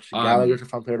to watch. Um, Gallagher's a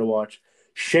fun player to watch.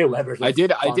 Shea Weber's a I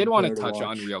did fun want to player to touch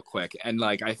on watch. real quick, and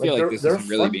like I feel Like like this they're a isn't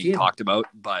really fun being team. talked about,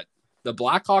 but the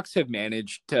Blackhawks have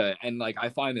managed to, and like I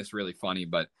find this really funny,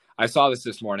 but I saw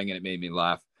this morning and it made me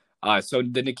laugh. So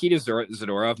the Nikita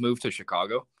Zadorov move to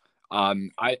Chicago.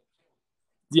 I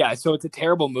Yeah, so it's a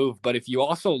terrible move, but if you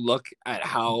also look at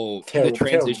how the Terrible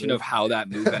transition of move. how that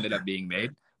move ended up being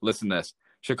made, listen to this.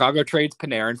 Chicago trades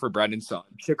Panarin for Brendan Saad.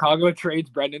 Chicago trades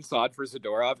Brendan Saad for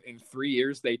Zadorov. In 3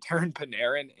 years, they turned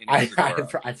Panarin into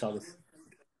Zadorov. I saw this.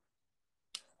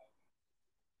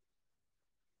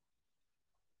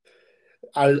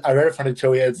 I read it funny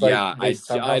too. It's like Yeah, they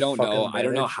somehow I don't know. fucking I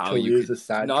don't know managed how to you lose could a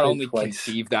sad not trade only twice.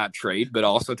 conceive that trade, but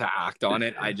also to act on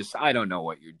it. I don't know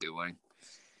what you're doing.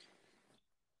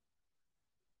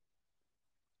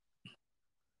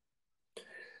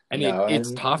 And No, it's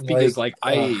and tough because like,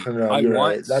 like no, I you're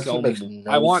want right. That just makes I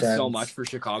no want so much sense. for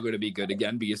Chicago to be good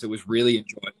again because it was really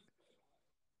enjoyable.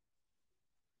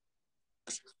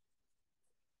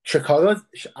 Chicago,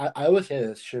 I would say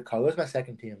this. Chicago's my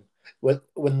second team.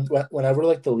 Whenever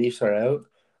like the Leafs are out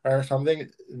or something, I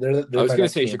they're was my gonna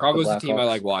next say team. The Chicago's the team I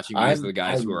like Blackhawks. watching because of the I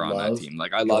guys who are on that love team.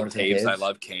 Like I love Jonathan Taves, I Toews.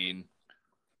 love Kane.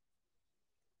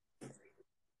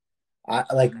 I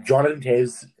like Jonathan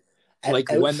Toews.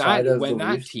 Like Outside of the when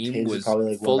that Leafs, team Toews is was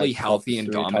probably like one of my fully top healthy and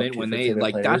three, top dominant, two when they favorite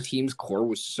like that players. team's core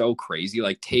was so crazy.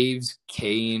 Like Taves,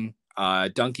 Kane,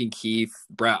 Duncan Keith,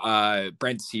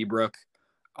 Brent Seabrook,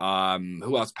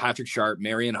 who else? Patrick Sharp,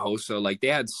 Marian Hossa. Like they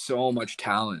had so much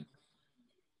talent.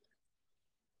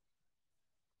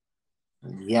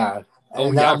 Yeah, Oh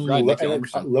and yeah, I forgot Nick and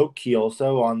Elmerson. low key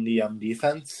also on the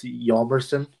defense,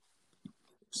 Yalmerson.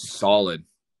 Solid.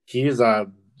 He's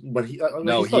when No,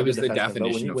 he's still he a good was the defenseman, but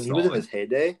definition of when he was in solid. his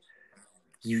heyday,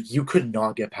 you could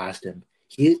not get past him.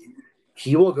 He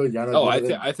will go down as Oh, one of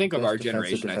the I think of best our defensive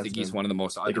generation, I think he's defensemen one of the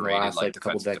most like in the underrated last like like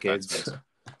couple defensive decades. defensemen.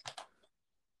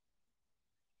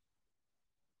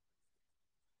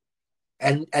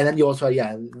 And then you also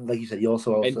like you said you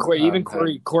also And had Corey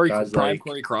guys prime like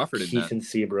Corey Crawford in Keith that. and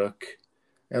Seabrook,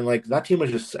 and like that team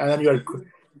was just and then you had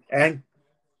and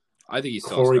I think he's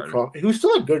still a Corey starter. Crawford, who's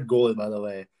still a good goalie by the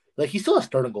way. Like he's still a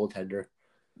starting goaltender.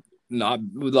 Not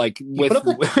like He put with up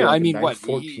like I what mean what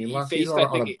 914 he last season faced. I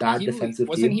on think a bad he defensive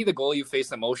wasn't team. he the goalie who faced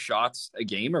the most shots a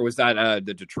game, or was that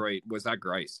the Detroit? Was that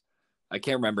Grice? I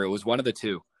can't remember. It was one of the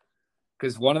two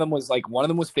because one of them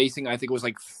was facing. I think it was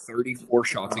like 34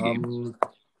 shots a game.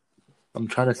 I'm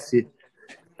trying to see.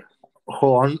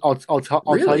 Hold on, I'll tell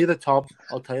you Really? the top.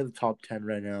 I'll tell you the top 10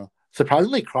 right now.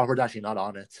 Surprisingly, Crawford's actually not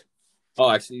on it. Oh,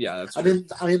 actually, yeah, that's true.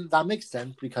 I mean that makes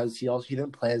sense because he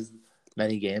didn't play as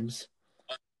many games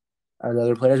as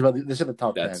other players, but this is the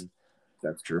top 10.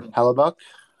 That's true. Hellebuck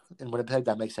in Winnipeg,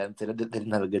 that makes sense. They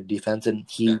didn't have a good defense, and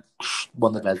he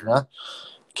won the Vezina.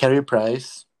 Carey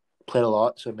Price played a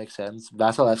lot, so it makes sense.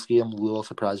 Vasilevsky, I'm a little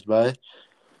surprised by.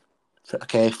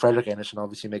 Okay, Frederick Anderson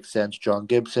obviously makes sense. John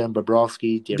Gibson,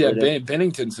 Bobrovsky, Dave Yeah, Riddick,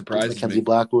 Bennington surprises Mackenzie me.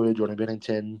 Blackwood, Jordan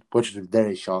Bennington, which is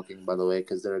very shocking, by the way,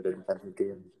 because they're a good defensive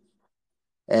team.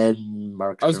 And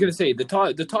Markstrom. I was gonna say the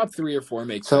top 3 or 4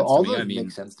 make So sense to all me. I those mean,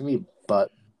 make sense to me,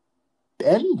 but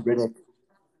and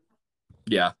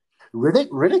yeah,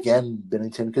 Riddick and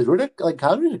Bennington, because Riddick, like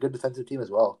Calgary's a good defensive team as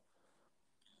well.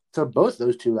 So both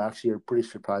those two actually are pretty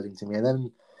surprising to me. And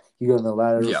then you go on the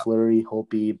ladder, yeah, Fleury,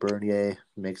 Holtby, Bernier,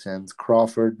 makes sense.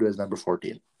 Crawford was number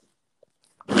 14.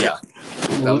 yeah.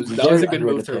 That was Very a good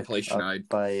move underrated to pick replace Schneid.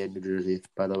 by New Jersey,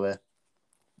 by the way.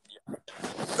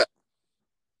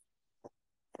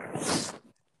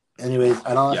 Anyways,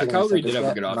 I don't think Calgary did have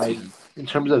a good offseason. In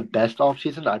terms of best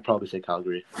offseason, I'd probably say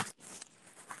Calgary.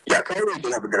 Yeah, Calgary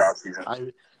did have a good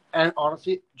offseason. And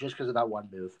honestly, just because of that one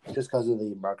move, just because of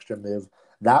the Markstrom move,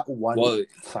 that one. Well,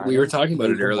 we were talking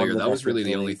about it earlier. That was really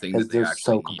the only thing that they they're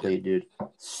actually so complete, dude.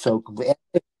 So complete.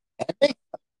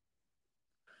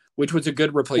 Which was a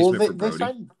good replacement for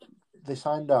Brody. They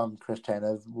signed Chris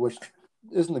Tanev, which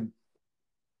isn't a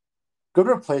good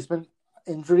replacement.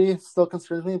 Injury still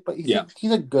concerns me, but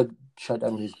he's a good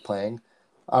shutdown when he's playing.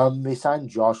 They signed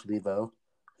Josh Levo.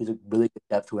 He's a really good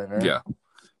depth winner. Yeah.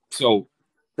 So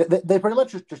they pretty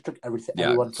much just took everything. Yeah.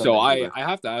 Everyone so I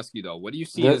have to ask you though, what do you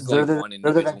see as like one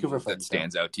individual move that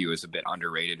stands out to you as a bit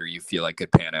underrated, or you feel like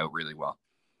could pan out really well?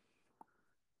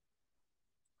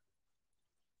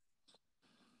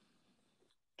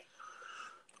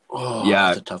 Oh, yeah,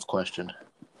 that's a tough question.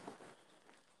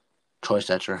 Troy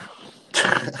Stecher.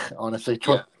 Honestly,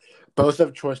 both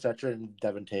of Troy Stecher and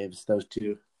Devin Taves, those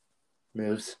two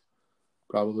moves,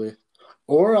 probably.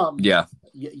 Or that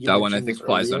one I think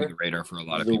flies under the radar for a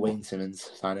lot of people. Wayne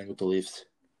Simmons signing with the Leafs.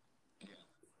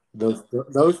 Those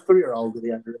three are all really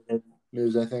underrated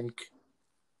moves, I think.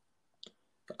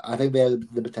 I think they have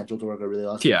the potential to work out really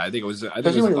awesome. Yeah, I think it was. I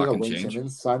think it was a fucking change.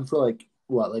 Simmons signed for like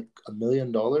 $1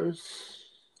 million.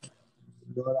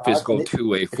 Physical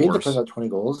two-way force. If he ends up putting out 20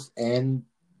 goals and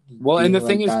and the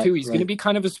thing is too, he's going to be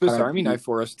kind of a Swiss Army knife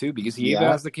for us too, because he even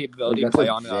has the capability to play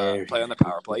on the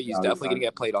power play. He's definitely going to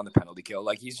get played on the penalty kill.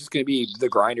 Like he's just going to be the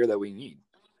grinder that we need.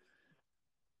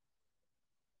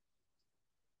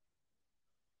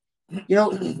 You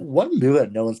know, one move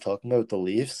that no one's talking about with the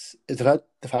Leafs is the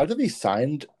fact that they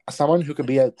signed someone who could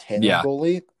be a tandem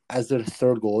goalie as their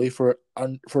third goalie for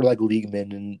like league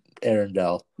min and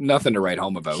Arundel. Nothing to write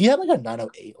home about. He had like a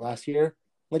 908 last year.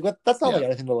 Like that's not like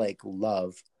anything to like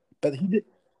love, but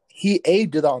he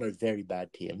did that on a very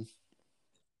bad team,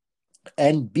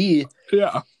 and B,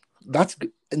 that's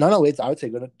 908. I would say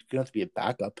gonna have to be a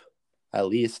backup at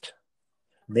least.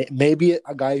 Maybe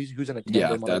a guy who's in a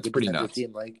tandem on a good defensive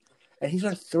team, like, and he's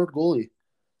our third goalie.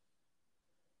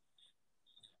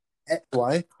 And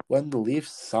why? When the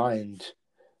Leafs signed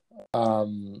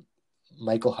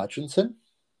Michael Hutchinson,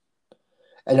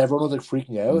 and everyone was like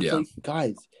freaking out. It's like,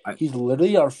 guys, he's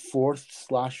literally our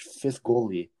 4th/5th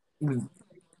goalie.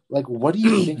 Like, what do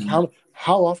you think?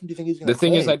 How often do you think he's going to play? The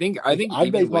thing is, I think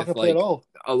even with like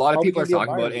a lot of people are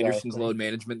talking about Anderson's load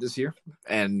management this year,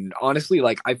 and honestly,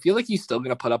 like I feel like he's still going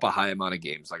to put up a high amount of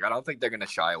games. Like I don't think they're going to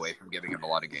shy away from giving him a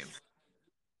lot of games.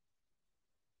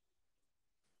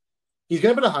 He's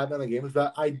going to put a high amount of games,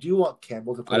 but I do want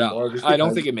Campbell to play more. I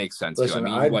don't think it makes sense. Listen,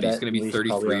 I mean, he's going to be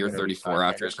 33 or 34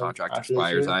 after his contract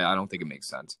expires. I don't think it makes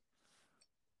sense.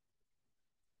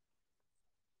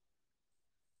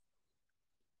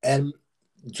 And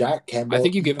Jack Campbell, I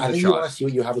think you give him a shot. You want to see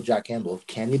what you have with Jack Campbell.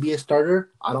 Can he be a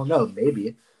starter? I don't know,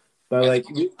 maybe, but like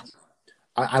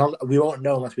we won't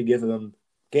know unless we give him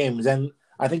games. And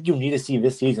I think you need to see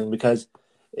this season because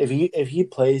if he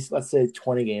plays, let's say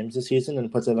 20 games this season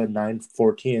and puts up a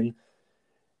 9-14,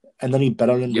 and then you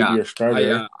bet on him to be your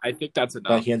starter, I think that's enough.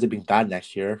 But he ends up being bad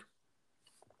next year.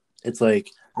 It's like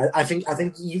I think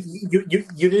you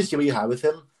need to see what you have with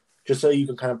him. Just so you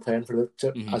can kind of plan for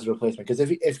as a replacement. Because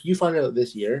if you find out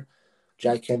this year,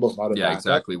 Jack Campbell's not a backup,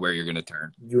 exactly where you're going to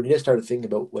turn. You need to start thinking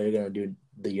about what you're going to do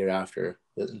the year after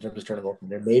in terms of turning over from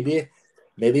there.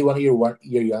 Maybe one of your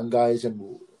young guys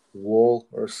in Wool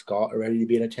or Scott are ready to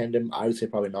be in a tandem. I would say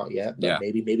probably not yet, but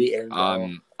maybe Aaron.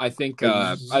 I think for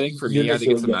me, I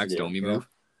think it's the Max Domi move.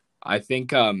 I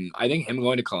think him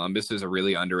going to Columbus is a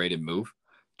really underrated move,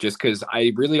 just because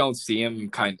I really don't see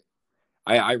him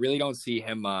I really don't see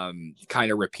him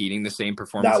kind of repeating the same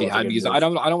performance he had because I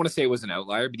don't want to say it was an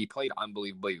outlier, but he played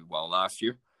unbelievably well last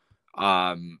year.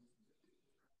 Or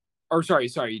sorry,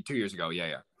 2 years ago.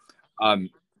 Yeah. You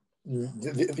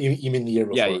mean the year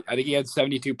before? Yeah, I think he had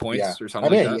 72 points or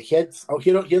something like that. He had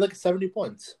like 70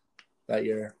 points that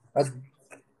year.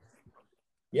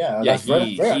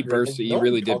 He burst. He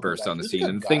really did burst on the scene.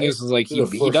 And the thing is like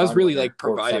he does really like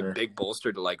provide a big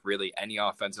bolster to like really any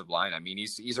offensive line. I mean,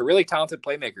 he's a really talented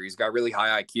playmaker. He's got really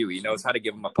high IQ. He knows how to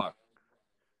give him a puck.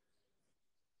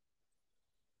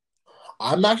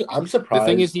 I'm surprised. The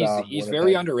thing is, he's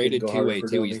very underrated two-way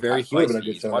too. He's very feisty.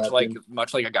 He's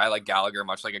much like a guy like Gallagher,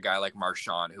 much like a guy like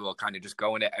Marchand, who will kind of just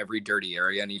go into every dirty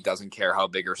area and he doesn't care how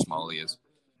big or small he is.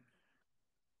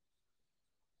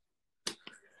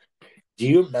 Do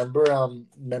you remember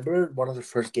one of the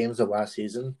first games of last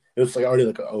season? It was like already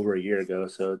like over a year ago,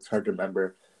 so it's hard to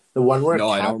remember. The one where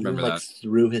I don't remember that.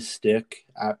 Threw his stick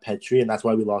at Petrie, and that's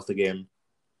why we lost the game.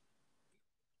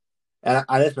 And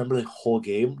I just remember the whole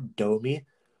game. Domi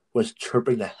was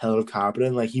chirping the hell out of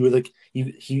Captain. Like he was like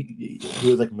he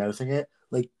was like mouthing it,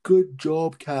 like "Good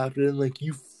job, Captain!" Like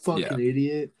you fucking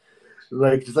idiot.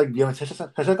 Like just like such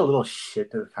like a little shit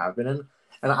to the Captain.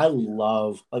 And I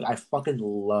fucking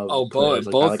love. Oh, both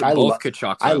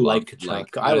Tkachuk. I like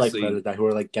Tkachuk. I like players that who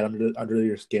are like get under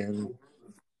your skin.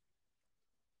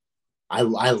 I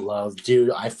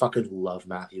fucking love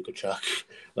Matthew Tkachuk.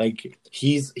 Like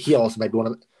he also might be one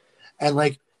of them. And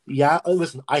like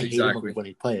listen, I hate him when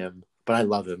he play him, but I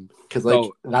love him because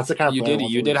that's the kind of player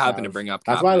you did happen to bring up.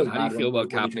 That's why. How do you feel about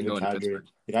Captain going to Pittsburgh?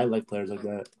 Like I like players like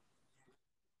that.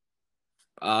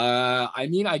 I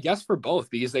mean, I guess for both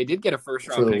because they did get a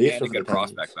first-round pick and a good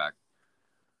prospect back.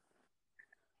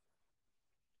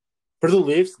 For the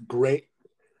Leafs, great.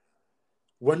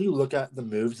 When you look at the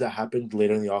moves that happened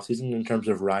later in the offseason in terms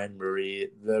of Ryan Murray,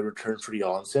 the return for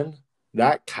Johnson,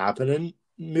 that Kapanen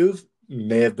move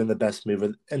may have been the best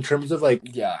move in terms of like.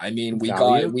 Yeah, I mean, we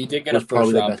did get a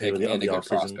first-round pick and a good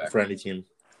prospect for any team.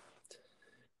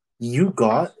 You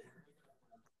got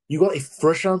a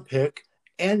first-round pick.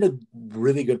 And a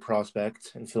really good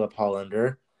prospect in Philip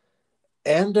Hollander,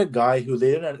 and a guy who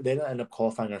they didn't end up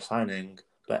qualifying or signing,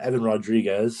 but Evan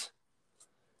Rodriguez.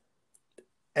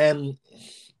 And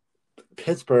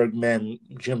Pittsburgh, man,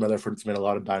 Jim Rutherford's made a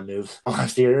lot of bad moves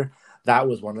last year. That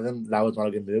was one of them. That was not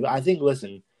a good move. I think,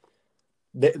 listen,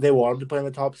 they want him to play in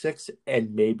the top 6,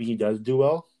 and maybe he does do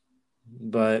well,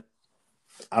 but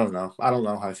I don't know. I don't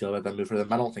know how I feel about that move for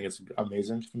them. I don't think it's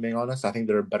amazing, if I'm being honest. I think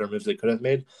there are better moves they could have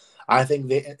made. I think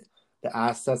the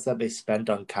assets that they spent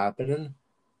on Kapanen,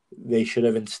 they should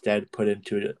have instead put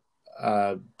into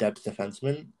depth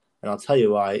defenseman And I'll tell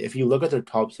you why. If you look at their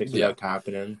top six without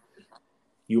Kapanen,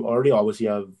 you already obviously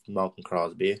have Malcolm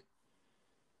Crosby.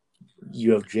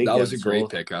 You have Jake Gensel. That was a great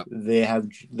pickup. They have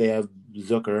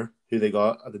Zucker, who they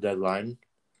got at the deadline.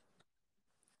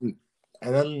 And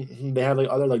then they have like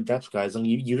other like depth guys. And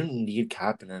you didn't need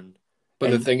Kapanen. But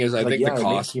the thing is, I think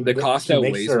the cost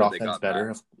outweighs their what offense they got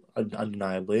better,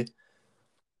 undeniably.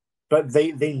 But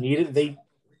they needed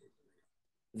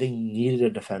a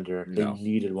defender. They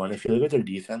needed one. If you look at their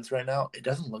defense right now, it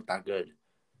doesn't look that good.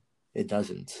 It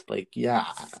doesn't. Like, yeah,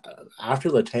 after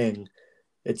Letang,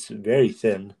 it's very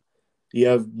thin. You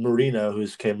have Marino,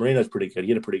 Marino's pretty good.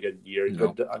 He had a pretty good year. He's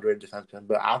an underrated defenseman.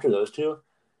 But after those two,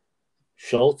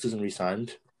 Schultz isn't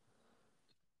re-signed.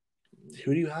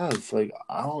 Who do you have? Like,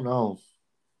 I don't know.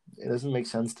 It doesn't make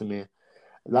sense to me.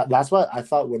 That's what I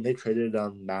thought when they traded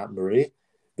Matt Murray.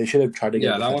 They should have tried to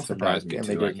get a defenseman back. Yeah, that one surprised me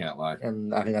too. I can't lie.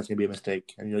 And I think that's going to be a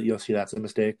mistake. And you'll see that's a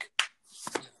mistake.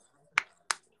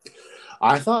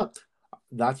 I thought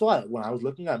that's why when I was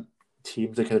looking at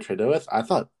teams they could have traded with, I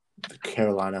thought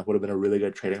Carolina would have been a really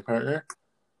good trading partner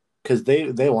because they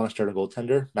want to start a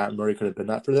goaltender. Matt Murray could have been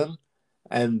that for them,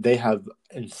 and they have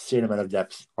insane amount of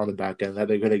depth on the back end that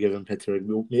they could have given Pittsburgh.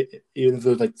 Even if it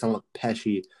was like someone like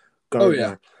Pesce, Gardner. Oh,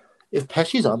 yeah. If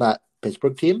Pesce's on that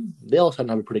Pittsburgh team, they all of a sudden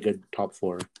have a pretty good top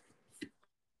four.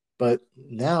 But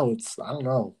now I don't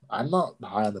know. I'm not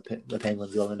high on the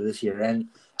Penguins going into this year, and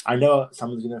I know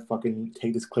someone's gonna fucking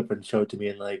take this clip and show it to me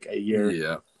in like a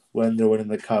year when they're winning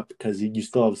the cup because you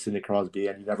still have Sidney Crosby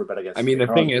and you never bet against. I mean, the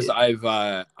thing is, I've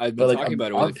been talking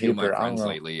about it with a few of my friends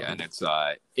lately, and it's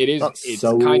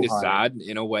kind of sad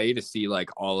in a way to see like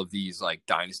all of these like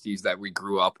dynasties that we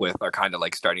grew up with are kind of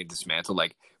like starting to dismantle.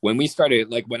 Like when we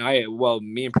started, like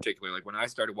me in particular, like when I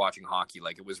started watching hockey,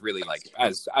 like it was really like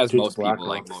as most people,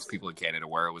 like most people in Canada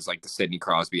were, it was like the Sidney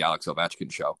Crosby, Alex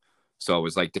Ovechkin show. So it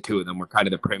was like the two of them were kind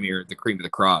of the cream of the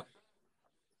crop.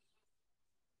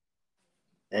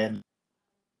 And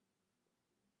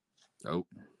oh,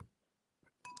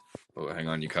 hang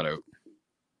on, you cut out.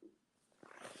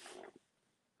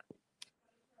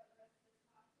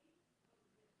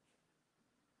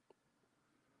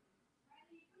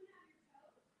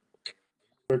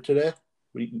 For today,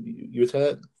 you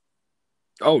said.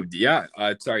 Oh yeah,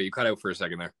 sorry, you cut out for a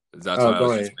second there. That's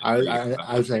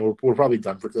I was saying we're probably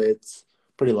done for today. It's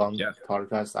a pretty long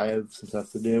podcast. I have some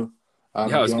stuff to do. I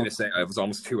was going to say it was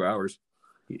almost 2 hours.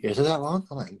 Is it that long?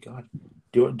 Oh my god!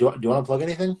 Do you want to plug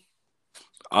anything?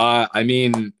 I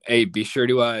mean, hey, be sure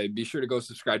to go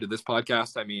subscribe to this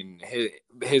podcast. I mean,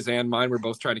 his and mine, we're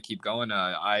both trying to keep going.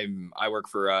 I work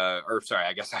for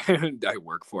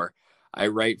I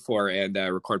write for and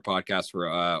record podcasts for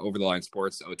Over the Line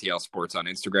Sports, OTL Sports on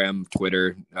Instagram,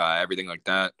 Twitter, everything like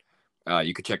that.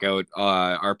 You could check out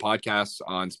our podcasts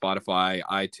on Spotify,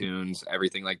 iTunes,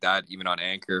 everything like that, even on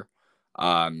Anchor.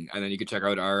 And then you can check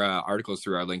out our articles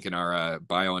through our link in our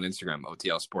bio on Instagram,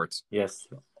 OTL Sports. Yes.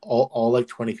 All like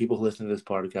 20 people who listen to this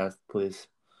podcast, please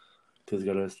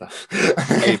go to this stuff.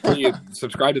 Hey, please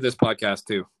subscribe to this podcast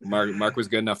too. Mark was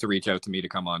good enough to reach out to me to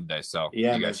come on today. So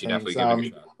yeah, you guys should definitely give it a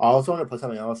shot. I also want to put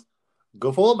something else.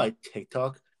 Go follow my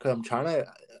TikTok because I'm trying to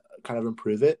kind of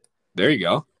improve it. There you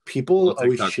go. People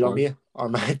always shit on me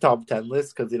on my top 10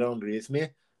 list because they don't agree with me.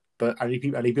 But I need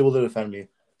people to defend me.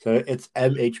 So it's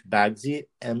MHBagsy,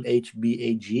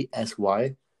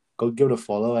 MHBAGSY. Go give it a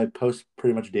follow. I post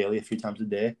pretty much daily, a few times a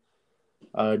day.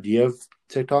 Do you have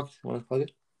TikTok? You want to plug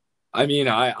it? I mean,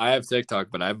 I have TikTok,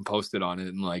 but I haven't posted on it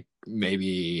in like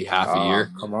maybe half a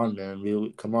year. Come on,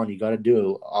 man. Come on, you got to do it.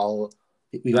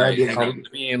 We gotta do.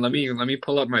 Let me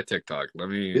pull up my TikTok.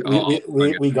 We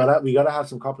gotta have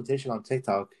some competition on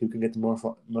TikTok. Who can get the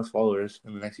most followers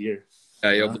in the next year?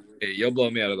 Yeah, you'll blow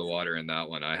me out of the water in that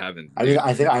one. I haven't. I mean,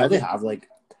 I think I only have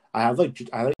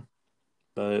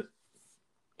but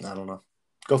I don't know.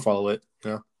 Go follow it.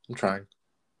 You know, I'm trying.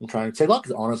 TikTok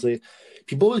is honestly,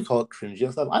 people always call it cringy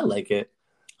and stuff. I like it.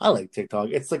 I like TikTok.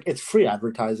 It's free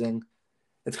advertising.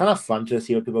 It's kind of fun to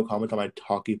see what people comment on my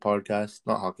hockey TikToks.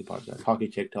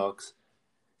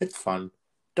 It's fun.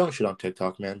 Don't shit on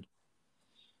TikTok, man.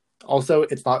 Also,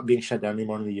 it's not being shut down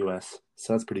anymore in the U.S.,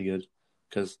 so that's pretty good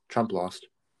because Trump lost.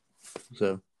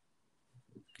 So,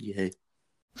 yay.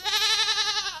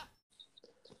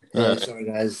 Sorry,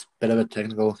 guys. Bit of a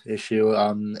technical issue.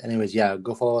 Anyways, yeah,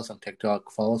 go follow us on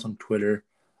TikTok. Follow us on Twitter.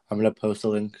 I'm going to post a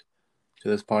link to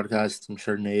this podcast. I'm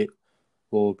sure Nate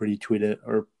will retweet it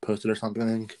or post it or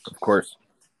something. Of course.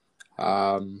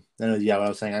 Anyways, yeah, what I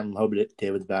was saying, I'm hoping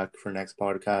David's back for next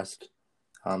podcast.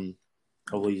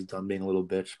 Hopefully he's done being a little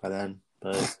bitch by then,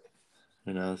 but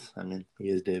who knows? I mean, he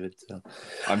is David, so.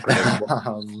 I'm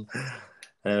predictable.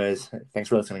 Anyways, thanks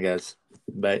for listening, guys.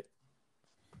 Bye.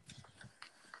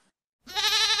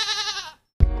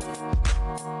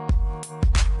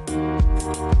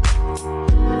 Bye.